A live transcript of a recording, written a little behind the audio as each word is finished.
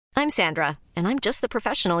I'm Sandra, and I'm just the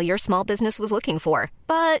professional your small business was looking for.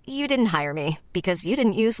 But you didn't hire me because you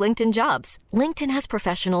didn't use LinkedIn Jobs. LinkedIn has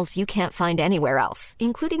professionals you can't find anywhere else,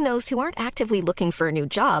 including those who aren't actively looking for a new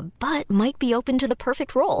job, but might be open to the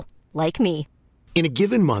perfect role, like me. In a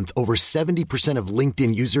given month, over 70% of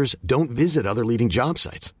LinkedIn users don't visit other leading job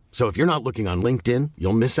sites. So if you're not looking on LinkedIn,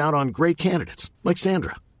 you'll miss out on great candidates like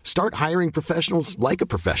Sandra. Start hiring professionals like a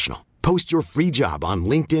professional. Post your free job on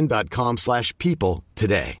linkedin.com/people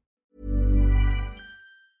today.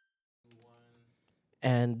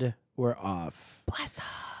 And we're off.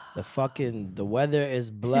 The weather is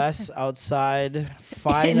blessed outside.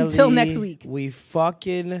 Finally. Until next week. We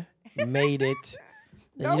fucking made it.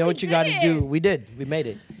 And No, you know what we you got to didn't. do? We did. We made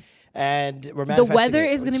it. And we're The manifesting weather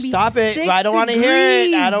it. is going to be Stop it. 6 I don't want to hear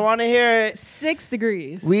it. I don't want to hear it. 6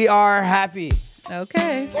 degrees. We are happy.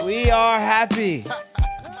 Okay. We are happy.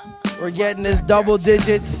 We're getting this double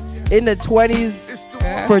digits in the 20s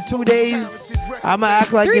for 2 days. I'm going to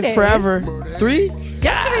act like 3 it's days. forever. 3?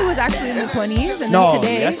 Yesterday was actually in the 20s, and No, then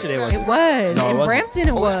today yesterday wasn't. it was. No, it in wasn't. Brampton,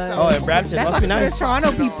 it was. Oh, in Brampton. That's Must be like nice. for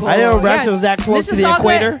Toronto people. I didn't know Brampton was that close to the Mississauga-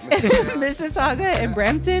 equator. Mississauga and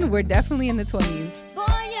Brampton were definitely in the 20s.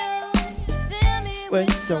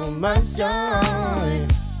 With so much joy.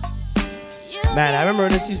 Man, I remember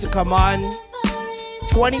this used to come on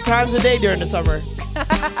 20 times a day during the summer.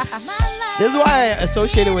 This is why I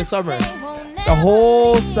associate it with summer. The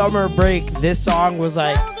whole summer break, this song was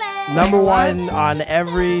like number one on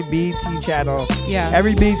every BT channel. Yeah.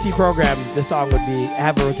 Every BT program, this song would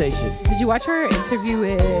have a rotation. Did you watch her interview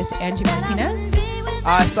with Angie Martinez?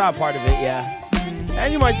 I saw part of it, yeah.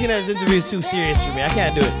 Angie Martinez's interview is too serious for me. I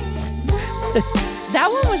can't do it. That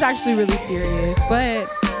one was actually really serious, but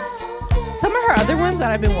some of her other ones that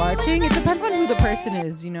I've been watching, it depends on who the person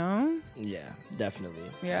is, you know? Yeah, definitely.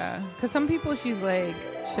 Yeah, because some people she's like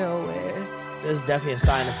chill with. This is definitely a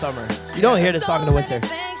sign of summer. You don't hear this song in the winter.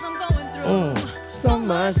 So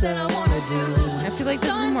much that I want to do. I feel like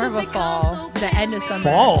this is more of a fall, the end of summer.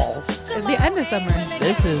 Fall? The end of summer.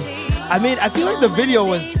 This is... I mean, I feel like the video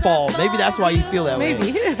was fall. Maybe that's why you feel that way.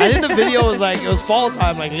 Maybe. I think the video was like, it was fall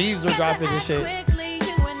time, like leaves were dropping and shit.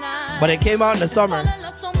 But it came out in the summer. So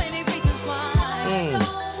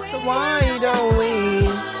why don't we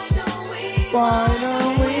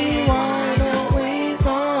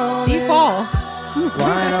See, fall.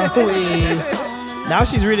 Why don't we? Now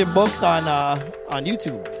she's reading books on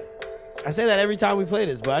YouTube. I say that every time we play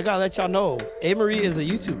this, but I gotta let y'all know, A. Marie is a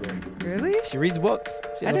YouTuber. Really? She reads books.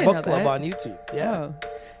 She has I a didn't book know club that. on YouTube. Yeah. Oh.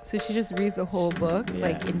 So she just reads the whole book, Yeah.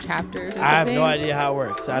 like in chapters or I have something? no idea how it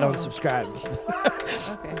works. I don't subscribe.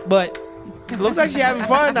 Okay. But it looks like she's having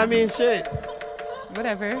fun. I mean, shit.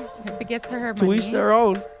 Whatever. If it gets her To money. each their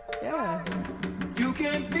own. Yeah.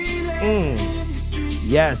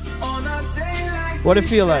 Yes. What it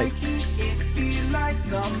feel like?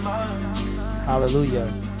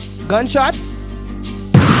 Hallelujah. Gunshots?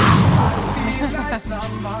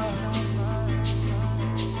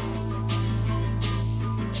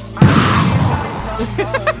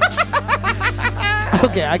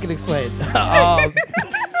 Okay, I can explain.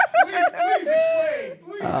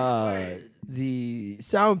 The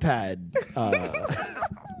sound pad.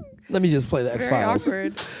 Let me just play the Very X-Files.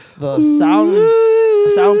 awkward. The sound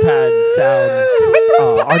pad sounds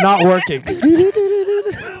are not working.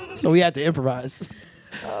 So we had to improvise.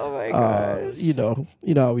 Oh my gosh. You know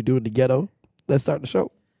how we do in the ghetto. Let's start the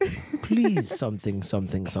show. Please, something.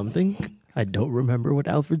 I don't remember what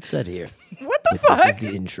Alfred said here. What the But fuck? this is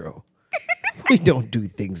the intro. We don't do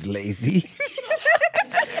things lazy.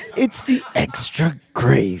 It's the extra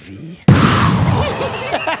gravy.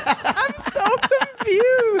 I'm so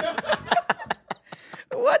confused.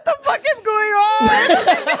 What the fuck is going on?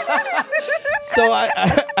 So I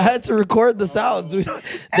had to record the sounds.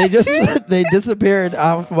 They disappeared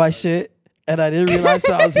off my shit, and I didn't realize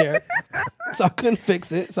that I was here. So I couldn't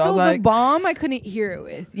fix it. So I was the like, bomb I couldn't hear it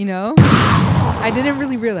with, you know? I didn't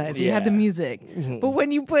really realize you had the Yeah. music. But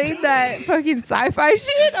when you played that fucking sci-fi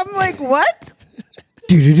shit, I'm like, what?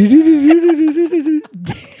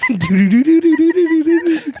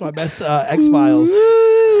 it's my best X-Files. You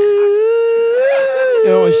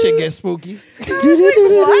know when shit gets spooky.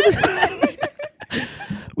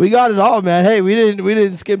 We got it all, man. Hey, we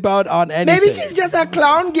didn't skimp out on anything. Maybe she's just a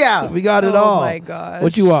clown girl. We got it all. Oh my gosh.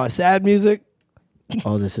 What you want? Sad music?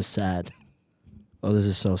 Oh, this is sad. Oh, this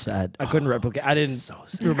is so sad. I couldn't replicate. I didn't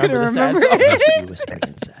remember the sad song. You whispering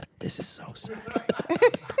in sad. This is so sad.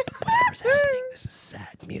 Whatever's happening, this is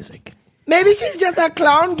sad music. Maybe she's just a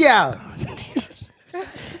clown girl.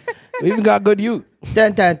 We even got good youth.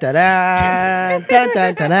 Dun, dun, dun, dun, dun,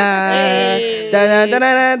 dun, dun, dun, dun,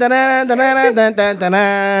 dun, dun, dun, dun, dun, dun, dun.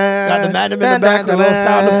 Got the man in the back with little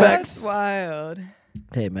sound effects. That's wild.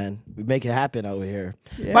 Hey, man, we make it happen over here.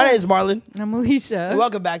 Yeah. My name is Marlon. I'm Alicia. And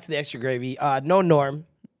welcome back to the Extra Gravy. No Norm.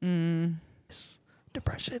 It's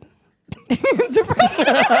depression. Depression.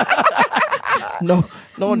 No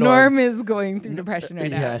Norm. Norm is going through depression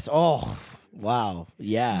right now. Yes. Oh, wow.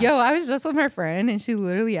 Yeah. Yo, I was just with my friend and she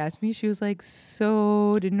literally asked me, she was like,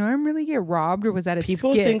 so did Norm really get robbed or was that a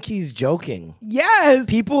People skit? think he's joking. Yes.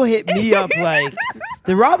 People hit me up like,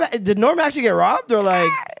 did Norm actually get robbed or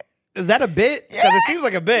like, is that a bit? Because it seems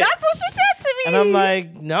like a bit. That's what she said to me. And I'm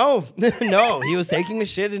like, no, no. He was taking a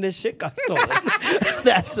shit and his shit got stolen.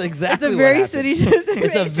 That's exactly it's a what very happened. shitty situation.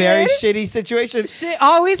 It's a very shitty situation. Shit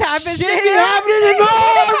always happens. Shit to be him. happening in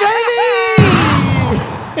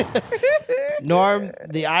Norm, baby. Norm,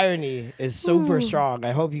 the irony is super strong.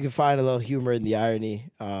 I hope you can find a little humor in the irony.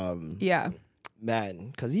 Yeah.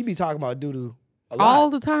 Man, because he be talking about doo-doo a lot. All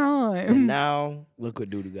the time. And now, look what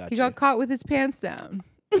doo-doo got He you. got caught with his pants down.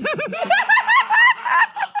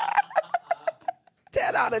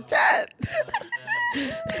 10 out of 10.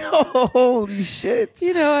 Holy shit.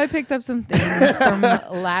 You know, I picked up some things from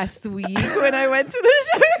last week when I went to the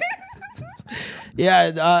show.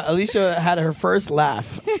 Yeah, Alicia had her first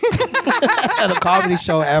laugh at a comedy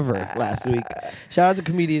show ever last week. Shout out to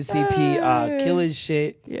comedian CP, killing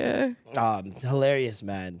shit. Yeah. Hilarious,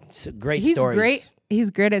 man. Great He's stories. great. He's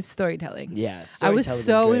great at storytelling. Yeah, I was storytelling is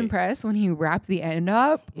so great. impressed when he wrapped the end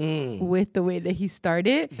up with the way that he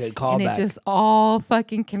started. Good And callback. it just all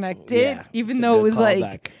fucking connected. Yeah, even it's a though it good was like,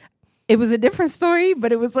 callback. it was a different story,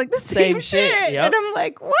 but it was like the same shit. Yep. And I'm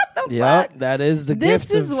like, what the Yep, fuck? that is the This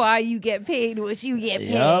gift. is of, why you get paid what you get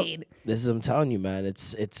Yep. paid. This is, I'm telling you, man.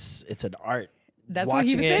 It's an art. That's what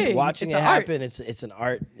he was saying. Watching It's it an art. happen, it's an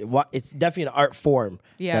art. It's definitely an art form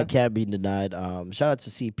Yeah. that can't be denied. Shout out to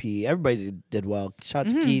CP. Everybody did well. Shout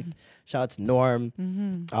out to Keith. Shout out to Norm.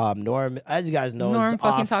 Norm, as you guys know, Norm is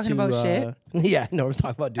fucking off talking to, about shit. Yeah, Norm's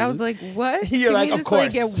talking about dude. I was like, what? You're Can like, we of just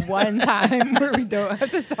course. get one time where we don't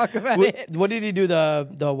have to talk about it? What did he do?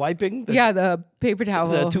 The wiping? Yeah, the paper towel.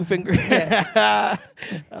 The two finger. I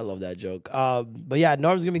love that joke. But yeah,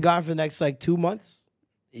 Norm's gonna be gone for the next like 2 months.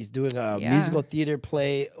 He's doing a musical theater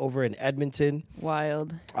play over in Edmonton.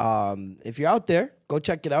 Wild. If you're out there, go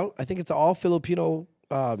check it out. I think it's an all Filipino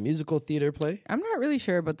musical theater play. I'm not really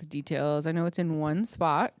sure about the details. I know it's in one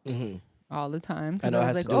spot all the time. 'Cause I know it was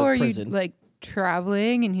has like, to do with are you prison. like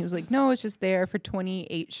traveling? And he was like, no, it's just there for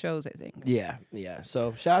 28 shows, I think. Yeah.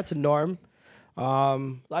 So shout out to Norm.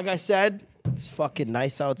 Like I said, it's fucking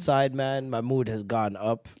nice outside, man. My mood has gone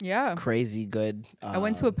up. Yeah. Crazy good. I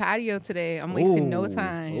went to a patio today. I'm wasting no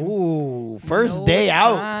time. Ooh, first No day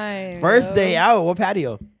out. time, First yo. day out. What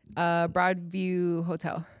patio? Broadview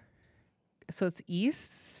Hotel. So it's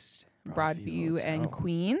East, Broadview, Hotel. and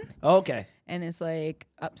Queen. Oh, okay. And it's like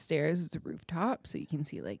upstairs is a rooftop, so you can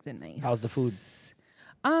see like the nice. How's the food?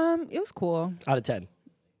 It was cool. Out of 10.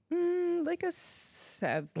 Like a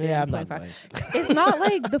 7. Yeah, I'm not 0.5. buying. It's not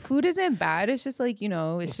like the food isn't bad. It's just like,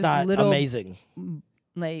 it's just not little amazing.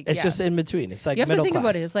 like It's yeah. just in between. It's like you have middle to think class.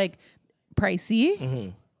 about it. It's like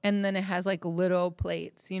pricey, and then it has like little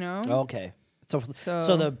plates. Okay.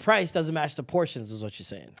 So the price doesn't match the portions, is what you're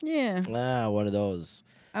saying. Yeah, One of those.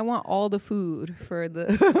 I want all the food for the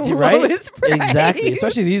Right? lowest price. Exactly.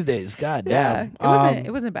 Especially these days. God Yeah, damn.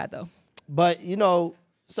 it wasn't bad though. But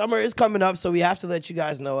summer is coming up, so we have to let you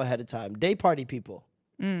guys know ahead of time. Day party people.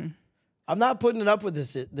 I'm not putting it up with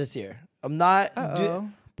this year. I'm not. Uh-oh.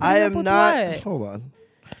 I Putting up am with not. what? Hold on.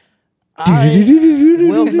 I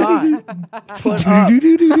will not put up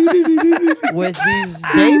with these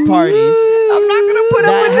day parties. I'm not gonna put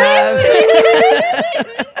up with that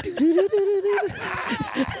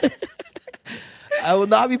I will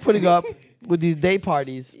not be putting up with these day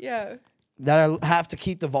parties Yeah. that I have to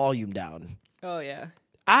keep the volume down. Oh yeah.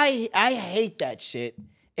 I hate that shit.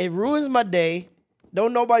 It ruins my day.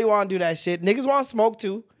 Don't nobody want to do that shit. Niggas want to smoke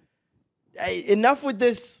too. Enough with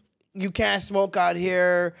this. You can't smoke out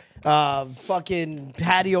here. Fucking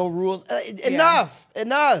patio rules. Enough.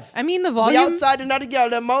 I mean, the We volume. outside and not together.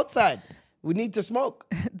 Them outside. We need to smoke.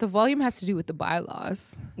 The volume has to do with the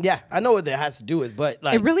bylaws. Yeah, I know what that has to do with, but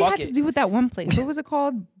like It really fuck had to do with that one place. What was it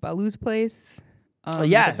called? Balu's place.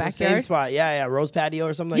 Yeah, the the same backyard. spot. Yeah, Rose Patio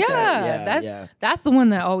or something like that. Yeah, that's the one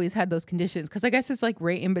that always had those conditions. Because I guess it's like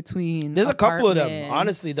right in between. There's a couple of them, apartments.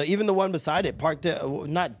 honestly. Even the one beside it,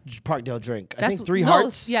 not Parkdale Drink. I think Three no,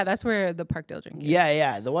 Hearts. Yeah, that's where the Parkdale drink. Is.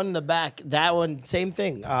 Yeah. The one in the back, that one, same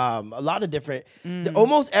thing. A lot of different.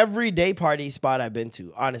 Almost every day party spot I've been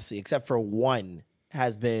to, honestly, except for one,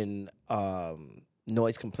 has been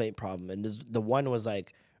noise complaint problem. And the one was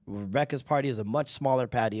like, Rebecca's party is a much smaller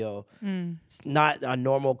patio. It's not a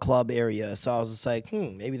normal club area. So I was just like,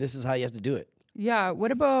 maybe this is how you have to do it. Yeah.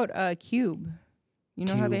 What about Cube? You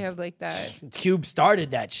know how they have like that? Cube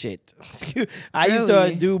started that shit. I used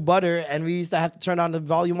to do butter, and we used to have to turn on the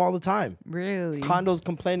volume all the time. Really? Condos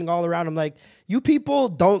complaining all around. I'm like, you people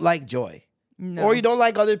don't like joy. No. Or you don't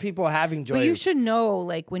like other people having joy. But you should know,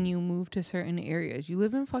 like, when you move to certain areas, you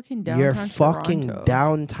live in fucking downtown You're fucking Toronto.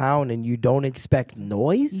 downtown, and you don't expect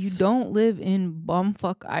noise? You don't live in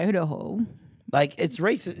bumfuck Idaho. Like, it's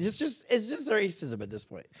racist. It's just racism at this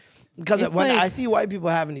point. Because It's when like- I see white people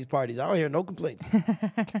having these parties, I don't hear no complaints.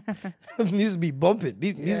 Music be bumping.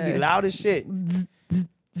 Music be loud as shit.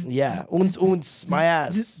 Yeah. Unz, my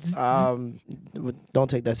ass. Don't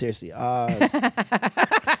take that seriously. That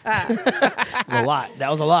was a lot. That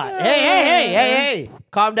was a lot. Hey.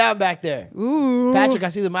 Calm down back there. Ooh. Patrick, I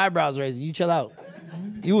see the eyebrows raising. You chill out.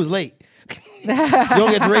 You was late. You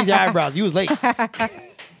don't get to raise your eyebrows. You was late.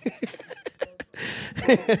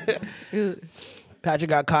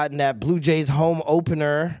 Patrick got caught in that Blue Jays home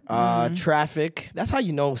opener traffic. That's how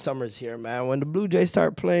you know summer's here, man. When the Blue Jays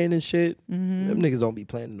start playing and shit, them niggas don't be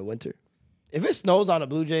playing in the winter. If it snows on a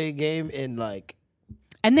Blue Jay game in like...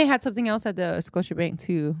 And they had something else at the Scotiabank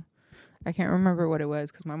too. I can't remember what it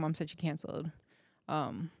was because my mom said she canceled.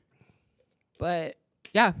 But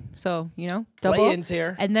yeah, so, you know, double. Play-ins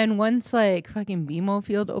here. And then once like fucking BMO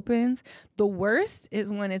Field opens, the worst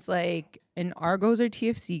is when it's like an Argos or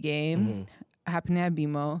TFC game happening at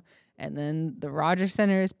BMO, and then the Rogers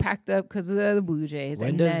Center is packed up because of the Blue Jays.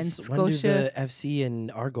 When do the FC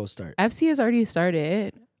and Argos start? FC has already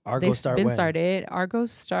started. Argos start when? Started.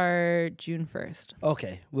 Argos start June 1st.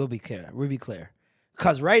 Okay, we'll be clear.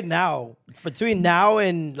 Because right now, between now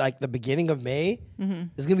and like the beginning of May,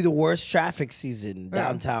 it's gonna be the worst traffic season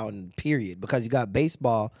downtown. Period. Because you got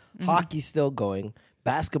baseball, hockey's still going,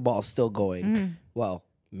 basketball's still going. Well,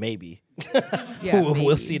 maybe.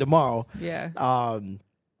 We'll see tomorrow. Yeah.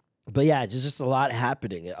 But yeah, just a lot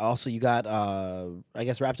happening. Also, you got I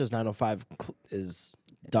guess Raptors 905 is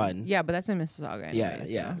done. Yeah, but that's in Mississauga anyway.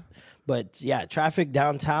 Yeah. So. But yeah, traffic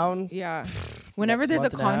downtown. Yeah. Whenever Next there's a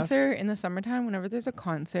month and a half. concert in the summertime, whenever there's a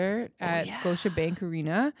concert at Scotiabank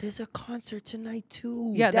Arena. There's a concert tonight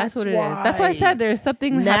too. Yeah, that's what it is. That's why I said there's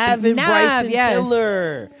something Nav happening. and Bryson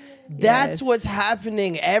Tiller. That's Yes. what's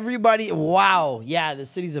happening. Everybody, wow. Yeah, the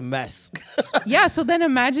city's a mess. Yeah, so then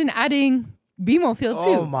imagine adding BMO Field too.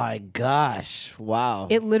 Oh my gosh. Wow.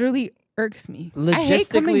 It literally irks me. I hate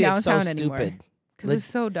coming Logistically, it's so downtown anymore. stupid. Because it's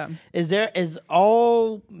so dumb. Is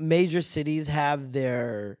all major cities have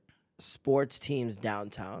their sports teams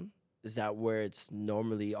downtown? Is that where it's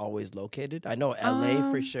normally always located? I know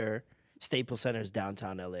LA for sure. Staples Center is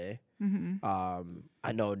downtown LA.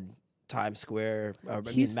 I know Times Square,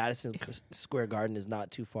 Madison Square Garden is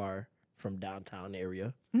not too far from downtown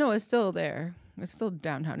area. No, it's still there. It's still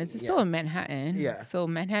downtown. It's still in Manhattan. Yeah. So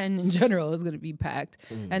Manhattan in general is going to be packed.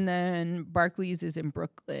 And then Barclays is in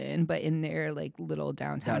Brooklyn, but in their like little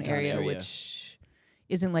downtown area, which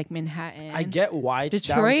isn't like Manhattan. I get why it's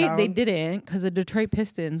Detroit, downtown. they didn't because the Detroit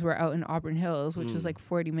Pistons were out in Auburn Hills, which was like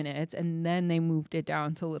 40 minutes. And then they moved it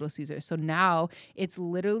down to Little Caesars. So now it's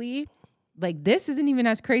literally like this isn't even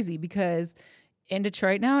as crazy because in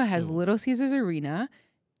Detroit now it has Little Caesars Arena.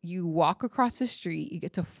 You walk across the street, you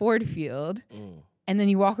get to Ford Field, and then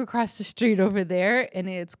you walk across the street over there, and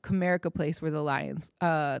it's Comerica Place where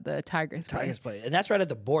the Tigers play. And that's right at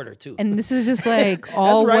the border too. And this is just like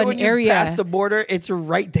all that's right one when area. You pass the border, it's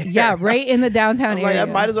right there. Yeah, right in the downtown I'm like, area.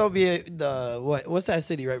 that might as well be what's that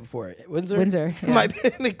city right before it? Windsor? Windsor, It might be,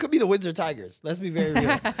 it could be the Windsor Tigers. Let's be very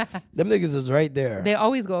real. Them niggas is right there. They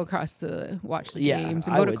always go across to watch the games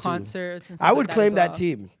and I go to would too. concerts and stuff I would like claim that, that as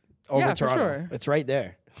team over Yeah, for Toronto. sure. It's right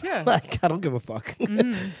there. Yeah. Like, I don't give a fuck.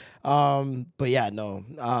 But yeah, no.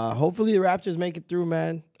 Hopefully the Raptors make it through,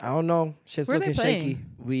 man. I don't know. Shit's Where are they looking shaky. playing?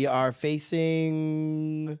 We are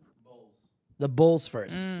facing the Bulls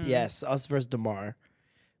first. Yes, us versus DeMar.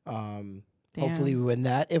 Hopefully we win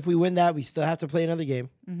that. If we win that, we still have to play another game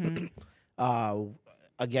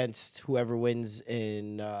against whoever wins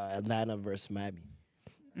in Atlanta versus Miami.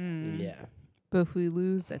 Yeah. But if we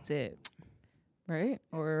lose, that's it. Right?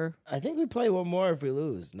 Or I think we play one more if we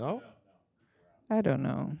lose, no? I don't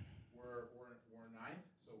know. We're ninth.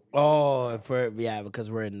 So Oh,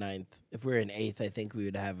 because we're in ninth. If we're in eighth, I think we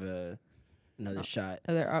would have another shot.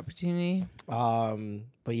 Other opportunity.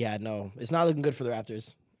 But yeah, no, it's not looking good for the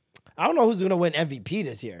Raptors. I don't know who's gonna win MVP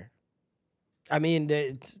this year. I mean,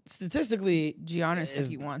 statistically, Giannis says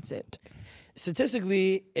he wants it.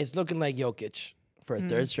 Statistically, it's looking like Jokic for a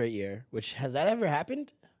third straight year. Which has that ever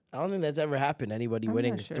happened? I don't think that's ever happened. Anybody I'm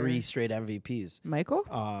winning not sure. 3 straight MVPs. Michael?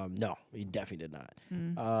 No, he definitely did not.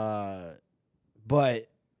 But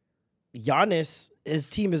Giannis, his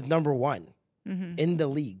team is number 1 in the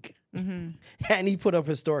league. And he put up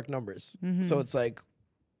historic numbers. So it's like,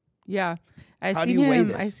 yeah. How do you weigh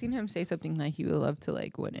this? I seen him say something like he would love to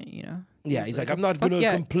like win it, you know? yeah, he's like, I'm not going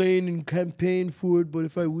to complain and campaign for it, but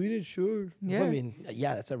if I win it, sure. Yeah. I mean,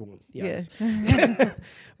 yeah, that's everyone. Yeah.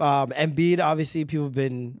 Embiid, obviously, people have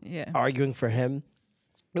been arguing for him.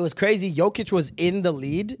 It was crazy. Jokic was in the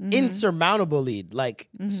lead, insurmountable lead, like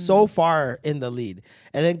so far in the lead.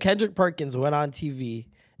 And then Kendrick Perkins went on TV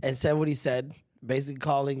and said what he said, basically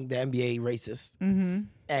calling the NBA racist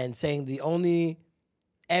and saying the only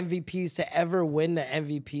MVPs to ever win the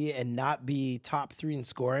MVP and not be top 3 in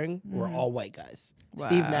scoring were all white guys. Wow.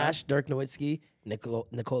 Steve Nash, Dirk Nowitzki, Nikola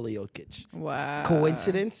Jokic. Wow.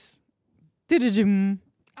 Coincidence? Du-du-dum.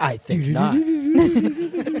 I think not.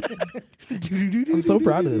 I'm so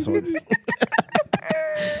proud of this one.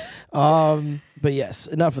 But yes,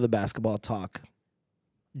 enough of the basketball talk.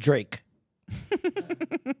 Drake.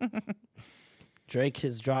 Drake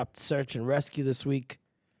has dropped Search and Rescue this week.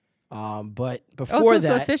 But before so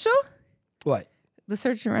that, official? what? The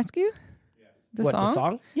Search and Rescue? The What, song? the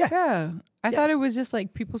song? Yeah. Yeah. I thought it was just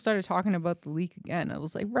like people started talking about the leak again. I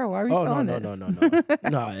was like, bro, why are we still on no, this? no.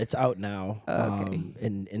 No, it's out now. Okay.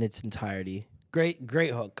 In its entirety. Great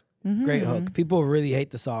hook. Great hook. People really hate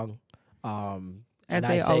the song. And they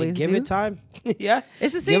I say, always give do. it time. Yeah.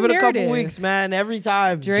 It's the same Give it a couple narrative. weeks, man. Every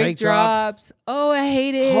time Drake drops. Oh, I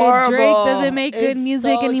hate it. Horrible. Drake doesn't make good It's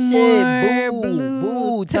music so anymore. shit. Boo, Blue.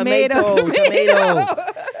 boo, Tomato.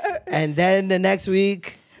 And then the next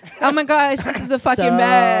week, Oh my gosh, this is the fucking some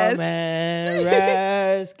best. man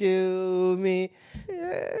rescue me.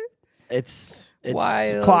 It's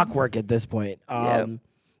Wild. clockwork at this point.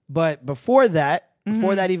 But before that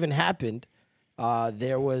even happened,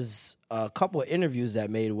 there was a couple of interviews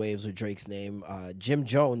that made waves with Drake's name. Jim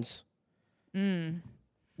Jones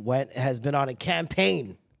has been on a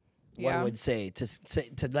campaign, one would say,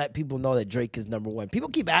 to let people know that Drake is number 1. People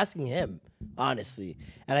keep asking him, honestly,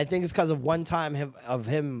 and I think it's because of one time of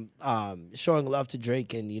him showing love to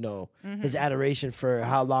Drake and his adoration for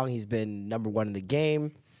how long he's been number 1 in the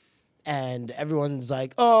game. And everyone's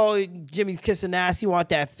like, oh, Jimmy's kissing ass. You want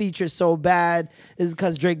that feature so bad. This is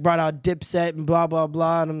because Drake brought out Dipset and blah, blah,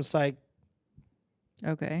 blah. And I'm just like,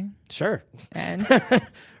 Okay. sure. And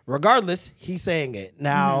Regardless, he's saying it.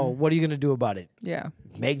 Now, what are you going to do about it? yeah.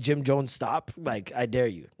 Make Jim Jones stop? Like, I dare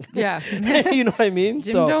you. Yeah. You know what I mean?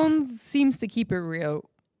 Jim Jones seems to keep it real.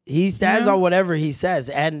 He stands on whatever he says.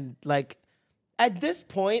 And, like, at this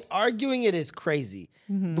point, arguing it is crazy.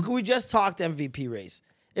 Because we just talked MVP race.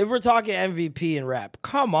 If we're talking MVP and rap,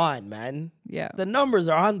 come on, man. Yeah. The numbers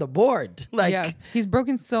are on the board. Like, Yeah. He's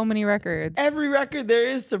broken so many records. every record there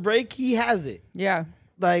is to break, he has it. Yeah.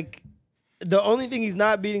 Like, the only thing he's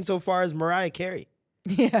not beating so far is Mariah Carey.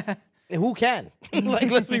 Yeah. And who can?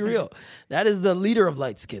 Like, let's be real. That is the leader of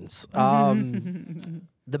light skins.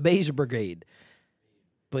 The Beige Brigade.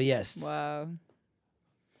 But yes. Wow.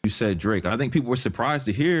 You said Drake. I think people were surprised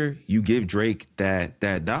to hear you give Drake that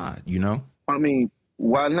nod, you know? I mean,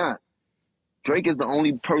 why not? Drake is the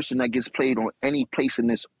only person that gets played on any place in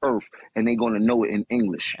this earth, and they're going to know it in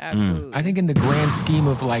English. Absolutely. I think in the grand scheme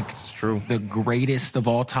of like true. the greatest of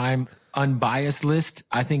all time, unbiased list,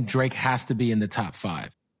 I think Drake has to be in the top 5.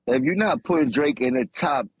 If you're not putting Drake in the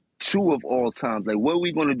top 2 of all time, like what are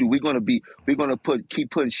we going to do? We're going to keep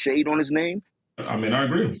putting shade on his name. I mean, I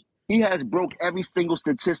agree. He has broke every single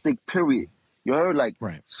statistic, period. You heard? Like,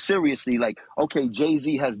 Right. seriously, like, okay,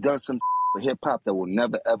 Jay-Z has done some for hip-hop that will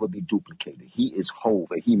never, ever be duplicated. He is Hov,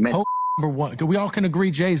 and he meant Hov number 1. We all can agree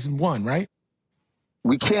Jay's 1, right?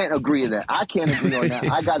 We can't agree on that. I can't agree on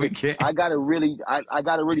that. We can't. I gotta really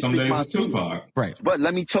Some speak days my it's piece. Tupac. Right. But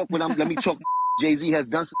let me talk. Jay-Z has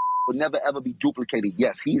done some will never ever be duplicated.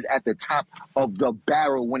 Yes, he's at the top of the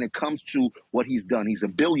barrel when it comes to what he's done. He's a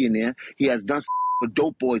billionaire. He has done for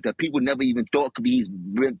dope boys that people never even thought could be. He's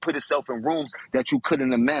put himself in rooms that you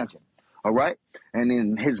couldn't imagine. All right, and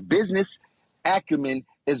then his business acumen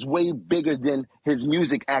is way bigger than his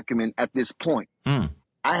music acumen at this point. I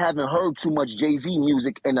haven't heard too much Jay-Z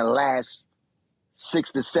music in the last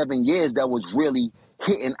 6 to 7 years that was really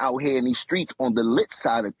hitting out here in these streets on the lit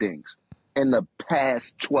side of things. In the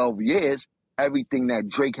past 12 years, everything that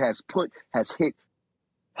Drake has put has hit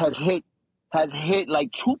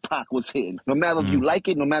like Tupac was hitting. No matter if you like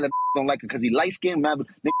it, no matter if you don't like it because he light-skinned, no matter if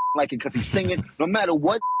you like it because he's singing, no matter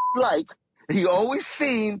what like, he always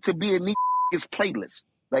seemed to be in his playlist.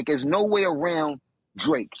 Like, there's no way around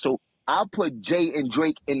Drake. So I'll put Jay and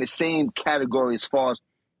Drake in the same category as far as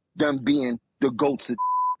them being the goats of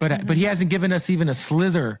But he hasn't given us even a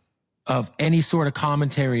slither of any sort of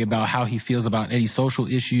commentary about how he feels about any social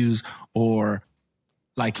issues, or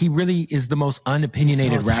like he really is the most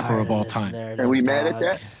unopinionated rapper of all time. Are we mad at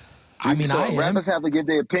that? I mean, I am. Rappers have to give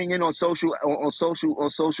their opinion on social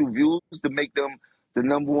views to make them the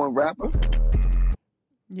number one rapper.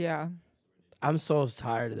 Yeah. I'm so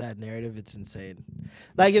tired of that narrative. It's insane.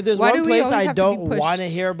 Like, if there's Why one do we place always I have to be don't pushed? want to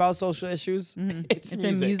hear about social issues, it's It's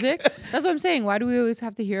music. in music. That's what I'm saying. Why do we always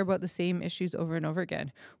have to hear about the same issues over and over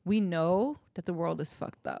again? We know that the world is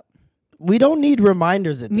fucked up. We don't need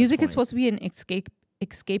reminders at this Music point. is supposed to be an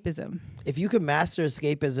escapism. If you can master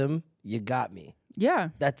escapism, you got me. Yeah.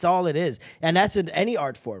 That's all it is. And that's in any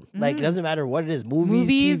art form. Like, it doesn't matter what it is. Movies,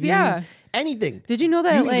 TVs, yeah. anything. Did you know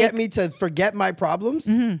that, you can like, get me to forget my problems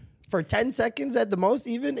for 10 seconds at the most,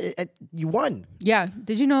 even, you won. Yeah.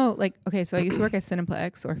 Did you know, like, okay, so I used to work at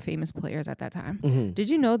Cineplex, or Famous Players at that time. Did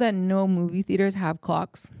you know that no movie theaters have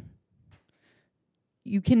clocks?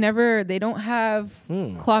 You can never, they don't have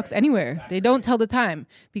clocks anywhere. They don't tell the time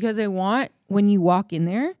because they want, when you walk in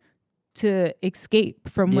there, to escape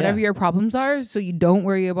from whatever your problems are, so you don't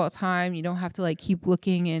worry about time. You don't have to like keep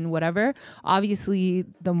looking and whatever. Obviously,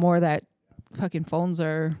 the more that fucking phones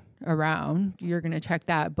are around, you're gonna check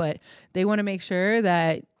that. But they want to make sure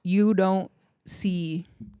that you don't see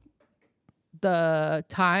the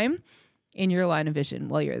time in your line of vision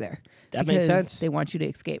while you're there. That makes because sense. They want you to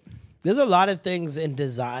escape. There's a lot of things in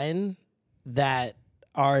design that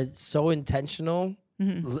are so intentional,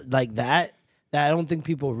 like that I don't think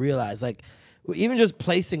people realize. Like, even just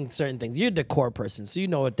placing certain things. You're a decor person, so you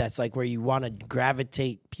know what that's like, where you want to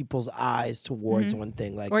gravitate people's eyes towards one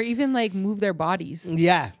thing. Like, Or even like move their bodies.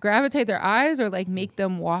 yeah. Gravitate their eyes, or like make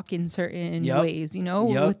them walk in certain ways, you know,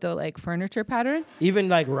 with the like furniture pattern. Even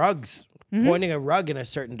like rugs. Pointing a rug in a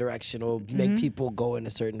certain direction will make people go in a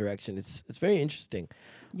certain direction. It's very interesting.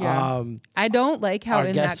 Yeah. I don't like how Our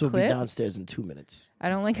in guests that will be clip. downstairs in 2 minutes. I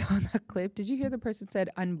don't like how in that clip. Did you hear the person said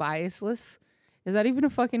unbiasedless? Is that even a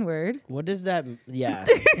fucking word? What does that? Yeah.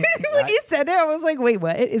 When he said it, I was like, wait,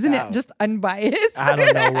 what? Isn't it just unbiased? I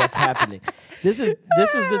don't know what's happening. This is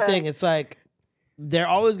the thing. It's like they're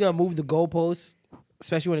always gonna move the goalposts,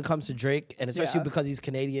 especially when it comes to Drake, and especially because he's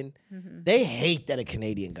Canadian. They hate that a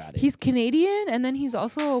Canadian got it. He's Canadian, and then he's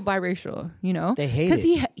also biracial, you know? They hate Because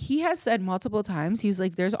it. he has said multiple times, he was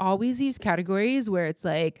like, there's always these categories where it's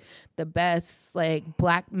like the best like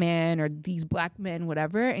black man or these black men,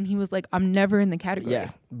 whatever. And he was like, I'm never in the category. Yeah,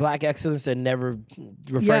 black excellence. They never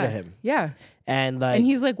refer to him. Yeah. And like, And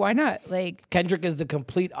he's like, why not? Like, Kendrick is the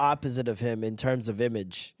complete opposite of him in terms of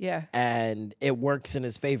image. yeah. And it works in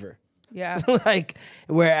his favor. Yeah. Like,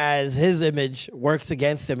 whereas his image works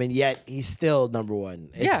against him, and yet he's still number one.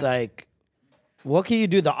 It's like, what can you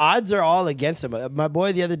do? The odds are all against him. My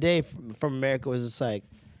boy the other day from America was just like,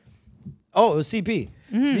 oh, it was CP.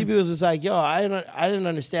 CP was just like, yo, I didn't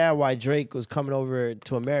understand why Drake was coming over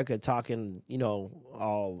to America talking, you know,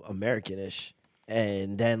 all American-ish.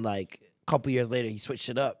 And then like a couple years later, he switched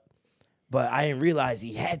it up. But I didn't realize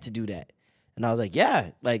he had to do that. And I was like,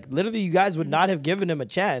 yeah, like literally you guys would not have given him a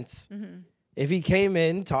chance if he came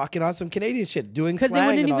in talking on some Canadian shit, doing slang. Because they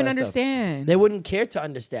wouldn't and all even that stuff. understand. They wouldn't care to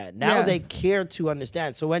understand. Now Yeah. they care to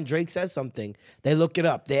understand. So when Drake says something, they look it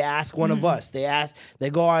up. They ask one of us. They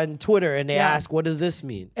go on Twitter and they ask, what does this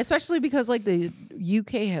mean? Especially because like the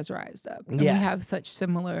UK has rised up. And we have such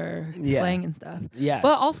similar slang and stuff. Yes.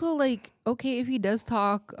 But also like, okay, if he does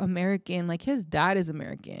talk American, like his dad is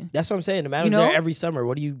American. That's what I'm saying. The man You was there know? every summer.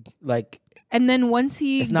 What do you like? And then once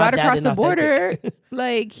he It's not got that across the border, inauthentic.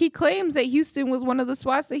 like he claims that Houston was one of the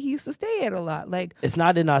spots that he used to stay at a lot. Like It's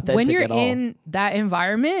not inauthentic when you're at all. in that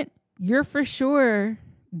environment, you're for sure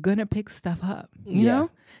gonna pick stuff up. You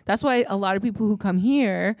know? That's why a lot of people who come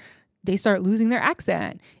here, they start losing their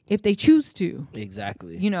accent if they choose to.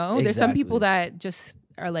 Exactly. You know, there's some Exactly. people that just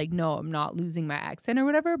are like, no, I'm not losing my accent or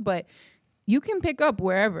whatever, but you can pick up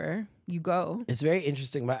wherever you go. It's very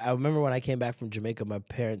interesting. I remember when I came back from Jamaica, my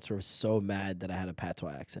parents were so mad that I had a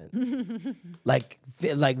patois accent. like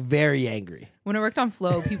very angry. When I worked on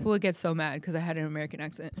Flow, people would get so mad because I had an American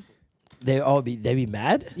accent. They'd be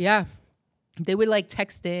mad? Yeah. They would like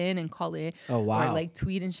text in and call it. Oh, wow. Or like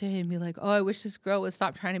tweet and shit and be like, oh, I wish this girl would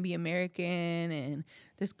stop trying to be American and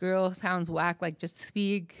this girl sounds whack. Like just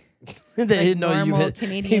speak. They didn't know normal you'd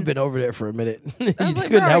Canadian. been over there for a minute. I you was like,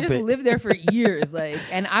 couldn't bro, I help just it. lived there for years. Like,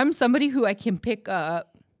 and I'm somebody who I can pick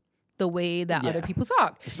up the way that other Yeah. people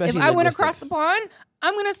talk. Especially if I went across linguistics. the pond,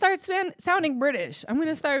 I'm gonna start sounding British. I'm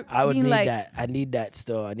gonna start I would being need like, that. I need that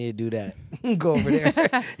still. I need to do that. Go over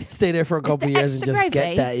there, stay there for a couple the years and extra just get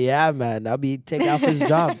gravy. that. Yeah, man. I'll be take Alpha's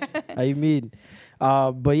job. How you mean?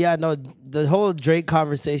 But yeah, no, the whole Drake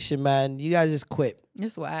conversation, man. You guys just quit.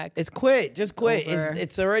 Just whack. It's quit. Just quit. Over.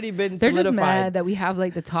 It's already been They're solidified. just mad that we have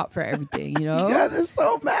like the top for everything, you know? You guys are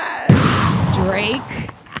so mad. Drake,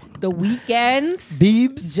 The Weeknd,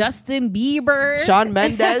 Biebs, Justin Bieber, Shawn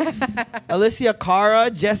Mendes, Alicia Cara,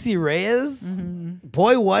 Jesse Reyes,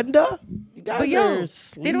 Boy Wonder. You guys But yo, are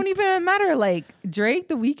they don't even matter. Like Drake,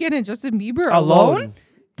 The Weeknd, and Justin Bieber alone.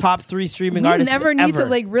 Top 3 streaming we artists. never need ever. to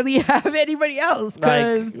like really have anybody else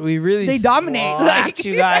because we really they dominate. slacked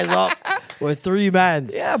you guys up with 3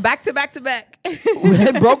 mans. yeah, back to back to back.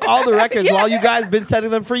 We broke all the records while you guys been setting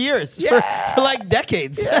them for years, for like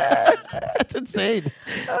decades. That's insane.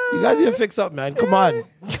 You guys need to fix up, man. Come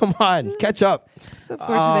on, catch up. It's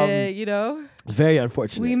unfortunate, you know. It's very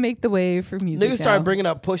unfortunate. We make the way for music. Niggas started bringing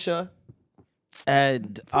up Pusha,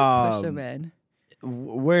 and Pusha, man.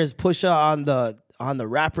 Where's Pusha on the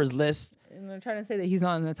rappers list? And I'm trying to say that he's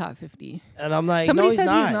not in the top 50. And I'm like, somebody no, said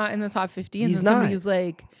he's he's not in the top 50, and He's then somebody not. was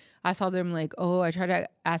like, I saw them like, oh, I tried to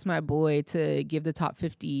ask my boy to give the top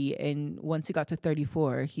 50, and once he got to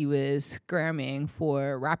 34, he was scramming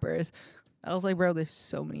for rappers. I was like, bro, there's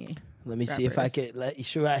so many. Let me see if I can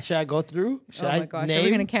should I go through? Should oh I my gosh, name are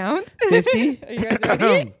we gonna count? 50? Are you guys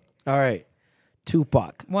ready? All right.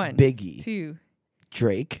 Tupac, 1, Biggie, 2,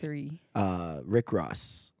 Drake, 3, Rick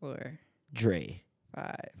Ross, 4, Dre,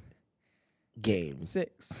 5, Game,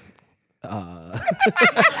 6.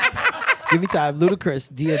 Give Me Time,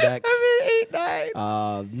 Ludacris, DMX, 8,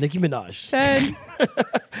 9, Nicki Minaj,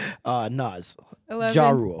 10, Nas, 11, Ja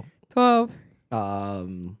Rule, 12.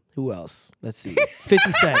 Who else? Let's see.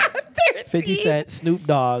 50 Cent. 50 Cent, Snoop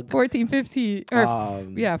Dogg. 14, 15.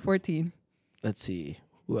 Or, 14. Let's see.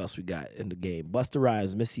 Who else we got in the game? Busta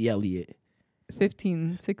Rhymes, Missy Elliott.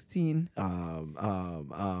 15, 16.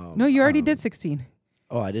 No, No, you already did 16.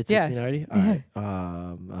 Oh, I did 16 Yes. already? All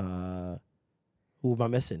right. Who am I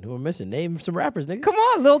missing? Who am I missing? Name some rappers, nigga. Come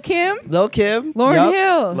on, Lil Kim, Lil Kim. Lauryn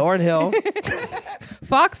Hill. Lauryn Hill.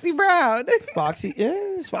 Foxy Brown. Foxy. Yeah,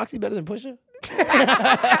 is Foxy better than Pusha?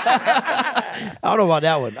 I don't know about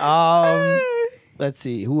that one. Let's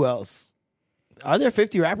see. Who else? Are there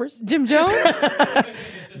 50 rappers? Jim Jones.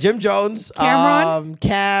 Jim Jones. Cameron.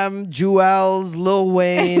 Cam, Jewels, Lil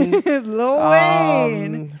Wayne. Lil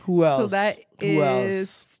Wayne. Who else? So that Who is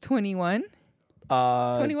else? 21.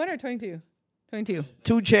 21 or 22? 22.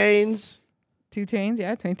 2 Chainz. 2 Chainz,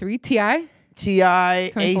 yeah. 23. T.I. T.I.,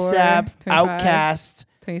 24, ASAP, 25. Outkast.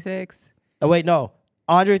 26. Oh, wait, no.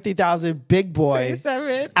 Andre 3000, Big Boy.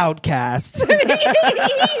 27. Outkast.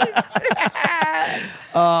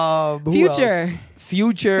 Who Future. else?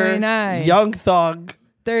 Future. 29. Young Thug.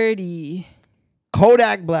 30.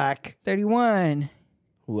 Kodak Black. 31.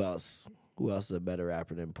 Who else? Who else is a better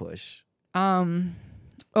rapper than Push?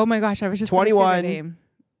 Oh my gosh, I was just 21. gonna say that name.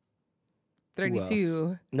 Who 32.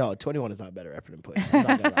 else? No, 21 is not a better rapper than Push. I'm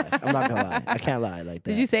not gonna lie. I'm not gonna lie. I can't lie like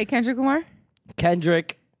that. Did you say Kendrick Lamar?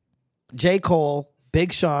 Kendrick, J. Cole,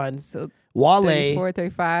 Big Sean, So Wale. 34,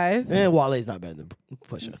 35. Wale's not better than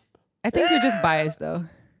Pusha. I think you're just biased though.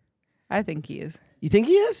 I think he is. You think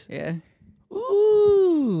he is? Yeah.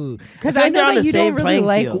 Ooh. Because feel I like they're know on that the you same don't really playing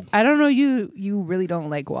like. field. I don't know you really don't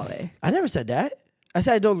like Wale. I never said that. I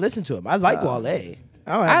said I don't listen to him. I like Wale.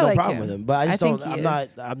 I don't have I no like problem him. with him, but I just I think don't. he I'm not.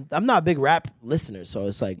 is. I'm not a big rap listener, so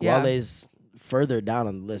it's like Yeah. Wale's further down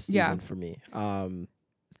on the list Yeah. even for me.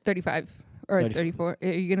 35 or 30 34. Are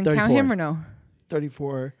you gonna count 34. him or no?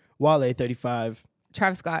 34. Wale 35.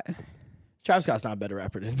 Travis Scott. Travis Scott's not a better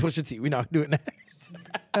rapper than Pusha T. We're not doing that.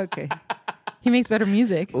 Okay. He makes better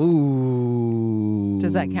music. Ooh.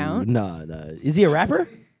 Does that count? No. Is he a rapper?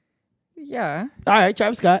 Yeah. All right,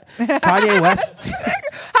 Travis Scott. Kanye West.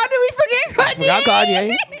 How did we forget Kanye? Forgot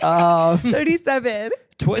Kanye. 37.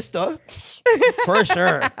 Twista. For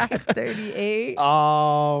sure. 38.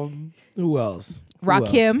 Who else?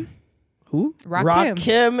 Rakim. Who? Rakim.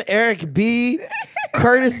 Rakim, Eric B,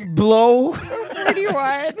 Curtis Blow,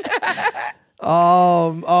 31.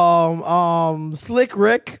 Slick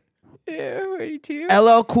Rick, Yeah, 42.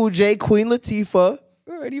 LL Cool J, Queen Latifah.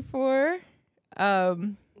 44. Who What's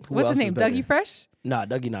else his is name? better? Dougie Fresh? Nah,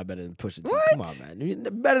 Dougie not better than Pusha T. What? Come on, man. You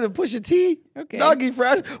better than Pusha T. Okay. Dougie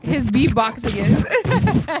Fresh. His beatboxing is.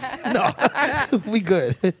 No, we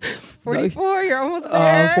good. 44. You're almost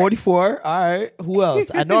there. 44. All right. Who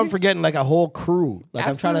else? I know I'm forgetting like a whole crew. Like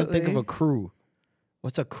I'm trying to think of Absolutely. a crew.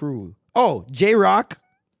 What's a crew? Oh, J Rock,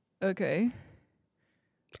 Okay.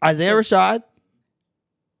 Isaiah Rashad.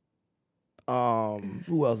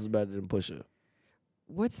 Who else is better than Pusha?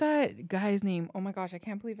 What's that guy's name? Oh my gosh, I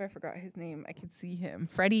can't believe I forgot his name. I can see him.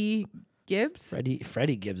 Freddie Gibbs?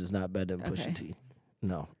 Freddie Gibbs is not better than Pusha Okay. T.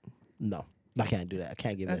 No. I can't do that. I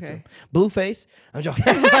can't give that to Okay. him. Blueface. I'm joking.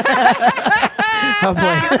 I'm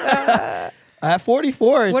playing. At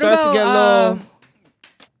 44, it What starts to get a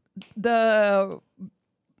little.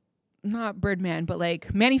 Not Birdman, but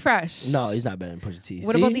like Manny Fresh. No, he's not better than Pusha T.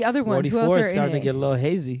 What about the other ones? Who 44 else are is in starting it? to get a little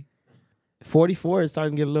hazy. 44 is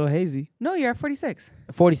starting to get a little hazy. No, you're at 46.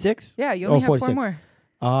 46? Yeah, you only have 46. 4 more.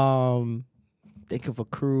 Think of a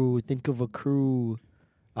crew.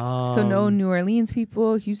 So no New Orleans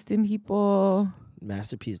people, Houston people.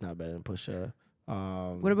 Master P is not better than Pusha.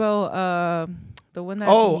 What about the one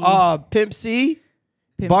that Pimp C,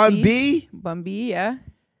 Pimp Bun C? B. Bun B, yeah.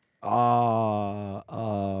 Who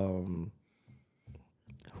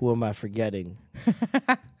am I forgetting?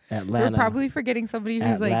 We're probably forgetting somebody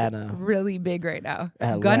who's Atlanta. like really big right now.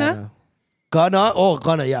 Atlanta. Gunna? Oh,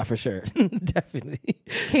 Gunna, yeah, for sure. Definitely.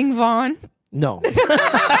 King Von. No. Pop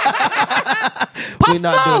We're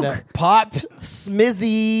not doing Smoke. that. Pop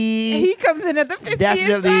Smizzy. He comes in at the 50th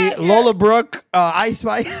Definitely. time. Lola Brooke, Ice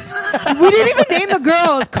Spice. We didn't even name the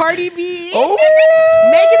girls. Cardi B. Oh!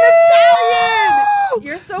 Megan Thee Stallion.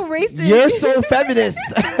 You're so racist. You're so feminist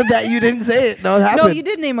that you didn't say it. No, it happened. No, you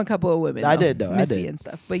did name a couple of women. I though. did, though. I Missy did. and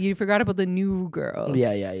stuff. But you forgot about the new girls.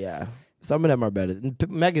 Yeah. Some of them are better.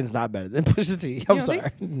 Megan's not better than Pusha T. I'm don't sorry.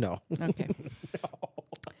 think so? No. Okay.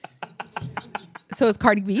 So it's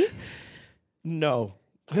Cardi B? No.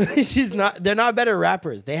 She's not. They're not better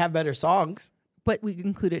rappers. They have better songs. But we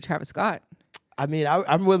included Travis Scott. I mean,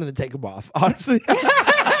 I'm willing to take them off, honestly.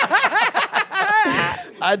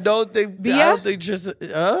 I don't think Tristan.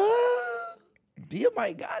 Bia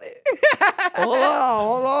might got it. Hold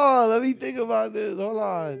on. Let me think about this. Hold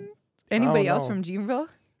on. Anybody don't else know. from Dreamville?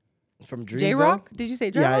 From Dreamville? J-Rock? Did you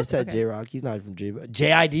say J-Rock? Yeah, I said Okay. J-Rock. He's not from Dreamville.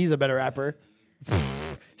 JID's a better rapper.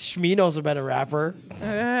 Shmino's a better rapper.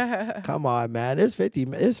 Come on, man. There's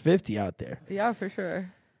 50 out there. Yeah, for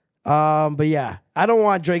sure. But yeah, I don't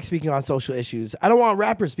want Drake speaking on social issues. I don't want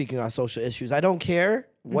rappers speaking on social issues. I don't care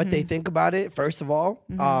what they think about it, first of all.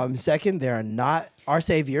 Second, they are not our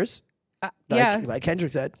saviors. Like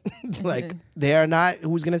Kendrick said. Like, they are not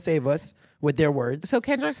who's going to save us with their words. So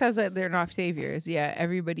Kendrick says that they're not saviors. Yeah,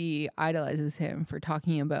 everybody idolizes him for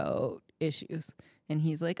talking about issues. And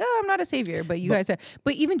he's like, oh, I'm not a savior. But guys said,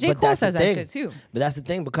 but even J. Cole says that shit too. But that's the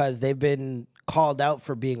thing, because they've been called out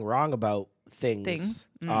for being wrong about things.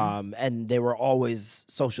 And they were always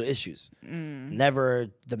social issues. Never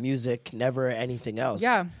the music, never anything else.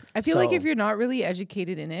 Yeah. I feel like if you're not really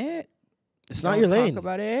educated in it, it's not your lane. Talk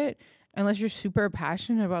about it unless you're super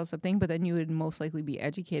passionate about something, but then you would most likely be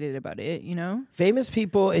educated about it, you know? Famous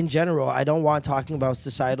people in general, I don't want talking about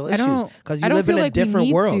societal issues because you don't live in feel a like we different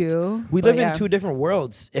need world. to, We but live yeah. in two different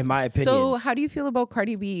worlds, in my opinion. So how do you feel about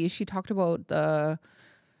Cardi B? She talked about the...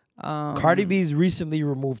 Cardi B's recently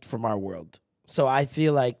removed from our world. So I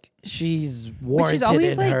feel like she's warranted But she's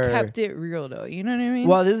always in her... kept it real though, you know what I mean?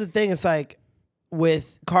 Well, this is the thing. It's like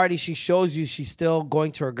with Cardi, she shows you she's still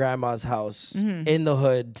going to her grandma's house in the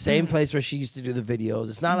hood, same place where she used to do the videos.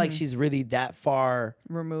 It's not like she's really that far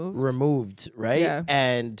removed, right? Yeah.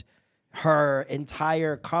 And her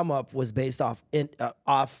entire come up was based off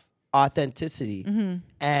authenticity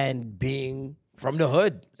and being from the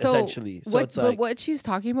hood, essentially. So it's like, but what she's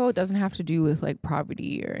talking about doesn't have to do with like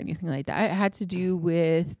poverty or anything like that. It had to do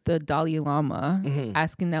with the Dalai Lama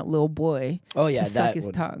asking that little boy to suck his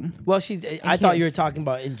tongue. Well, I thought you were talking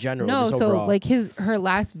about in general. No, just so overall. like her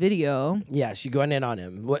last video. Yeah, she going in on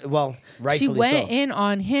him. Well, rightfully She went so. in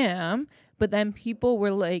on him, but then people were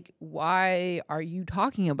like, "Why are you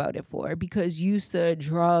talking about it for? Because you used to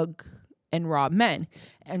drug and rob men."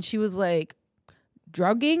 And she was like,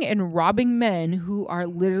 drugging and robbing men who are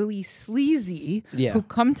literally sleazy, who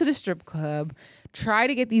come to the strip club, try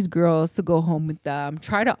to get these girls to go home with them,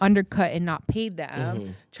 try to undercut and not pay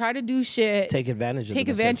them, try to do shit, take advantage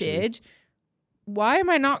of them, Why am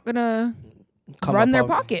I not gonna Come run up their on-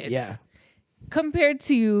 pockets? Yeah. Compared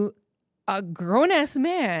to a grown-ass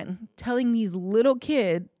man telling these little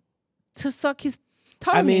kids to suck his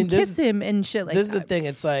tongue and kiss him and shit like that. This is the thing.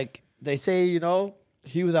 It's like they say,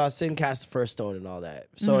 he without sin cast the first stone and all that.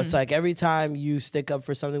 So it's like every time you stick up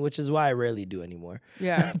for something, which is why I rarely do anymore.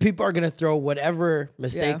 Yeah. People are going to throw whatever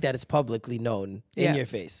mistake that is publicly known in your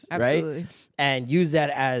face, absolutely. right? And use that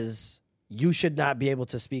as you should not be able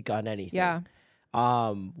to speak on anything. Yeah.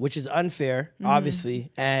 Which is unfair,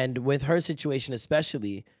 obviously. And with her situation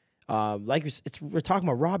especially, we're talking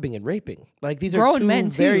about robbing and raping. Like these Grown are two men,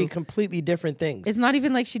 too. very completely different things. It's not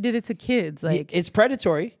even like she did it to kids. Like it's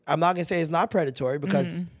predatory. I'm not gonna say it's not predatory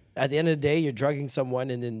because At the end of the day, you're drugging someone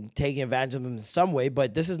and then taking advantage of them in some way.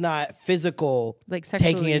 But this is not physical, Like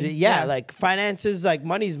taking it. sexually, Yeah, yeah. like finances, like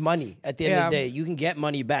money's money. At the end of the Yeah. day, you can get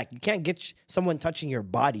money back. You can't get someone touching your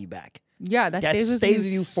body back. Yeah, that That stays stays with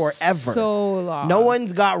you forever. So long. No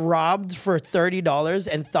one's got robbed for $30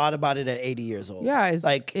 and thought about it at 80 years old. Yeah,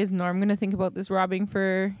 is Norm gonna think about this robbing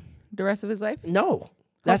for the rest of his life? No.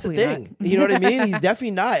 That's the Hopefully thing. not. You know what I mean? He's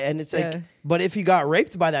definitely not. And it's like, Yeah. but if he got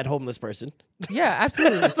raped by that homeless person, Yeah,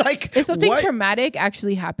 absolutely. like, if something what? traumatic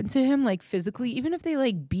actually happened to him, like physically, even if they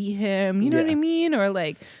like beat him, you know what Yeah. I mean, or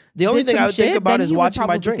like The only did thing some I would think shit, about then is he would watching my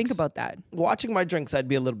probably drinks. Think about that. Watching my drinks, I'd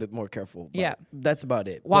be a little bit more careful. But Yeah. that's about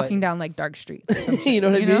it. Walking down like dark streets. or some But, shit, you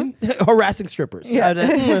know what I mean? Harassing strippers. Yeah.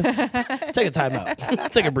 Take a time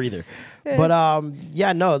out. Take a breather. But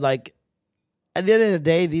yeah, no, like at the end of the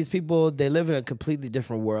day, these people, they live in a completely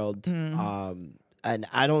different world. And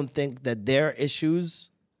I don't think that their issues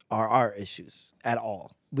are our issues at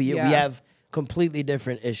all. We Yeah. have completely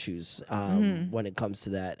different issues when it comes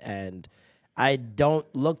to that. And I don't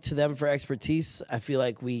look to them for expertise. I feel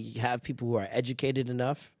like we have people who are educated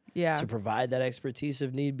enough Yeah. to provide that expertise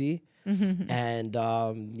if need be. And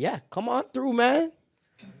yeah, come on through, man.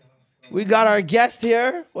 We got our guest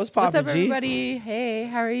here. What's poppin', What's up, G? everybody? Hey,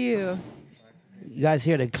 how are you? You guys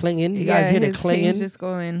hear the clinging? You guys hear the his chain's clinging? just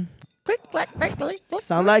going click, clack, clack, click, click.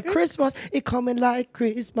 Sound like Christmas. It coming like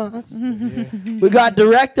Christmas. We got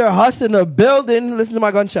director Huss in the building. Listen to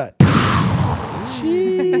my gunshot.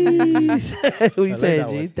 Jeez. What do you say, that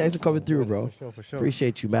G? one. Thanks for coming through, bro. For sure.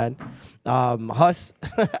 Appreciate you, man. Huss.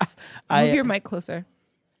 Move your mic closer.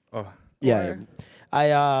 Oh, Yeah,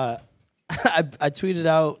 I tweeted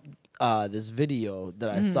out this video that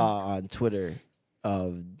I saw on Twitter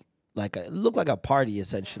of like it looked like a party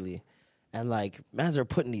essentially, and like mans are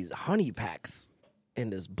putting these honey packs in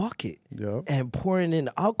this bucket yeah. and pouring in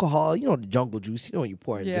alcohol. You know the jungle juice. You know when you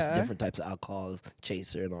pour in just Yeah. different types of alcohols,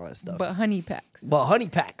 chaser and all that stuff. But honey packs. But honey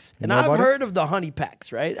packs. And know I've about it? heard of the honey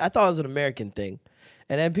packs, right? I thought it was an American thing.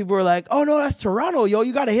 And then people were like, oh no, that's Toronto, yo.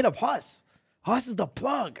 You got to hit up Huss. Huss is the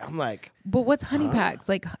plug. I'm like, But what's honey packs?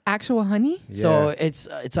 Like actual honey? so Yeah.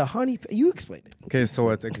 it's a honey. You explain it. Okay,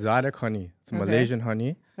 so it's exotic honey. It's Okay. Malaysian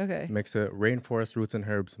honey. Okay. Mix it rainforest roots and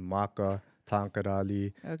herbs, maca,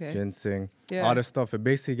 tankarali, Okay. ginseng, Yeah. all this stuff. It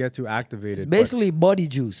basically gets you activated. It's but basically body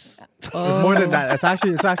juice. it's more than that.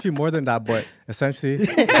 It's actually more than that, but essentially it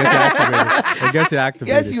gets you activated. It gets you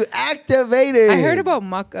activated. Gets you activated. I heard about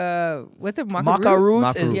maca. What's a maca, maca root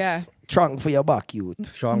Maca is root. Yeah. trunk for your buck, you.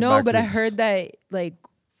 Strong No, back but I roots. heard that like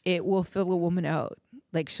it will fill a woman out.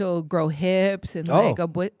 Like she'll grow hips and Oh. like a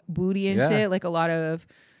booty and Yeah. shit. Like a lot of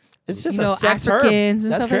It's just you know a sex herb. Africans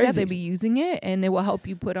and That's stuff like that. crazy. They be using it, and it will help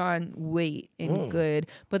you put on weight and good.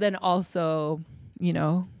 But then also, you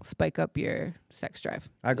know, spike up your sex drive.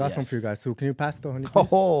 I got some Yes. for you guys too. Can you pass the honey? please?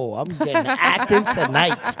 Oh, I'm getting active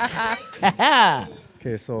tonight. I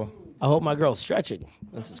Okay, so hope my girl's stretching.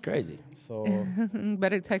 This is crazy.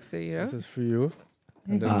 Better text her, you know. this is for you.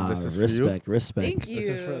 And then this is for you. Respect. Thank you. This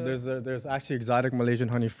is for, there's actually exotic Malaysian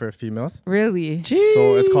honey for females. Really? So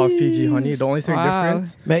it's called Fiji honey. The only thing Wow.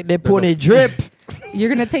 different, Make that pony drip. You're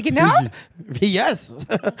gonna take it now? yes.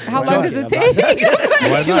 How long does it Joking take?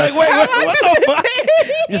 She's like, wait, what the fuck?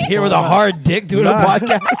 Just here with a hard dick doing a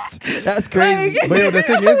podcast. That's crazy. but yo, the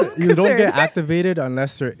thing is, you don't concerned. get activated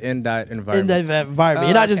unless you're in that In environment. that environment,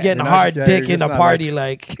 you're not just okay. getting You're not hard just- yeah, dick you're in a just not party.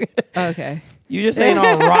 Like Okay. you just ain't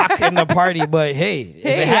on rock in the party. But hey, if it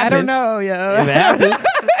Hey, happens, I don't know, yo. If it happens,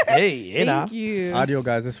 hey, you know. Thank you. Audio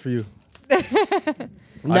guys, this is for you.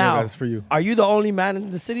 Now, guys, for you. are you the only man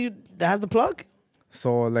in the city that has the plug?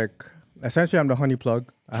 So like, essentially, I'm the honey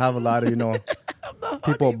plug. I have a lot of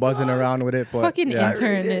people buzzing around with it. But Fucking yeah,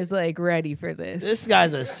 intern is like ready for this. This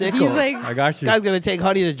guy's a sicko. He's like, I got This you. guy's gonna take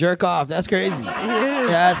honey to jerk off. That's crazy.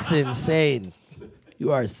 That's insane.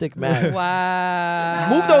 You are a sick man. wow.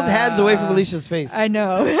 Move those hands away from Alicia's face. I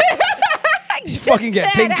know. She fucking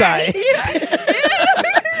get pink eye.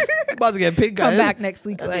 About to get pink eye. Come back next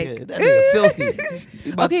week. That Like, nigga filthy. He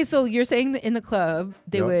about okay, so you're saying that in the club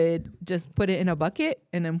they Yup. would just put it in a bucket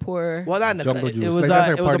and then pour. Well, not in the Jungle club. juice. It was Like, that's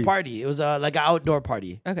like it a was a party. party. It was like an outdoor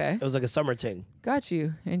party. Okay, It was like a summer thing. got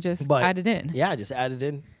you, and just But add it in. Yeah, just add it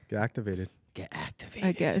in. Get activated. Get activated.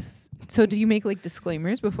 I guess. So do you make like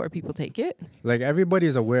disclaimers before people take it? Like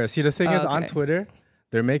everybody's aware. See, the thing Oh, is, on okay. Twitter,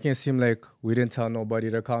 they're making it seem like we didn't tell nobody.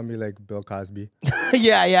 They're calling me like Bill Cosby.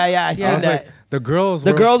 yeah. I Yeah. seen I was that. like, the girls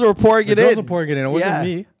The girls were pouring the it in. girls were pouring it in. It wasn't Yeah.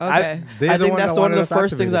 me. Okay. They're I the think one that's that one of wanted the us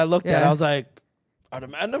first things I activated. looked at. Yeah. I was like, are the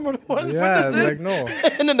man number one to Yeah, put this in? like no.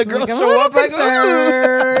 And then the girls Like, I'm a show little up like,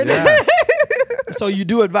 concerned. Yeah, so you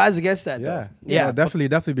do advise against that, yeah, though? Yeah. No,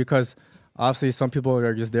 definitely because obviously some people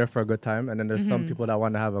are just there for a good time, and then there's some people that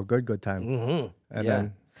want to have a good time. And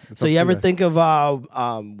then So you ever think of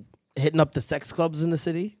hitting up the sex clubs in the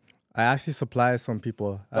city? I actually supply some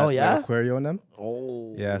people. Oh, yeah? Like Aquario and them.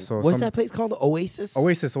 Oh. Yeah, so What's that place called? Oasis?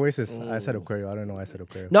 Oasis. I said Aquario. I don't know why I said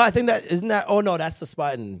Aquario. No, I think that isn't that. Oh no, that's the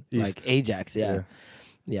spot in East. like Ajax. Yeah,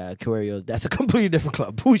 Aquario. That's a completely different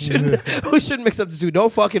club. Who should mix up the two?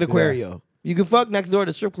 Don't fuck in Aquario. You can fuck next door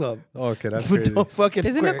to strip club. Okay, that's But crazy. don't fuck in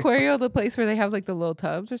Isn't Aquario. Aquario the place where they have like the little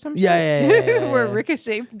tubs or something? Yeah. Where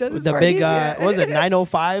Ricochet does his The parties? big, what was it,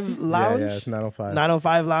 905 Lounge? Yeah, it's 905.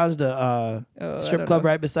 905 Lounge, the I strip don't club know.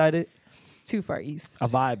 right beside it. It's too far east. A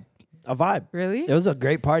vibe. Really? It was a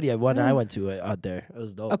great party. I went to it out there. It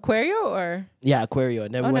was dope. Aquario or? Yeah, Aquario.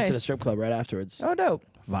 And then we went to the nice. strip club right afterwards. Oh, dope.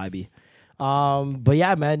 Vibey. But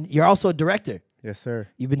yeah, man, you're also a director. Yes, sir.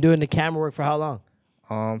 You've been doing the camera work for how long?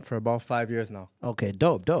 For about 5 years now. Okay,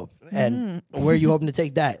 dope. And where are you hoping to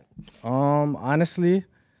take that? Honestly,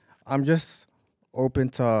 I'm just open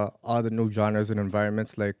to all the new genres and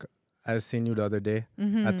environments. Like I seen you the other day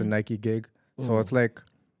at the Nike gig. So it's like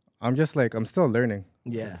I'm still learning.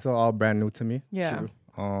 Yeah. It's still all brand new to me. Yeah.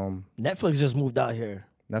 Netflix just moved out here.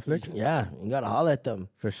 Netflix? Yeah, you gotta holler at them.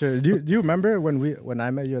 For sure. Do you remember when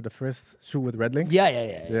I met you at the first shoot with Red Links?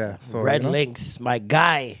 Yeah. So, Red you know? Links, my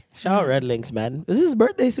guy. Shout out Red Links, man. Is his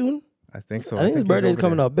birthday soon? I think so. I think his he's birthday's over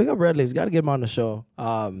coming there. up. Big up Red Links. Got to get him on the show.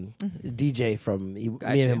 DJ from me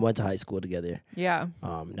and him went to high school together. Yeah.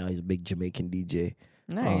 Now he's a big Jamaican DJ.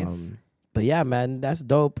 Nice. But yeah, man, that's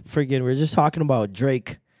dope. Friggin', we're just talking about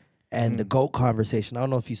Drake and the GOAT conversation. I don't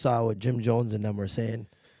know if you saw what Jim Jones and them were saying.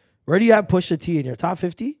 Where do you have Pusha T in your top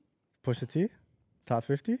 50? Pusha T? Top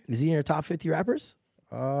 50? Is he in your top 50 rappers?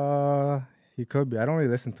 He could be. I don't really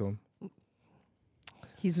listen to him.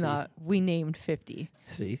 He's not. We named 50.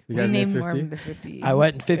 See? You We guys named named more 50? than 50. I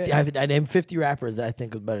went 50. I named 50 rappers that I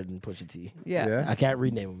think was better than Pusha T. Yeah. Yeah? I can't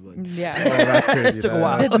rename them. Yeah. Oh, that's crazy. Took a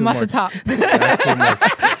while. That's Hit them too off the much. top. That's too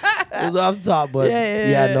much. It was off the top, but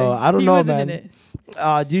no, I don't He know, wasn't man. in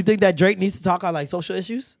it. Do you think that Drake needs to talk on like social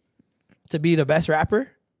issues to be the best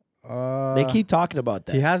rapper? They keep talking about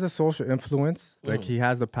that. He has the social influence. Like, he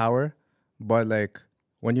has the power. But, like,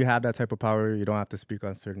 when you have that type of power, you don't have to speak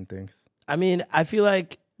on certain things. I mean, I feel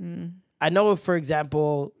like I know, for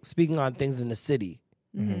example, speaking on things in the city,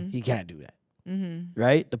 he can't do that.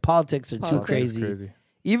 Right? The politics are too Politics. crazy.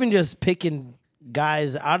 Even just picking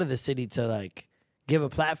guys out of the city to like give a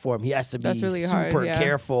platform, he has to be That's really hard, super yeah.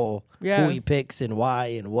 careful Yeah. who he picks and why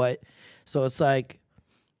and what. So it's like,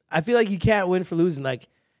 I feel like you can't win for losing. Like,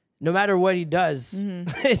 no matter what he does,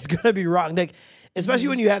 it's gonna be wrong. Like, especially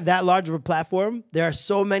when you have that large of a platform, there are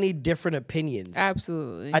so many different opinions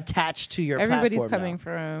Absolutely. attached to your Everybody's platform coming now.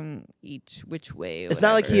 from each which way. It's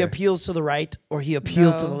not like he whatever. appeals to the right or he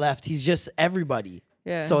appeals to No. the left. He's just everybody.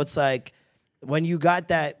 Yeah. So it's like when you got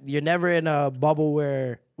that, you're never in a bubble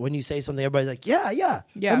where when you say something, everybody's like, yeah, Yeah.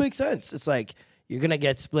 that makes sense. It's like you're gonna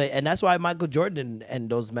get split, and that's why Michael Jordan and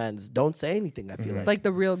those mans don't say anything. I feel like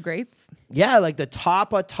the real greats. yeah, like the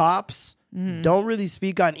top of tops don't really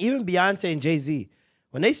speak on, even Beyonce and Jay-Z.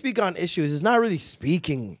 When they speak on issues, it's not really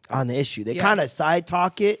speaking on the issue. They Yeah. kind of side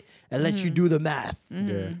talk it and let you do the math.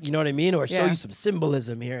 Yeah. You know what I mean? Or show Yeah. you some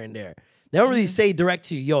symbolism here and there. They don't really say direct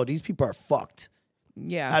to you, yo, these people are fucked.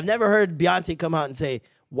 Yeah. I've never heard Beyonce come out and say,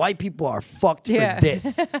 white people are fucked Yeah. for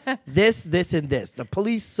this, and this. The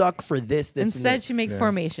police suck for this, and Instead, this. she makes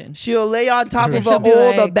formation. She'll lay on top of She'll an be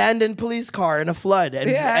old like- abandoned police car in a flood and,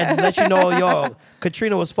 Yeah. and let you know, yo,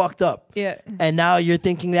 Katrina was fucked up. Yeah. And now you're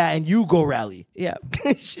thinking that and you go rally. Yeah.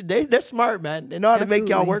 They're smart, man. They know how to make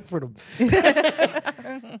y'all Absolutely. work for them.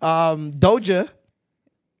 Doja,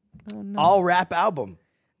 Oh, no. all rap album.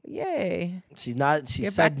 Yay. She Get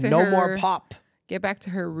said back to no her- more pop. Get back to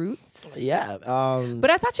her roots. Yeah. But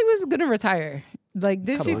I thought she was going to retire. Like,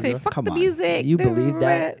 did she say, fuck the music? You believe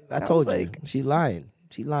that? I was told you. like, She lying.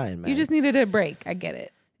 She lying, man. You just needed a break. I get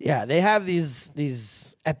it. Yeah, they have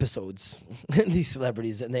these episodes, these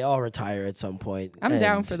celebrities, and they all retire at some point. I'm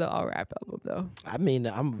down And for the all rap album, though. I mean,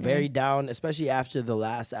 I'm very down, especially after the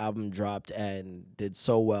last album dropped and did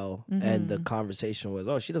so well. And the conversation was,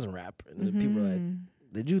 oh, she doesn't rap. And then people were like,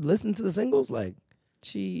 did you listen to the singles? Like,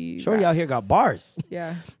 She Shorty out here got bars.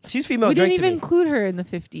 Yeah. She's female We Drake didn't to even me. include her in the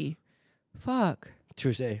 50. Fuck.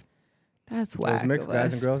 True say. That's Those whack. mixed of guys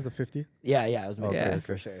us. and girls, the 50? Yeah, it was mixed Yeah. up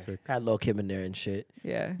for sure. Sick. Had Lil Kim in there and shit.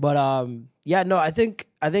 Yeah. But yeah, no, I think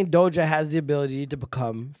Doja has the ability to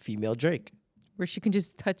become female Drake. Where she can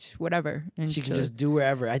just touch whatever. And She can she'll- just do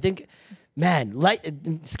wherever. I think, man,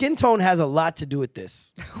 skin tone has a lot to do with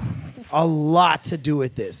this. A lot to do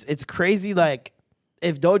with this. It's crazy. Like,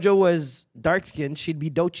 if Doja was dark skinned, she'd be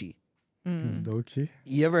Doechii. Doechii.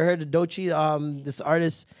 You ever heard of Doechii? This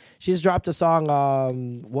artist, she's dropped a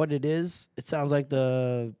song, What It Is. It sounds like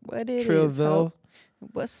the What it Trillville. is?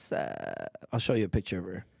 What's up? I'll show you a picture of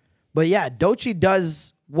her. But yeah, Doechii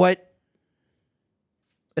does what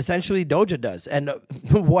essentially Doja does. And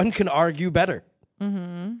one can argue better.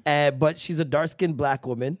 But she's a dark-skinned black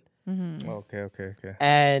woman. Okay.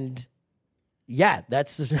 And yeah,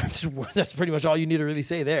 that's pretty much all you need to really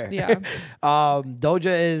say there. Yeah.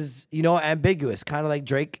 Doja is, ambiguous, kind of like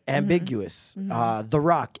Drake, ambiguous. The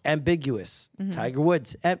Rock, ambiguous. Tiger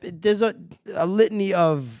Woods. There's a litany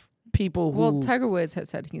of people who... Well, Tiger Woods has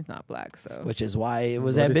said he's not black, so... Which is why it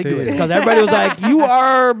was What do you ambiguous. say? Because everybody was like, you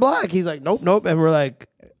are black. He's like, nope. And we're like,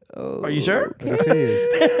 are you sure? What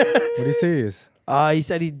do you say he is? He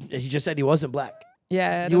said he just said he wasn't black.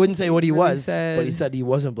 Yeah. He wouldn't say what he really was, but he said he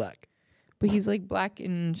wasn't black. But he's like black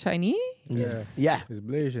and shiny? Yeah. He's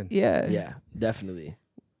Blasian. Yeah. Yeah, definitely.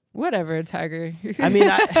 Whatever, Tiger. I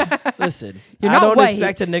mean, listen, You're I not don't white.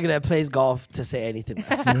 expect a nigga that plays golf to say anything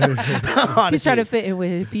less. He's Honestly. trying to fit in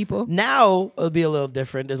with people. Now it'll be a little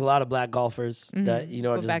different. There's a lot of black golfers that are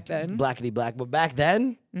But just back then? blackety black. But back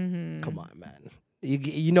then, come on, man.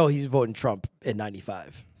 You know he's voting Trump in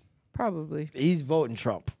 '95. Probably. He's voting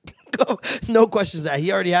Trump. No questions that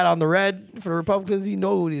he already had on the red for the Republicans. He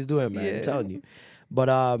know what he's doing, man. I'm telling you.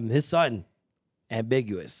 But his son,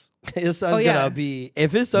 ambiguous. His son's gonna be,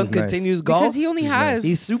 if his son He's nice. continues golf, Because he only has...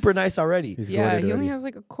 he's super nice already. He's he goated only already. has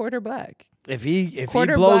like a quarter black. If he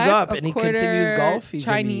Quarter blows black, up a and he quarter continues golf, he's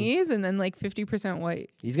Chinese, and then like 50% white.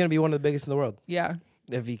 He's gonna be one of the biggest in the world Yeah.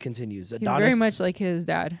 if he continues. He's Adonis, very much like his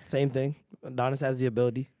dad. same thing. Adonis has the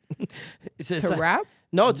ability To rap?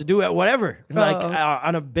 No, to do it whatever, like Oh.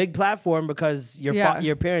 on a big platform because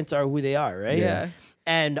your parents are who they are, right? Yeah.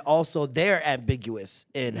 And also they're ambiguous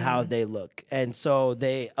in how they look, and so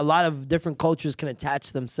a lot of different cultures can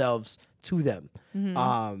attach themselves to them,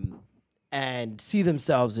 and see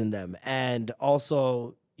themselves in them, and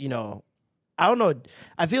also I don't know.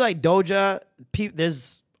 I feel like Doja,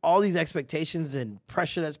 there's all these expectations and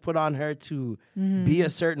pressure that's put on her to be a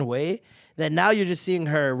certain way that now you're just seeing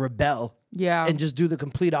her rebel. Yeah. And just do the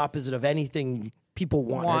complete opposite of anything people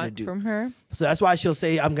want her to do. From her. So that's why she'll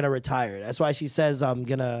say, I'm going to retire. That's why she says, I'm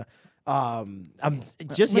going to,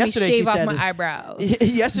 just Let yesterday me shave she off said, my eyebrows.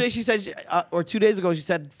 yesterday she said, or 2 days ago, she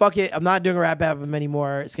said, fuck it. I'm not doing a rap album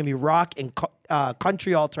anymore. It's going to be rock and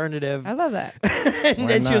country alternative. I love that. And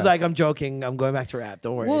then she was like, I'm joking. I'm going back to rap.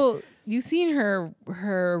 Don't worry. Well, you seen her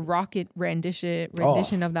rocket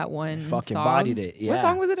rendition of that one fucking song? bodied it. What Yeah.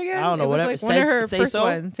 song was it again? I don't know. It was Whatever. like one of her Say first So?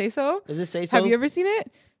 ones. Say So? Is it Say So? Have you ever seen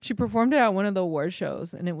it? She performed it at one of the award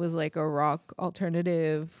shows, and it was like a rock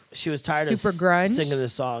alternative. She was tired super of grunge. singing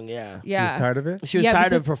this song. Yeah. Yeah. He's tired of it? She was Yeah, tired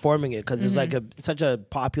because- of performing it because it's like such a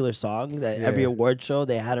popular song that every award show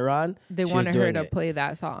they had her on. They she was wanted her doing to it. play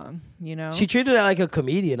that song, She treated it like a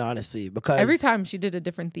comedian, honestly, because every time she did a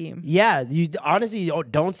different theme. Yeah, you honestly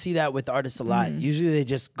don't see that with artists a lot. Usually they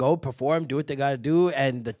just go perform, do what they got to do,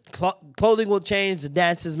 and the clothing will change, the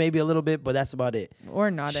dances maybe a little bit, but that's about it. Or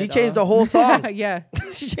not. She at changed all. the whole song. Yeah.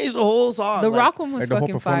 She changed the whole song. The rock one was Like the whole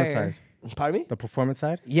fucking performance fire. side. Pardon me? The performance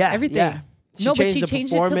side? Yeah, Everything. Yeah. No, but she the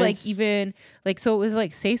changed it to like performance, even like so it was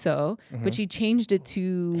like Say So, but she changed it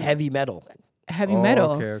to heavy metal. heavy Oh,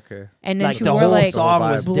 metal. okay. And then Like she the wore whole like song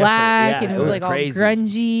was black different. Yeah, and it was like crazy. all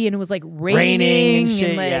grungy and it was like raining, Raining and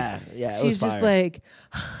shit, like yeah, it she's was just fire. like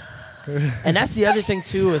And that's the other thing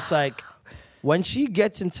too. It's like when she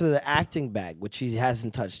gets into the acting bag, which she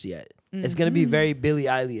hasn't touched yet, it's gonna be very Billie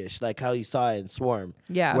Eilish, like how you saw it in Swarm.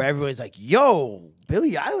 Yeah. Where everyone's like, "Yo,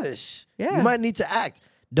 Billie Eilish, Yeah. you might need to act."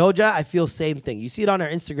 Doja, I feel same thing. You see it on her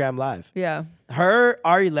Instagram live. yeah. Her,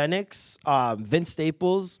 Ari Lennox, Vince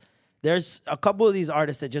Staples. There's a couple of these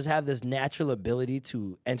artists that just have this natural ability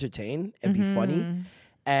to entertain and be funny.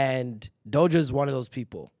 And Doja's one of those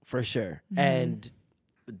people, for sure. And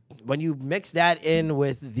when you mix that in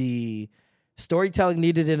with the storytelling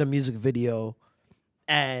needed in a music video,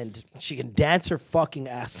 and she can dance her fucking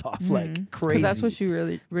ass off like crazy. Because that's what she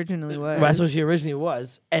really originally was. That's what she originally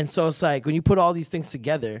was. And so it's like when you put all these things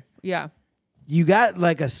together, Yeah. you got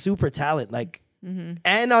like a super talent. Like,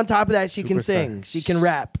 and on top of that, she can Superstar. sing, she can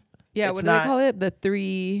rap. Yeah, It's what do they not- call it? The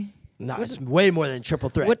three No, it's way more than triple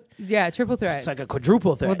threat. what yeah, triple threat. It's like a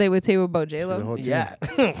quadruple threat. What they would say about The J-Lo. whole team. Yeah,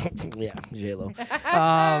 yeah, J Lo.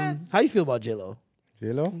 How you feel about J Lo?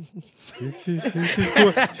 J-Lo? She's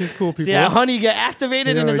cool. She's cool, people. See that honey get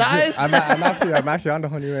activated in his eyes? I'm actually on the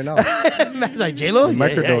honey right now. Man's like J Lo.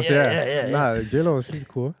 Microdose, yeah. Nah, J-Lo, she's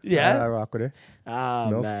cool. Yeah? I rock with her. Oh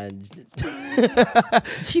No. man,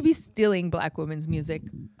 She be stealing black women's music,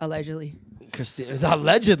 allegedly. Christina,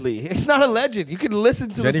 allegedly. It's not alleged. You can listen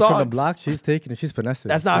to Jenny the songs. from the block, she's taking it. She's finessing.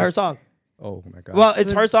 That's not her song. Oh my god. Well,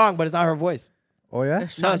 it's her song, but it's not her voice. Oh yeah.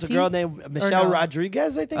 No, it's a girl named Michelle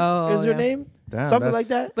Rodriguez, I think is her name. Damn, Something like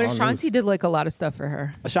that. But Ashanti did like a lot of stuff for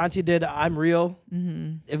her. Ashanti did I'm Real.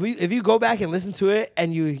 If you go back and listen to it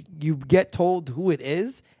and you get told who it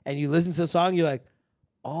is and you listen to the song, you're like,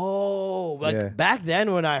 oh, like back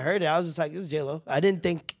then when I heard it, I was just like, this is J-Lo. I didn't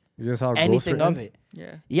think anything of it.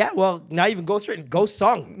 Yeah, well, not even ghostwritten, ghost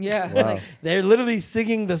sung. Yeah. Wow. Like, They're literally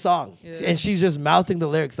singing the song. And she's just mouthing the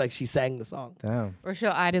lyrics like she sang the song. Damn. or she'll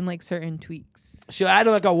add in like certain tweaks. She'll add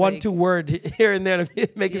like a 1-2 word here and there to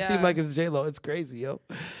make it seem like it's J-Lo. It's crazy, yo.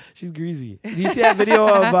 She's greasy. Do you see that video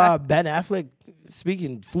of Ben Affleck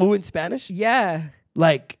speaking fluent Spanish? Yeah.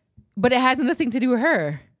 Like, but it has nothing to do with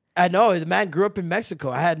her. I know. The man grew up in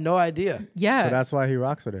Mexico. I had no idea. Yeah. So that's why he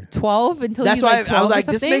rocks with her. 12 until That's he's why like 12 I was or like,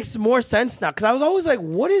 this something? makes more sense now. Because I was always like,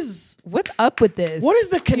 what's up with this? what is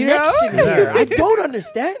the You know? connection here? I don't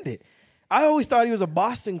understand it. I always thought he was a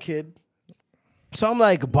Boston kid. So I'm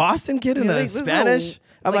like, Boston kid in You're a like, this Spanish?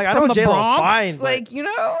 I'm like, I from know the J-Lo Bronx, fine. but like, you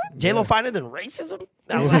know? J-Lo finer than racism?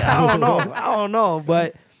 I'm like, I don't know.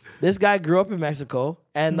 But this guy grew up in Mexico.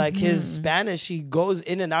 And like his Spanish, he goes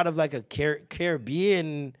in and out of like a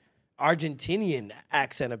Caribbean, Argentinian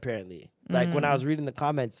accent apparently. Like when I was reading the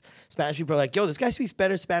comments, Spanish people are like, yo, this guy speaks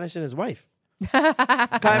better Spanish than his wife.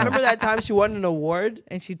 I remember that time she won an award.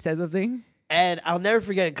 And she said something? And I'll never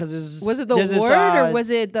forget it because Was it the award or was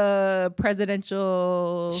it the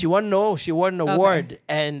presidential? She won an award,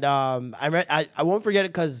 and I won't forget it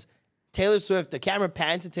because Taylor Swift. The camera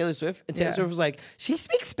panned to Taylor Swift, and Taylor Swift was like, "She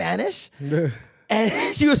speaks Spanish,"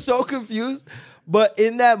 and she was so confused. But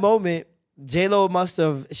in that moment, J-Lo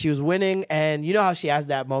she was winning, and you know how she has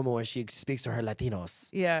that moment where she speaks to her Latinos.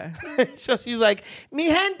 Yeah. So she's like, "Mi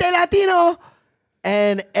gente Latino,"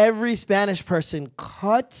 and every Spanish person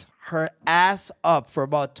cut her ass up for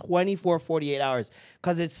about 24, 48 hours.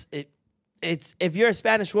 Because it's if you're a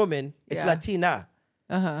Spanish woman, it's Latina.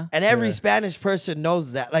 And every Spanish person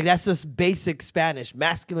knows that. Like, that's just basic Spanish,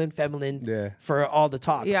 masculine, feminine, for all the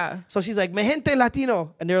talks. Yeah. So she's like, "Mi gente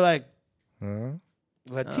Latino." And they're like,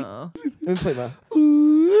 Latino. Let me play my.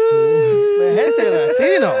 Mi gente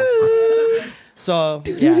Latino. So,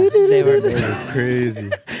 yeah, they were crazy.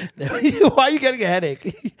 Why are you getting a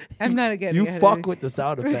headache? I'm not getting you a headache. fuck with the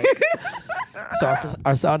sound effects. So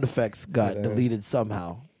our sound effects got deleted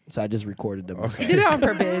somehow. So I just recorded them. He did it on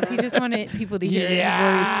purpose. He just wanted people to hear his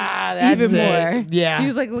that's voice even it. more. Yeah. He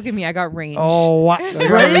was like, look at me, I got range. Oh, what?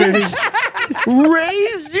 Range?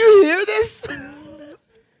 Range? Do you hear this?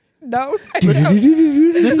 No.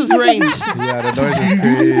 This is range. Yeah, the noise is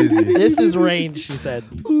crazy. This is range, she said.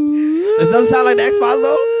 This doesn't sound like the X-Files,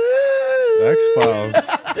 though?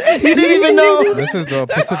 X-Files. You didn't even know. This is the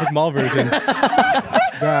Pacific Mall version.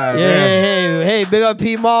 God, Hey, big up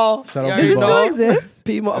P Mall. Shout out Does P it Mall. still exist?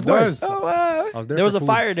 P Mall, of It does. course. Oh, wow. I was There was for a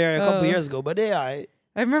fire foods. there a couple years ago, but they all right.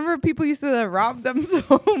 I remember people used to rob them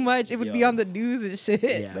so much. It would be on the news and shit.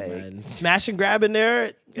 Yeah, Like, man. Smash and grab in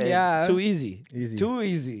there. Yeah. Too easy. Easy. It's too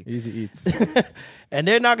easy. Easy eats. And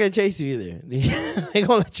they're not going to chase you either. They're going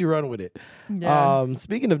to let you run with it. Yeah.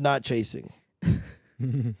 Speaking of not chasing,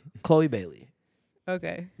 Chloe Bailey.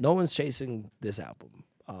 Okay. No one's chasing this album.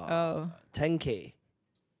 10K.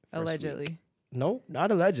 Allegedly. Week. No,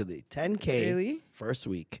 not allegedly. 10K. Really? First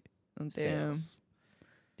week. Oh, damn. Sales.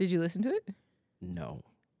 Did you listen to it? No.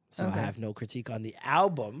 So Okay. I have no critique on the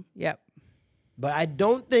album. Yep. But I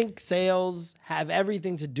don't think sales have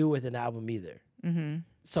everything to do with an album either. Mm-hmm.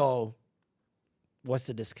 So what's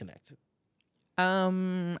the disconnect?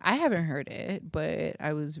 I haven't heard it, but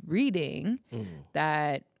I was reading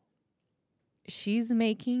that she's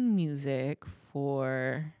making music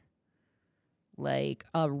for like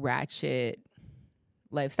a ratchet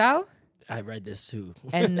lifestyle. I read this too.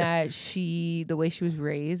 And that the way she was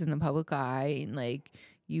raised in the public eye, and like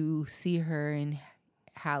you see her and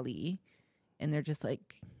Hallie, and they're just like,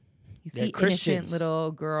 you see innocent Christians.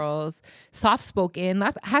 little girls, soft spoken.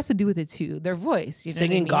 That has to do with it too. Their voice, you know,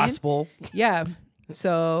 Singing what I mean? gospel. Yeah.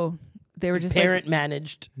 So they were just Parent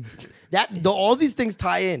managed. All these things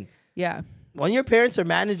tie in. yeah. When your parents are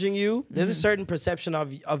managing you, there's a certain perception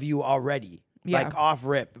of you already. Yeah. Like off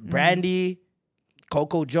rip. Brandy,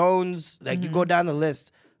 Coco Jones, like you go down the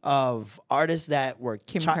list of artists that were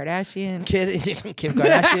Kim Kardashian. Kim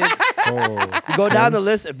Kardashian. You go down the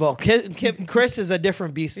list. Well, Chris is a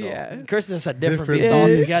different beast, though. Yeah. Chris is a different Different beast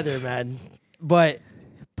beast. altogether, man. But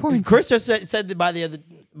Chris just said that by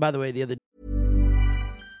the way,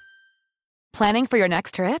 Planning for your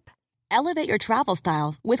next trip? Elevate your travel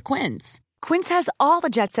style with Quince. Quince has all the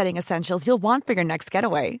jet-setting essentials you'll want for your next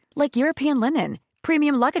getaway, like European linen,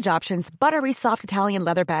 premium luggage options, buttery soft Italian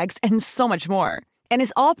leather bags, and so much more. And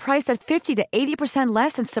is all priced at 50 to 80%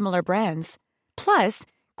 less than similar brands. Plus,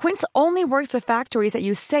 Quince only works with factories that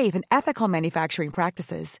use safe and ethical manufacturing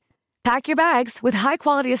practices. Pack your bags with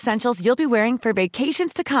high-quality essentials you'll be wearing for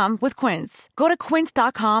vacations to come with Quince. Go to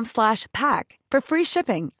quince.com/pack for free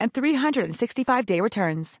shipping and 365-day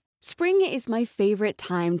returns. Spring is my favorite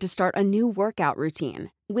time to start a new workout routine.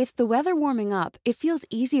 With the weather warming up, it feels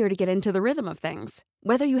easier to get into the rhythm of things.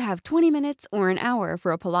 Whether you have 20 minutes or an hour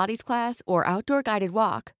for a Pilates class or outdoor guided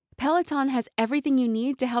walk, Peloton has everything you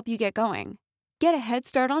need to help you get going. Get a head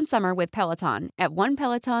start on summer with Peloton at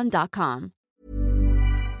onepeloton.com.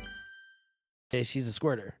 Hey, she's a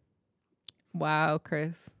squirter. Wow,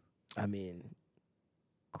 Chris. I mean,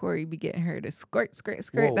 Corey be getting her to squirt.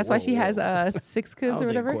 That's why she has 6 kids or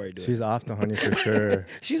whatever. She's off the honey for sure.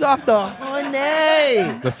 She's off the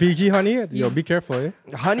honey. The Fiji honey? Yo, be careful, eh?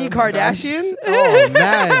 Honey Kardashian? Oh,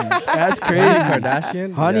 man. That's crazy.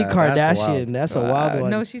 Kardashian? Honey Yeah, Kardashian. That's a wild one.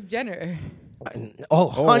 No, she's Jenner. Oh,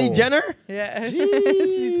 Honey Jenner? Yeah.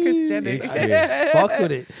 She's Kris Jenner. Fuck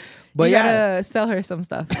with it. But you gotta sell her some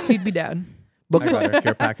stuff. She'd be down. I got her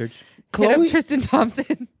care package. Hit up Tristan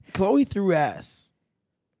Thompson. Chloe threw ass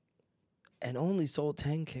and only sold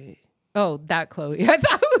 10K. Oh, that Chloe. I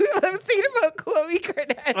thought I was thinking about Khloe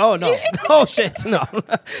Kardashian. Oh, no. Oh, shit. No.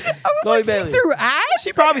 I was like, she threw ass?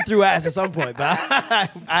 She probably threw ass at some point, but I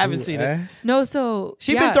haven't seen it. No, so...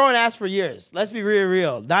 She's been throwing ass for years. Let's be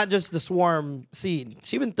real. Not just the swarm scene.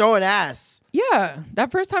 She's been throwing ass. Yeah.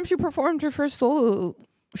 That first time she performed her first solo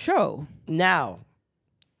show. Now,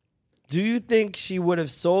 do you think she would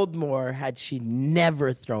have sold more had she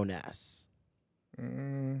never thrown ass?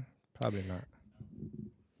 Probably not.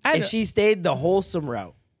 And she stayed the wholesome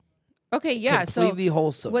route. Okay, yeah. Completely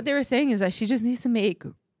wholesome. What they were saying is that she just needs to make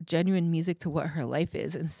genuine music to what her life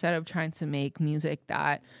is instead of trying to make music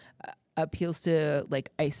that appeals to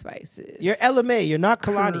like Ice Spices. You're LMA. You're not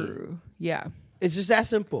Kalani. Yeah. It's just that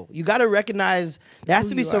simple. You got to recognize there has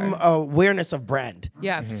to be some awareness of brand.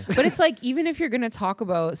 Yeah. But it's like, even if you're going to talk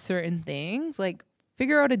about certain things, like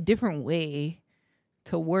figure out a different way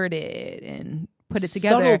to word it and put it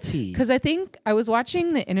together. Subtlety. Because I think I was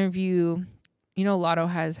watching the interview, you know, Lotto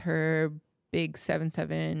has her big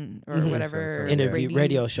 7-7 or whatever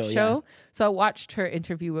radio show. Yeah. So I watched her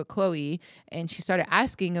interview with Chloe and she started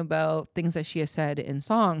asking about things that she has said in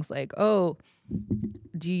songs like, oh,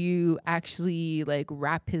 do you actually like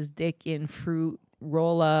wrap his dick in fruit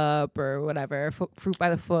roll up or whatever, fruit by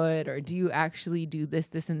the foot, or do you actually do this,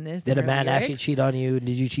 and this? Did a man actually cheat on you?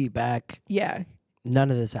 Did you cheat back? Yeah.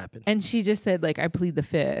 None of this happened. And she just said like, I plead the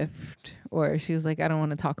fifth, or she was like, I don't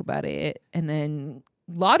want to talk about it. And then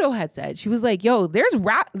Lotto had said, she was like, yo, there's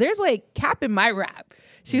like cap in my rap.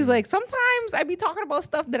 She was like, sometimes I be talking about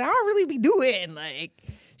stuff that I don't really be doing. Like,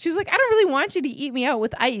 she was like, I don't really want you to eat me out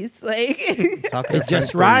with ice. Like, it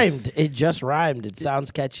just rhymed. It just rhymed. It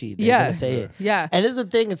sounds catchy. They're gonna say it. Yeah. And this is the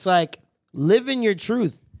thing. It's like living your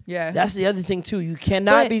truth. Yeah. That's the other thing too. You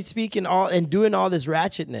cannot be speaking all and doing all this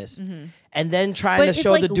ratchetness, and then trying to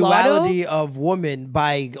show like the duality of woman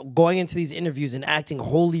by going into these interviews and acting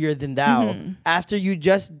holier than thou after you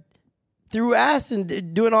just threw ass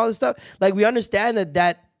and doing all this stuff. Like, we understand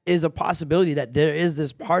that is a possibility, that there is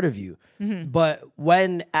this part of you. But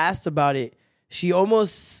when asked about it, she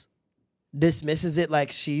almost dismisses it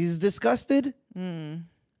like she's disgusted.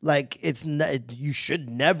 Like, it's you should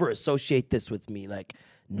never associate this with me. Like,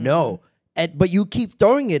 no. But you keep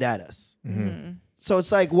throwing it at us. So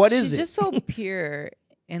it's like, what is it? She's just so pure.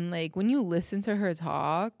 And like, when you listen to her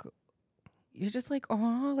talk, you're just like,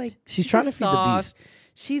 oh, like she's trying to feed the beast.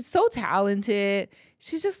 She's so talented.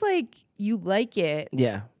 She's just like, you like it.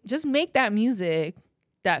 Yeah. Just make that music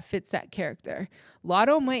that fits that character.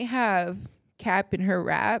 Lotto might have cap in her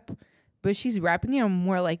rap, but she's rapping it. I'm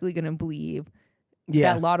more likely going to believe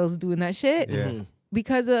that Lotto's doing that shit. Yeah.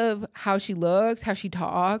 Because of how she looks, how she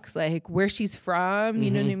talks, like where she's from,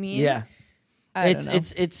 you know what I mean? Yeah.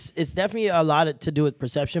 It's definitely a lot to do with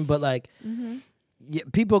perception, but like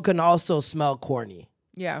people can also smell corny.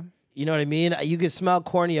 Yeah. You know what I mean? You can smell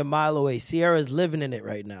corny a mile away. Sierra's living in it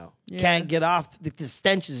right now. Yeah. Can't get off. The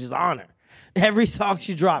stench is just on her. Every song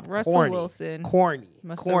she dropped, Russell corny. Wilson Corny.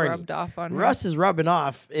 must corny. have rubbed off on her. Russ is rubbing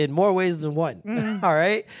off in more ways than one. All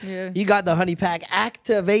right? Yeah. You got the honey pack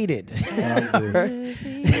activated. We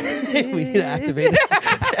need an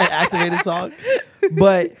activated song.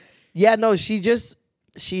 But yeah, no, she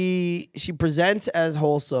presents as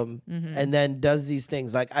wholesome and then does these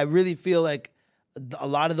things. Like, I really feel like a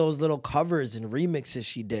lot of those little covers and remixes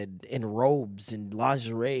she did in robes and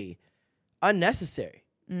lingerie, unnecessary.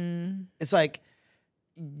 It's like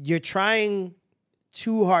you're trying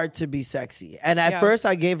too hard to be sexy. And at first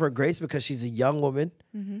I gave her grace because she's a young woman.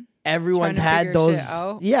 Everyone's had those.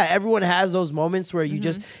 Yeah, everyone has those moments where you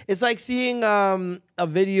just, it's like seeing a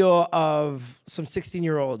video of some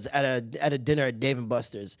 16-year-olds at a dinner at Dave &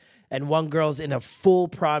 Buster's. And one girl's in a full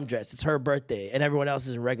prom dress. It's her birthday. And everyone else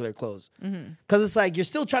is in regular clothes. Because it's like, you're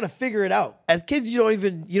still trying to figure it out. As kids,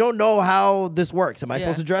 you don't know how this works. Am I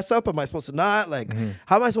supposed to dress up? Am I supposed to not? Like,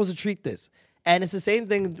 how am I supposed to treat this? And it's the same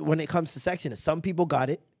thing when it comes to sexiness. Some people got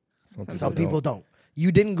it. Some people don't.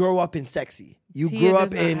 You didn't grow up in sexy. You grew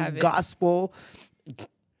up in gospel.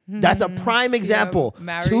 That's a prime example.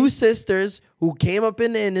 Two sisters who came up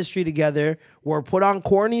in the industry together, were put on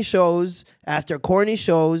corny shows after corny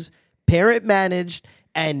shows, parent managed,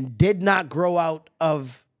 and did not grow out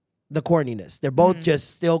of the corniness. They're both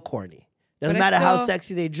just still corny. Doesn't matter how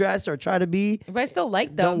sexy they dress or try to be. But I still like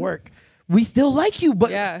them. Don't work. We still like you,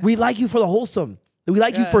 but we like you for the wholesome. We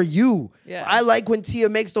like you for you. Yeah. I like when Tia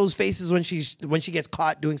makes those faces when she gets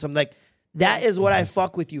caught doing something. Like, that is what I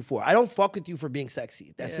fuck with you for. I don't fuck with you for being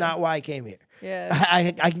sexy. That's not why I came here. Yeah.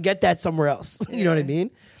 I can get that somewhere else. You know what I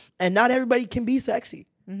mean? And not everybody can be sexy.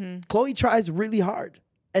 Chloe tries really hard.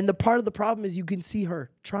 And the part of the problem is you can see her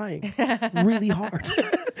trying really hard.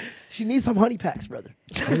 She needs some honey packs, brother.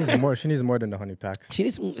 She needs more than the honey packs. She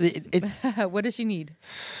needs it's what does she need?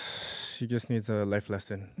 She just needs a life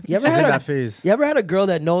lesson. You ever had that phase? You ever had a girl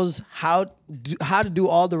that knows how to do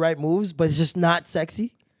all the right moves, but it's just not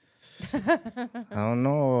sexy? I don't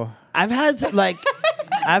know. I've had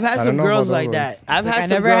some girls like that. I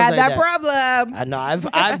never had that problem. I know.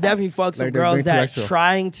 I've definitely fucked some girls that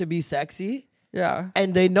trying to be sexy. Yeah.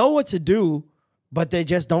 And they know what to do, but they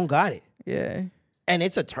just don't got it. Yeah. And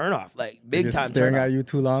it's a turnoff, like big time staring turnoff. at you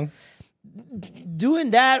too long.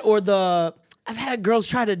 Doing that or I've had girls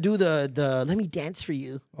try to do the let me dance for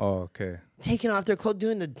you. Oh, okay. Taking off their clothes,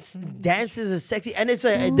 doing the dances is sexy, and it's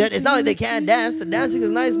not like they can't dance. The dancing is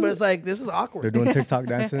nice, but it's like this is awkward. They're doing TikTok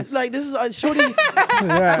dances. Like this is shorty.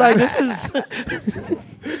 Like this is.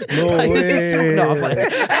 No like, way. This is turn off. Like,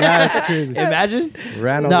 that's crazy. Imagine.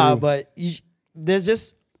 No, but there's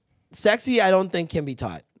just sexy. I don't think can be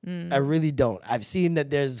taught. I really don't. I've seen that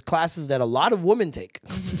there's classes that a lot of women take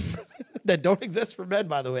that don't exist for men.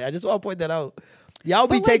 By the way, I just want to point that out. Y'all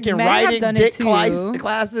be taking riding dick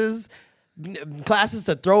classes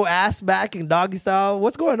to throw ass back in doggy style.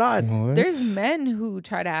 What's going on? What? There's men who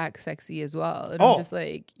try to act sexy as well. And I'm just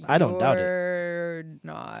like, I don't doubt it.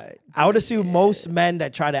 Not. I would assume most men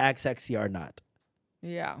that try to act sexy are not.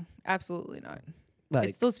 Yeah, absolutely not. Like,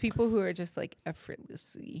 it's those people who are just like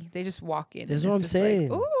effortlessly. They just walk in. That's what I'm saying.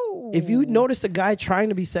 Like, ooh. If you notice a guy trying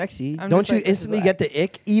to be sexy, don't you instantly get the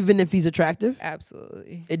ick, even if he's attractive?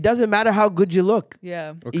 Absolutely. It doesn't matter how good you look.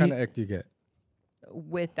 Yeah. What kind of ick do you get?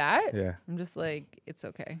 With that? Yeah. I'm just like, it's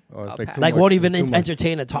okay. Oh, it's like won't even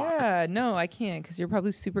entertain a talk. Yeah, no, I can't because you're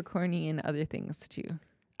probably super corny in other things too.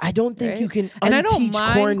 I don't think you can and I don't unteach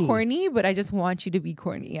mind corny, but I just want you to be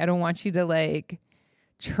corny. I don't want you to like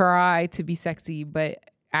try to be sexy, but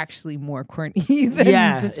actually more corny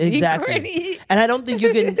than just being corny. And I don't think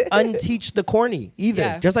you can unteach the corny either.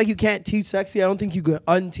 Yeah. Just like you can't teach sexy, I don't think you can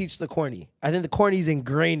unteach the corny. I think the corny is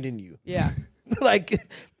ingrained in you. Yeah. Like,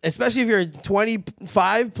 especially if you're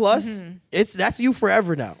 25 plus, that's you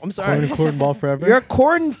forever now. I'm sorry. Cornball forever? You're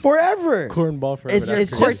corn forever. Cornball forever.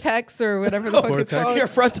 It's cortex or whatever the fuck it's called. Your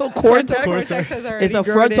frontal cortex. It's a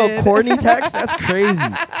frontal corny text. That's crazy.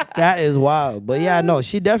 That is wild. But yeah, no,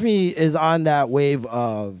 she definitely is on that wave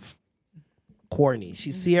of corny.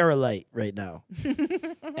 She's Sierra Light right now.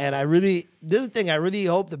 And this is the thing, I really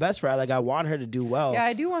hope the best for her. Like, I want her to do well. Yeah,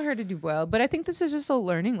 I do want her to do well. But I think this is just a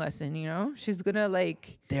learning lesson, you know? She's gonna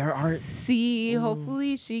like see,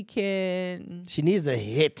 hopefully she can. She needs a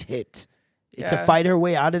hit to fight her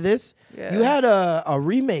way out of this. Yeah. You had a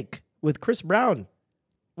remake with Chris Brown.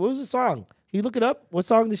 What was the song? Can you look it up? What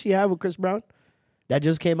song did she have with Chris Brown? That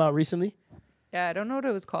just came out recently. Yeah, I don't know what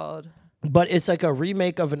it was called. But it's like a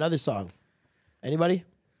remake of another song. Anybody?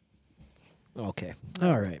 Okay.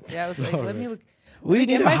 All right. Yeah, I was like, let me look. We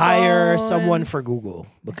need to hire someone for Google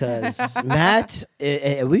because Matt,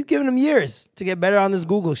 we've given him years to get better on this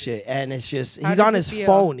Google shit. And it's just, he's on his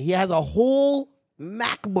phone. He has a whole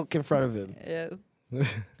MacBook in front of him. Yeah.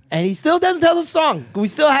 And he still doesn't tell the song. We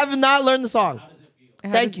still have not learned the song.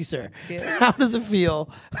 Thank you, sir. How does it feel?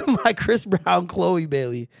 By Chris Brown, Chloe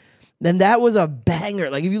Bailey. Then that was a banger.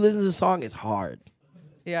 Like, if you listen to the song, it's hard.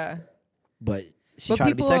 Yeah. But she tried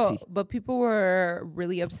to be sexy. But people were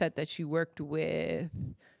really upset that she worked with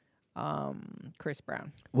Chris